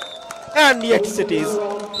 And yet it is.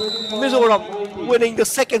 Mizoram winning the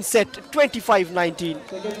second set 25-19.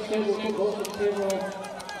 Second set will go in favor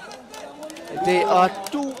of They are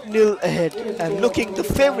 2-0 ahead and looking the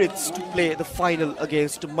favorites to play the final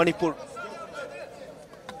against Manipur.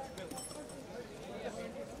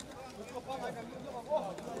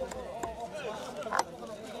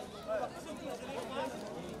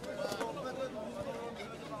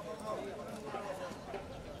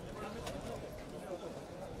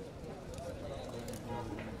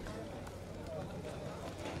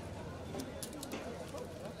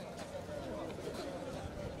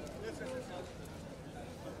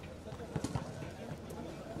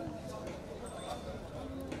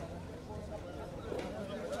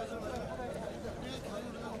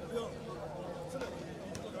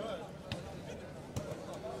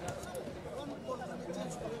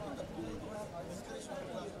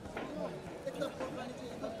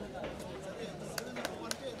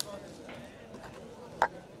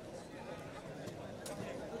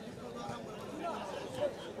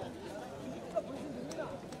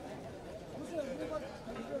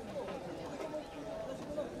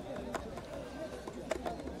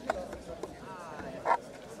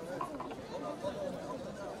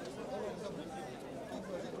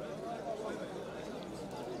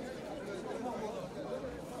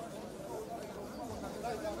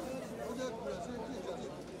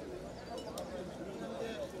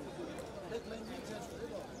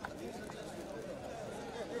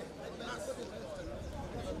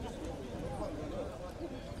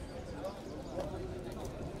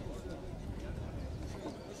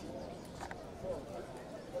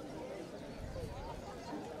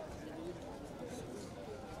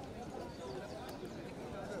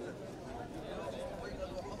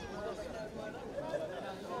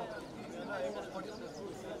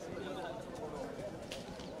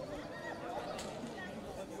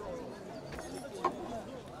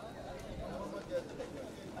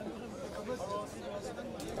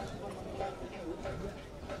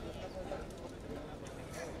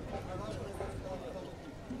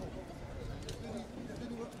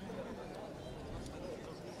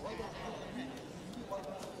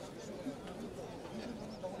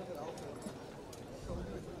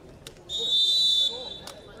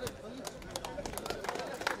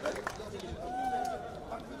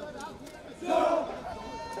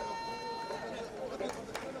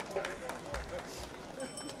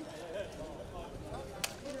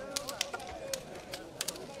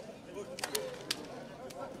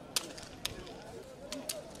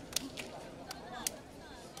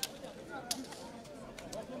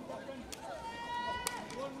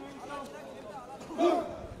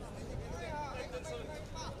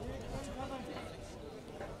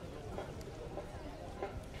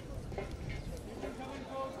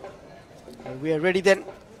 We are ready then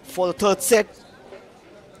for the third set.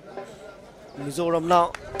 Mizoram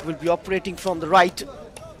now will be operating from the right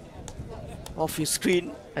of his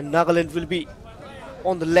screen and Nagaland will be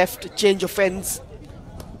on the left. Change of ends.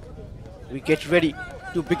 We get ready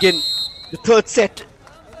to begin the third set.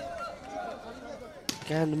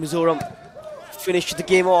 Can Mizoram finish the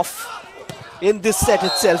game off in this set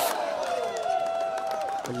itself?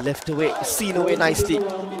 And left away, seen away nicely.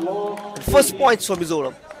 And first points for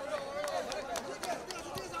Mizoram.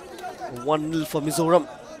 1-0 for Mizoram.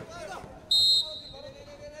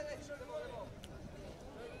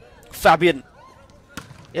 Fabian.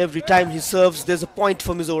 Every time he serves, there's a point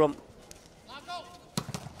for Mizoram.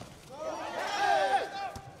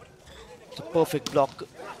 It's a perfect block.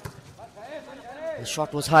 The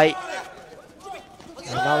shot was high.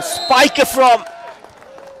 And now spike from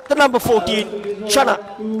the number 14, Chana.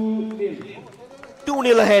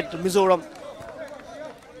 2-0 ahead, Mizoram.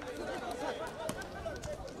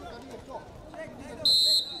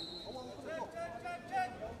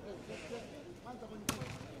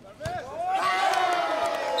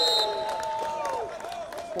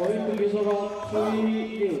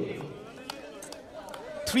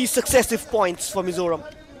 Three successive points for Mizoram.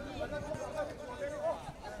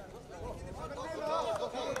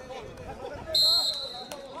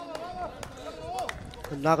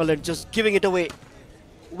 And Nagaland just giving it away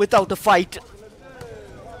without a fight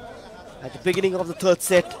at the beginning of the third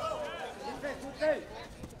set.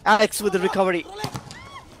 Alex with the recovery.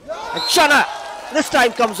 And Chana this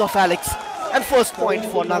time comes off Alex. And first point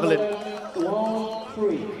for Nagaland.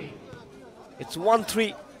 It's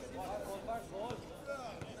 1-3.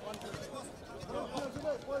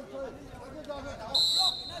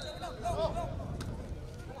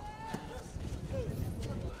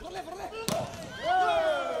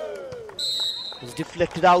 It's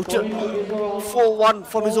deflected out. 4-1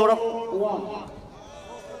 for Mizoram.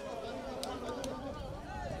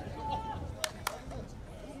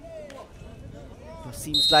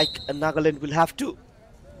 Seems like Nagaland will have to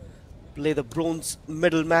play the bronze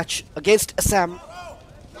medal match against Assam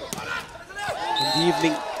in the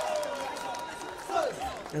evening.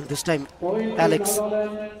 And this time, Point to Alex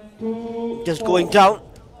Nagaland, 2-4. just going down.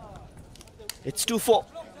 It's 2-4.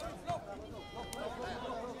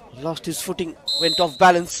 Lost his footing, went off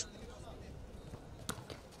balance.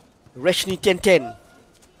 Reshni 10-10.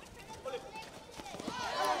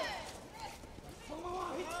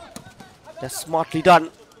 That's smartly done.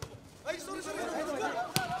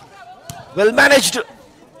 Well managed.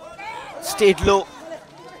 Stayed low.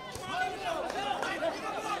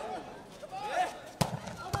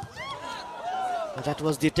 And that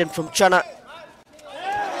was the attempt from Chana.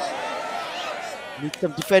 Needs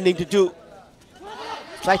some defending to do.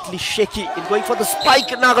 Slightly shaky in going for the spike,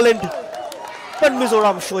 Nagaland. But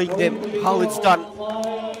Mizoram showing them how it's done.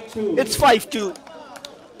 It's 5-2.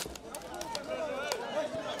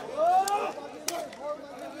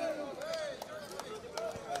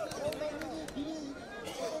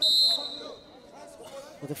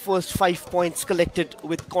 The first 5 points collected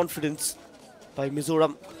with confidence by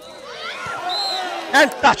Mizoram. And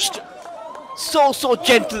touched. So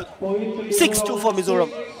gentle. 6-2 for Mizoram.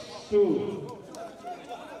 2.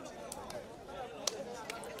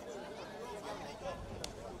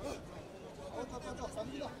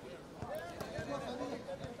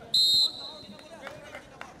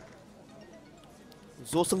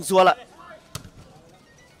 Zosung Zwala.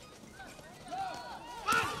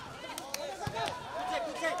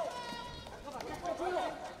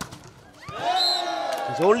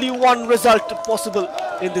 There's only one result possible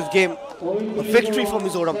in this game. A victory for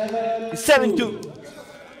Mizoram. It's 7-2.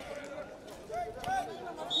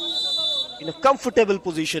 In a comfortable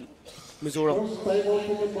position, Mizoram.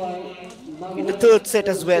 In the third set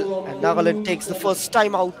as well. And Nagaland takes the first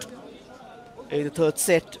time out in the third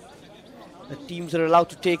set. The teams are allowed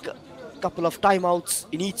to take a couple of timeouts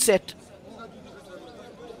in each set.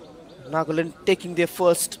 Nagaland taking their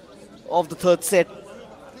first of the third set.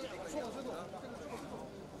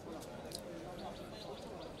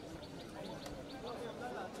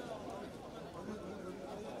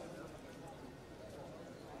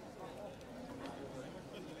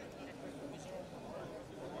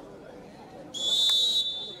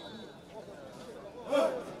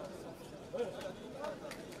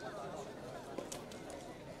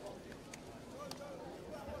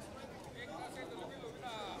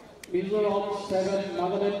 Mizoram 7,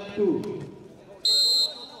 Nagaland 2.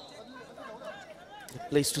 The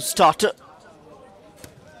place to start.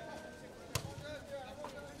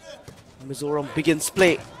 Mizoram begins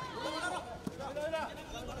play.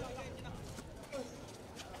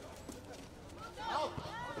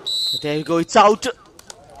 There you go, it's out.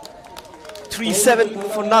 3-7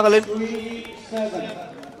 for Nagaland. 3-7.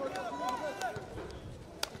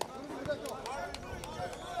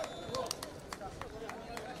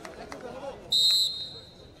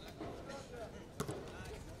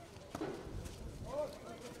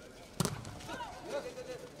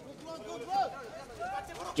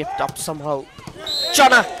 Kept up somehow.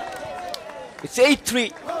 Chana. It's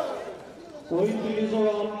 8-3. Point to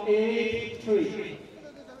Mizoram 8-3.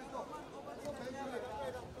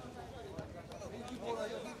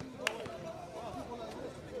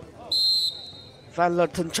 Van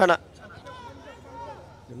Lerthen Chana.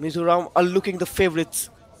 The Mizoram are looking the favorites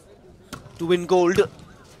to win gold.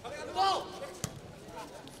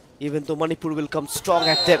 Even though Manipur will come strong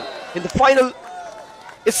at them. In the final,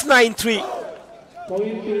 it's 9-3.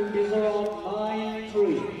 Point to Mizoram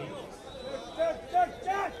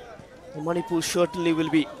 9-3. Manipur certainly will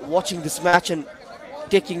be watching this match and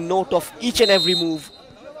taking note of each and every move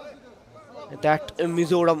that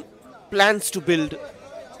Mizoram plans to build.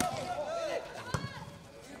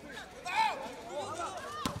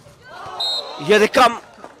 Here they come.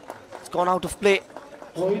 It's gone out of play.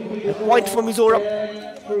 A point for Mizoram.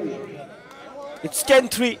 10-3. It's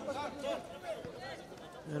 10-3.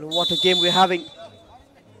 And what a game we're having.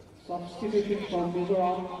 Substitution from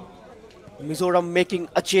Mizoram. Mizoram making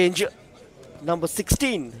a change. Number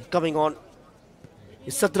 16 coming on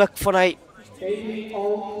is Sadrak Fanai. 18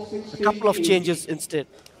 out, A 16 couple of in. changes instead.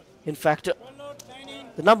 In fact,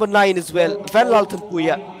 the number 9 as well, Van Lalthan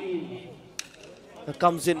Puya,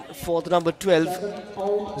 comes in for the number 12,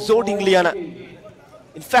 Zoding Liana.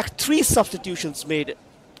 In fact, 3 substitutions made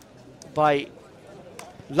by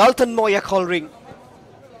Lalthan Moya Kolring.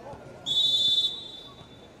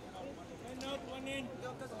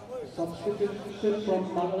 Substitution from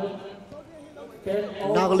Nagaland. 10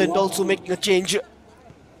 out, Nagaland 1 also making a change.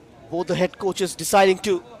 Both the head coaches deciding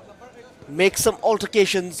to make some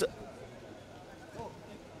altercations.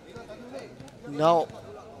 Now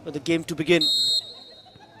the game to begin.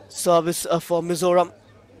 Service for Mizoram.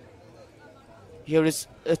 Here is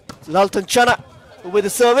Laltan Chana with the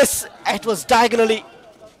service. It was diagonally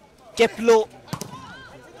kept low.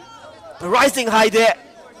 Rising high there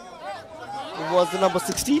was the number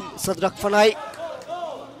 16, Sadrak Fanai.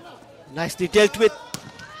 Nicely dealt with.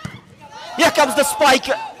 Here comes the spike.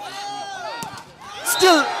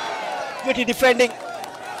 Still pretty defending.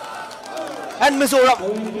 And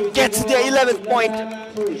Mizoram gets their 11th point.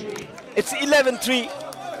 It's 11-3.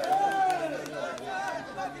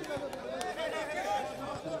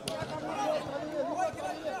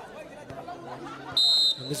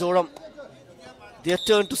 Mizoram, their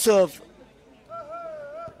turn to serve.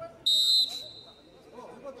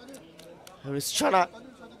 Here is Chana,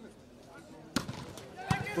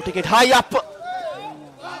 putting it high up.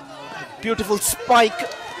 Beautiful spike.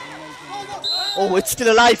 Oh, it's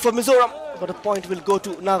still alive for Mizoram, but a point will go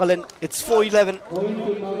to Nagaland. It's 4-11. Point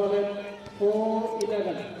to Nagaland,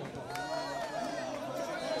 4-11.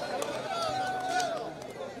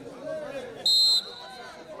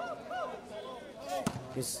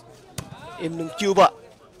 Is Imnum Cuba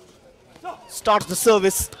starts the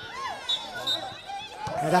service,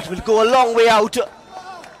 and that will go a long way out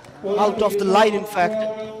of the line. In fact,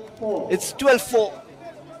 it's 12-4.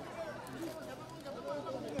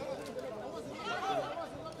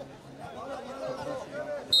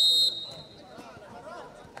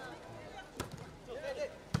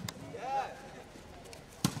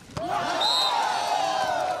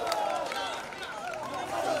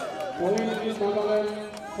 Point to Nagaland,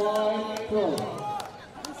 5-12.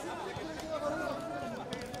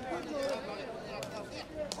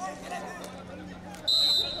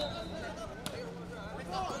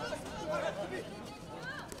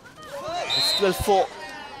 It's 12-4.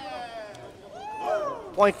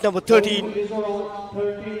 Point number 13. Mizoram,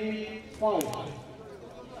 13-5.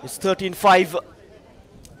 It's 13-5.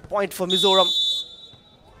 Point for Mizoram.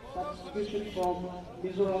 Substitution from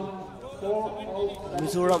Mizoram, 4 out.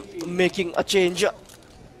 Mizoram making a change.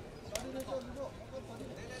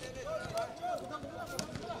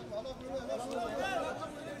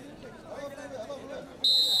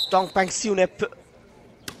 Tongpang Sunep.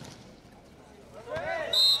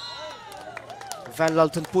 Van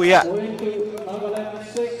Lalton Puya. Point to Nagaland,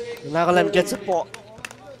 6. Nagaland gets a point.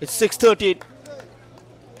 It's 6-13.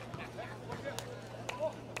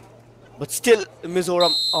 But still,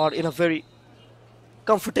 Mizoram are in a very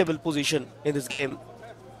comfortable position in this game.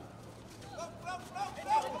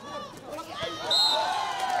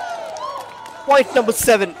 Point number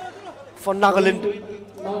 7 for Nagaland.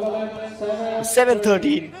 Nagaland,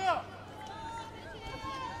 7-13.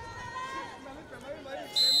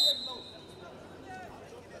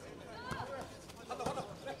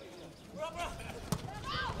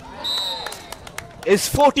 Is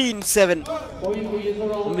 14-7. Point to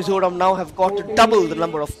Mizoram, Mizoram now have got double the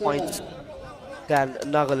number of points than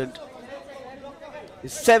Nagaland.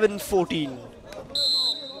 It's 7-14.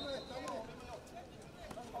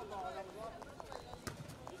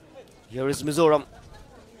 Here is Mizoram.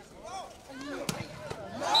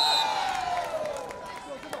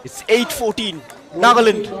 It's 8-14.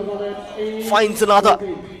 Nagaland finds another.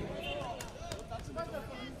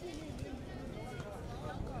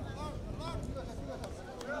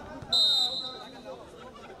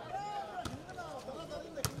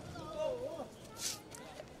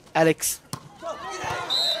 Alex.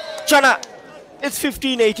 Chana. It's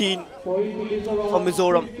 15-18 for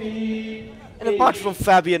Mizoram. And apart from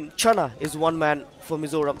Fabian, Chana is one man for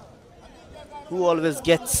Mizoram who always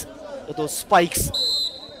gets those spikes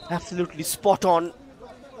absolutely spot on.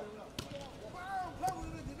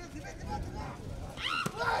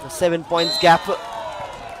 The 7 points gap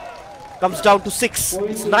comes down to 6.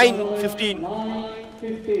 It's 9-15.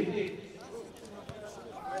 9-15.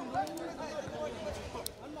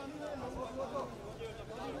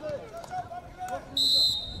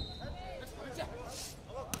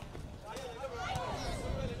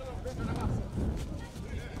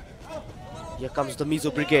 Here comes the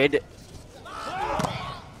Mizo Brigade.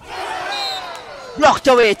 Blocked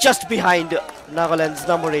away just behind Nagaland's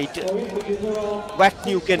number 8. Wat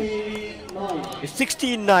Nuken is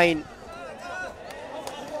 16-9.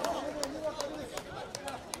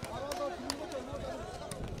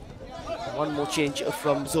 One more change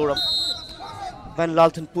from Mizoram. Van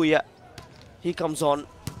Lalton Puya, he comes on.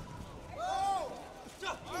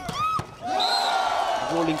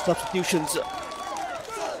 Rolling substitutions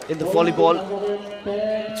in the volleyball.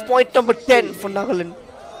 It's point number 10 for Nagaland.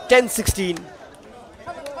 10-16.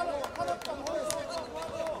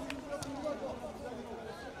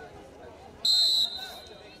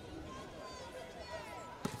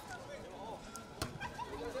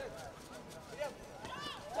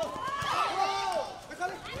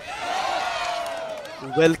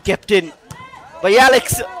 Well kept in by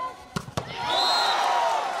Alex.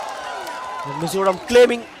 And Mizoram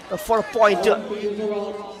claiming for a point,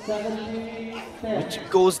 which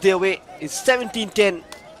goes their way, is 17-10.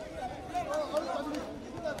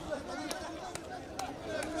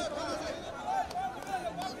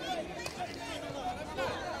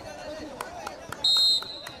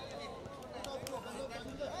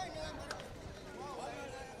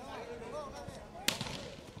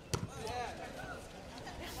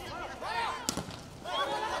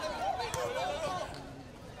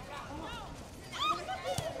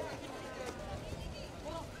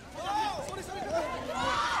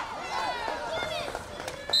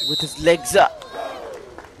 With his legs up.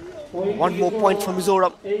 One more point for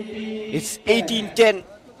Mizoram. It's 18-10.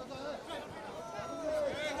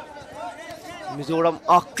 Mizoram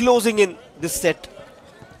are closing in this set,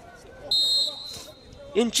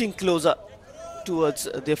 inching closer towards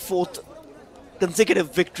their fourth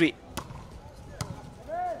consecutive victory.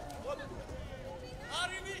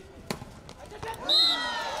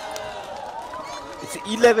 It's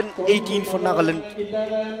 11-18 for Nagaland.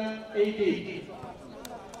 11-18.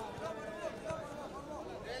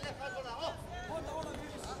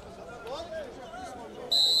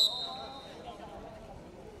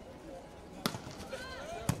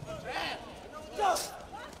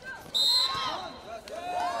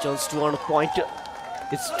 Jones to earn a point.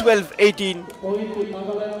 It's 12-18. Point to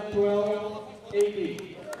Nagaland,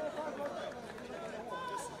 12-18.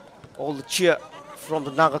 All the cheer from the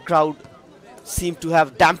Naga crowd seem to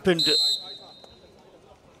have dampened.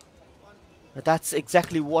 That's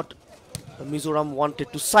exactly what Mizoram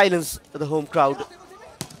wanted, to silence the home crowd.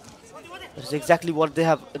 That's exactly what they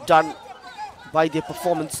have done by their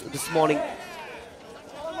performance this morning.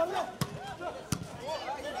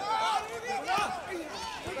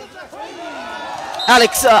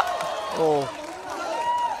 Alex, oh,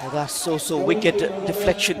 that's so wicked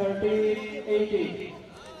deflection.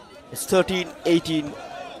 It's 13-18.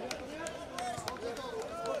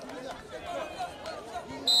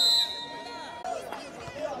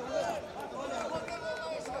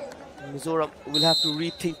 Mizoram will have to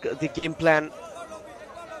rethink the game plan.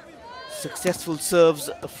 Successful serves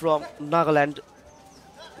from Nagaland.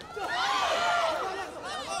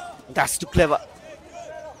 That's too clever.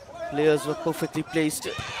 Players were perfectly placed.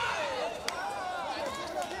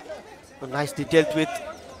 Nicely dealt with.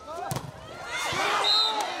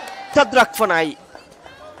 Sadrak Fanai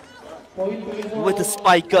with a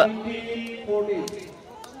spiker.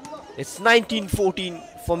 It's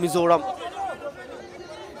 19-14 for Mizoram.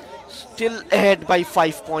 Still ahead by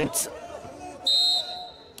 5 points.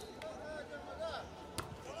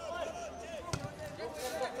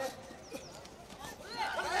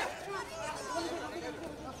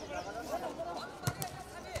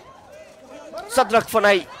 Sadrak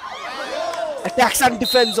Fanai attacks and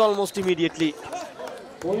defends almost immediately.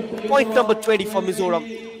 Point number 20 for Mizoram.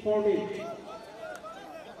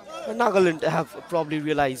 Nagaland have probably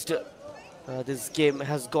realized this game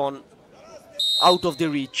has gone out of their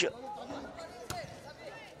reach.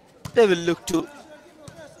 They will look to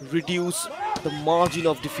reduce the margin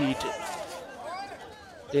of defeat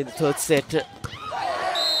in the third set.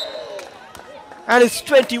 And it's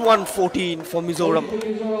 21-14 for Mizoram.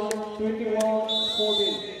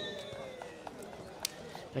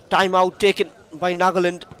 A timeout taken by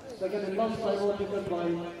Nagaland.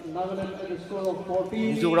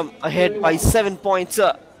 Mizoram ahead by 7 points.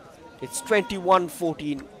 It's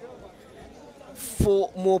 21-14.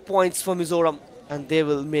 4 more points for Mizoram, and they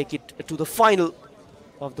will make it to the final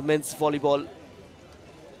of the men's volleyball.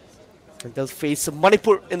 And they'll face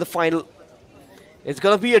Manipur in the final. It's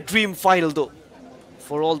gonna be a dream final though,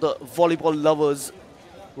 for all the volleyball lovers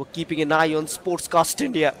who are keeping an eye on Sportscast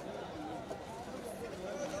India.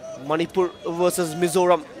 Manipur versus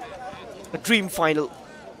Mizoram, a dream final,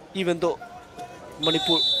 even though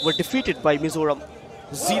Manipur were defeated by Mizoram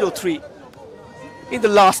 0-3 in the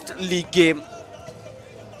last league game.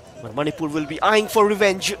 But Manipur will be eyeing for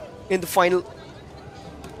revenge in the final.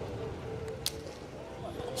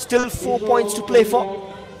 Still 4 points to play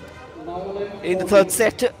for in the third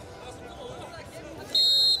set.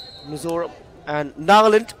 Mizoram and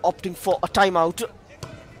Nagaland opting for a timeout.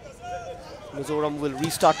 Mizoram will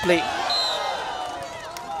restart play.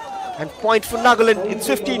 And point for Nagaland, it's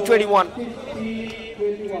 15-21.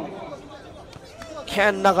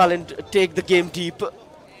 Can Nagaland take the game deep?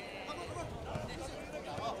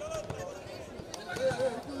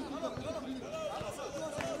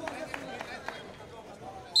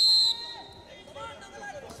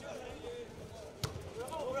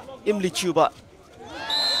 Imli Chuba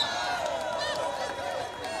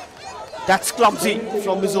That's clumsy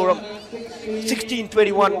from Mizoram.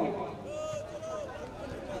 16-21.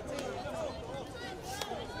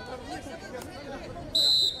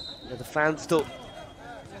 The fans though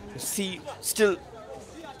see still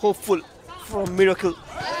hopeful for a miracle.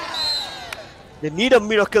 They need a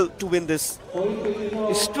miracle to win this.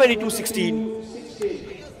 It's 22-16.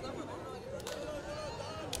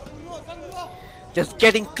 Just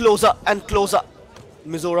getting closer and closer.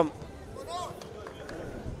 Mizoram.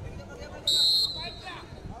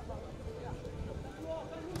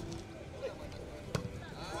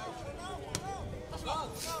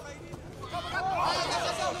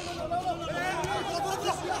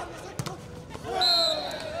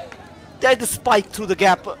 There's the spike through the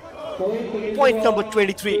gap. Point number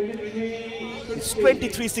 23. It's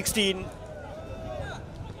 23-16.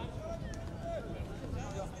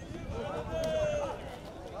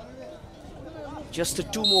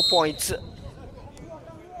 Just 2 more points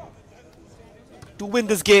to win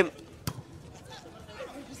this game.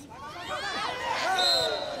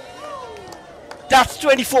 That's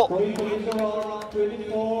 24.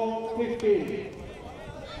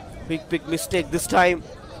 Big mistake this time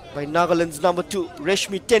by Nagaland's number 2,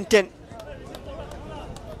 Reshmi 10-10.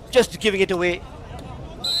 Just giving it away.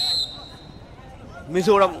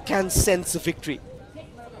 Mizoram can sense a victory.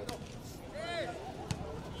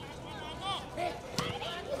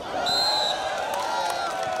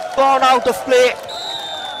 Gone out of play,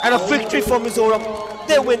 and a victory for Mizoram.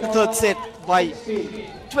 They win the third set by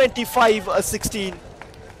 25-16,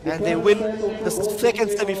 and they win the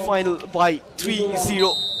second semi-final by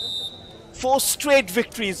 3-0. 4 straight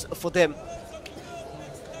victories for them.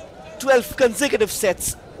 12 consecutive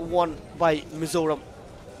sets won by Mizoram.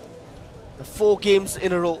 4 games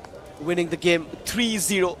in a row, winning the game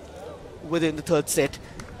 3-0 within the third set,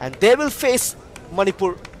 and they will face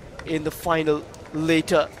Manipur in the final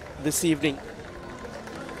later this evening.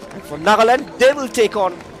 And for Nagaland, they will take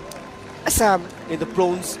on Assam in the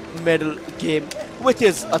bronze medal game, which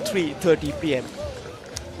is a 3:30 p.m.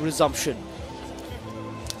 resumption.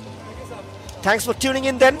 Thanks for tuning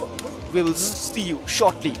in then. We will see you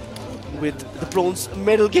shortly with the bronze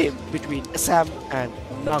medal game between Assam and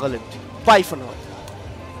Nagaland. Bye for now.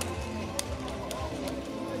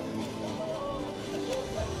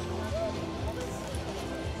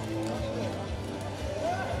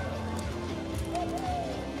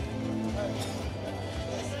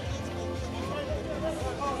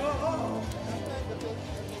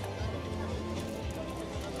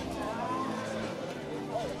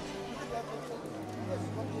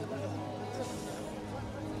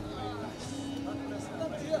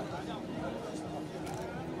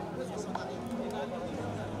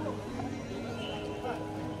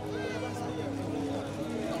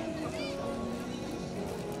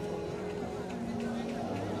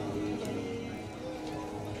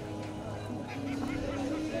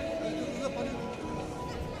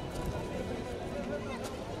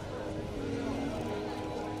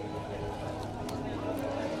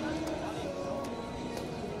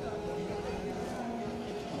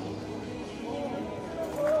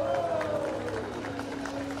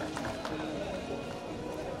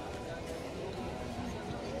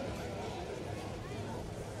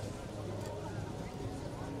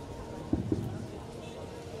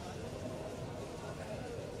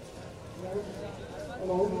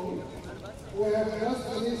 Hello. We have just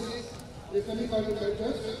finished the semi-final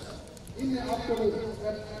matches. In the afternoon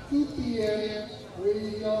at 2 p.m. we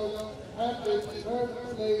will have the third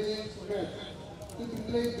place match to be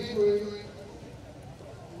played between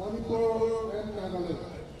Manipur and Nagaland,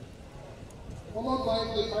 followed by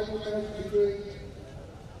the final match between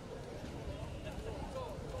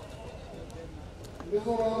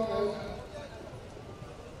Mizoram and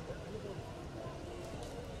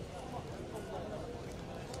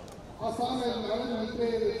Assam and Nagaland will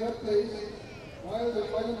play in the third place, while the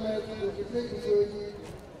final match will be played between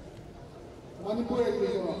Manipur and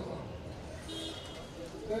Mizoram.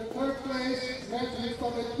 The third place match will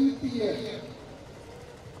start at 2 p.m.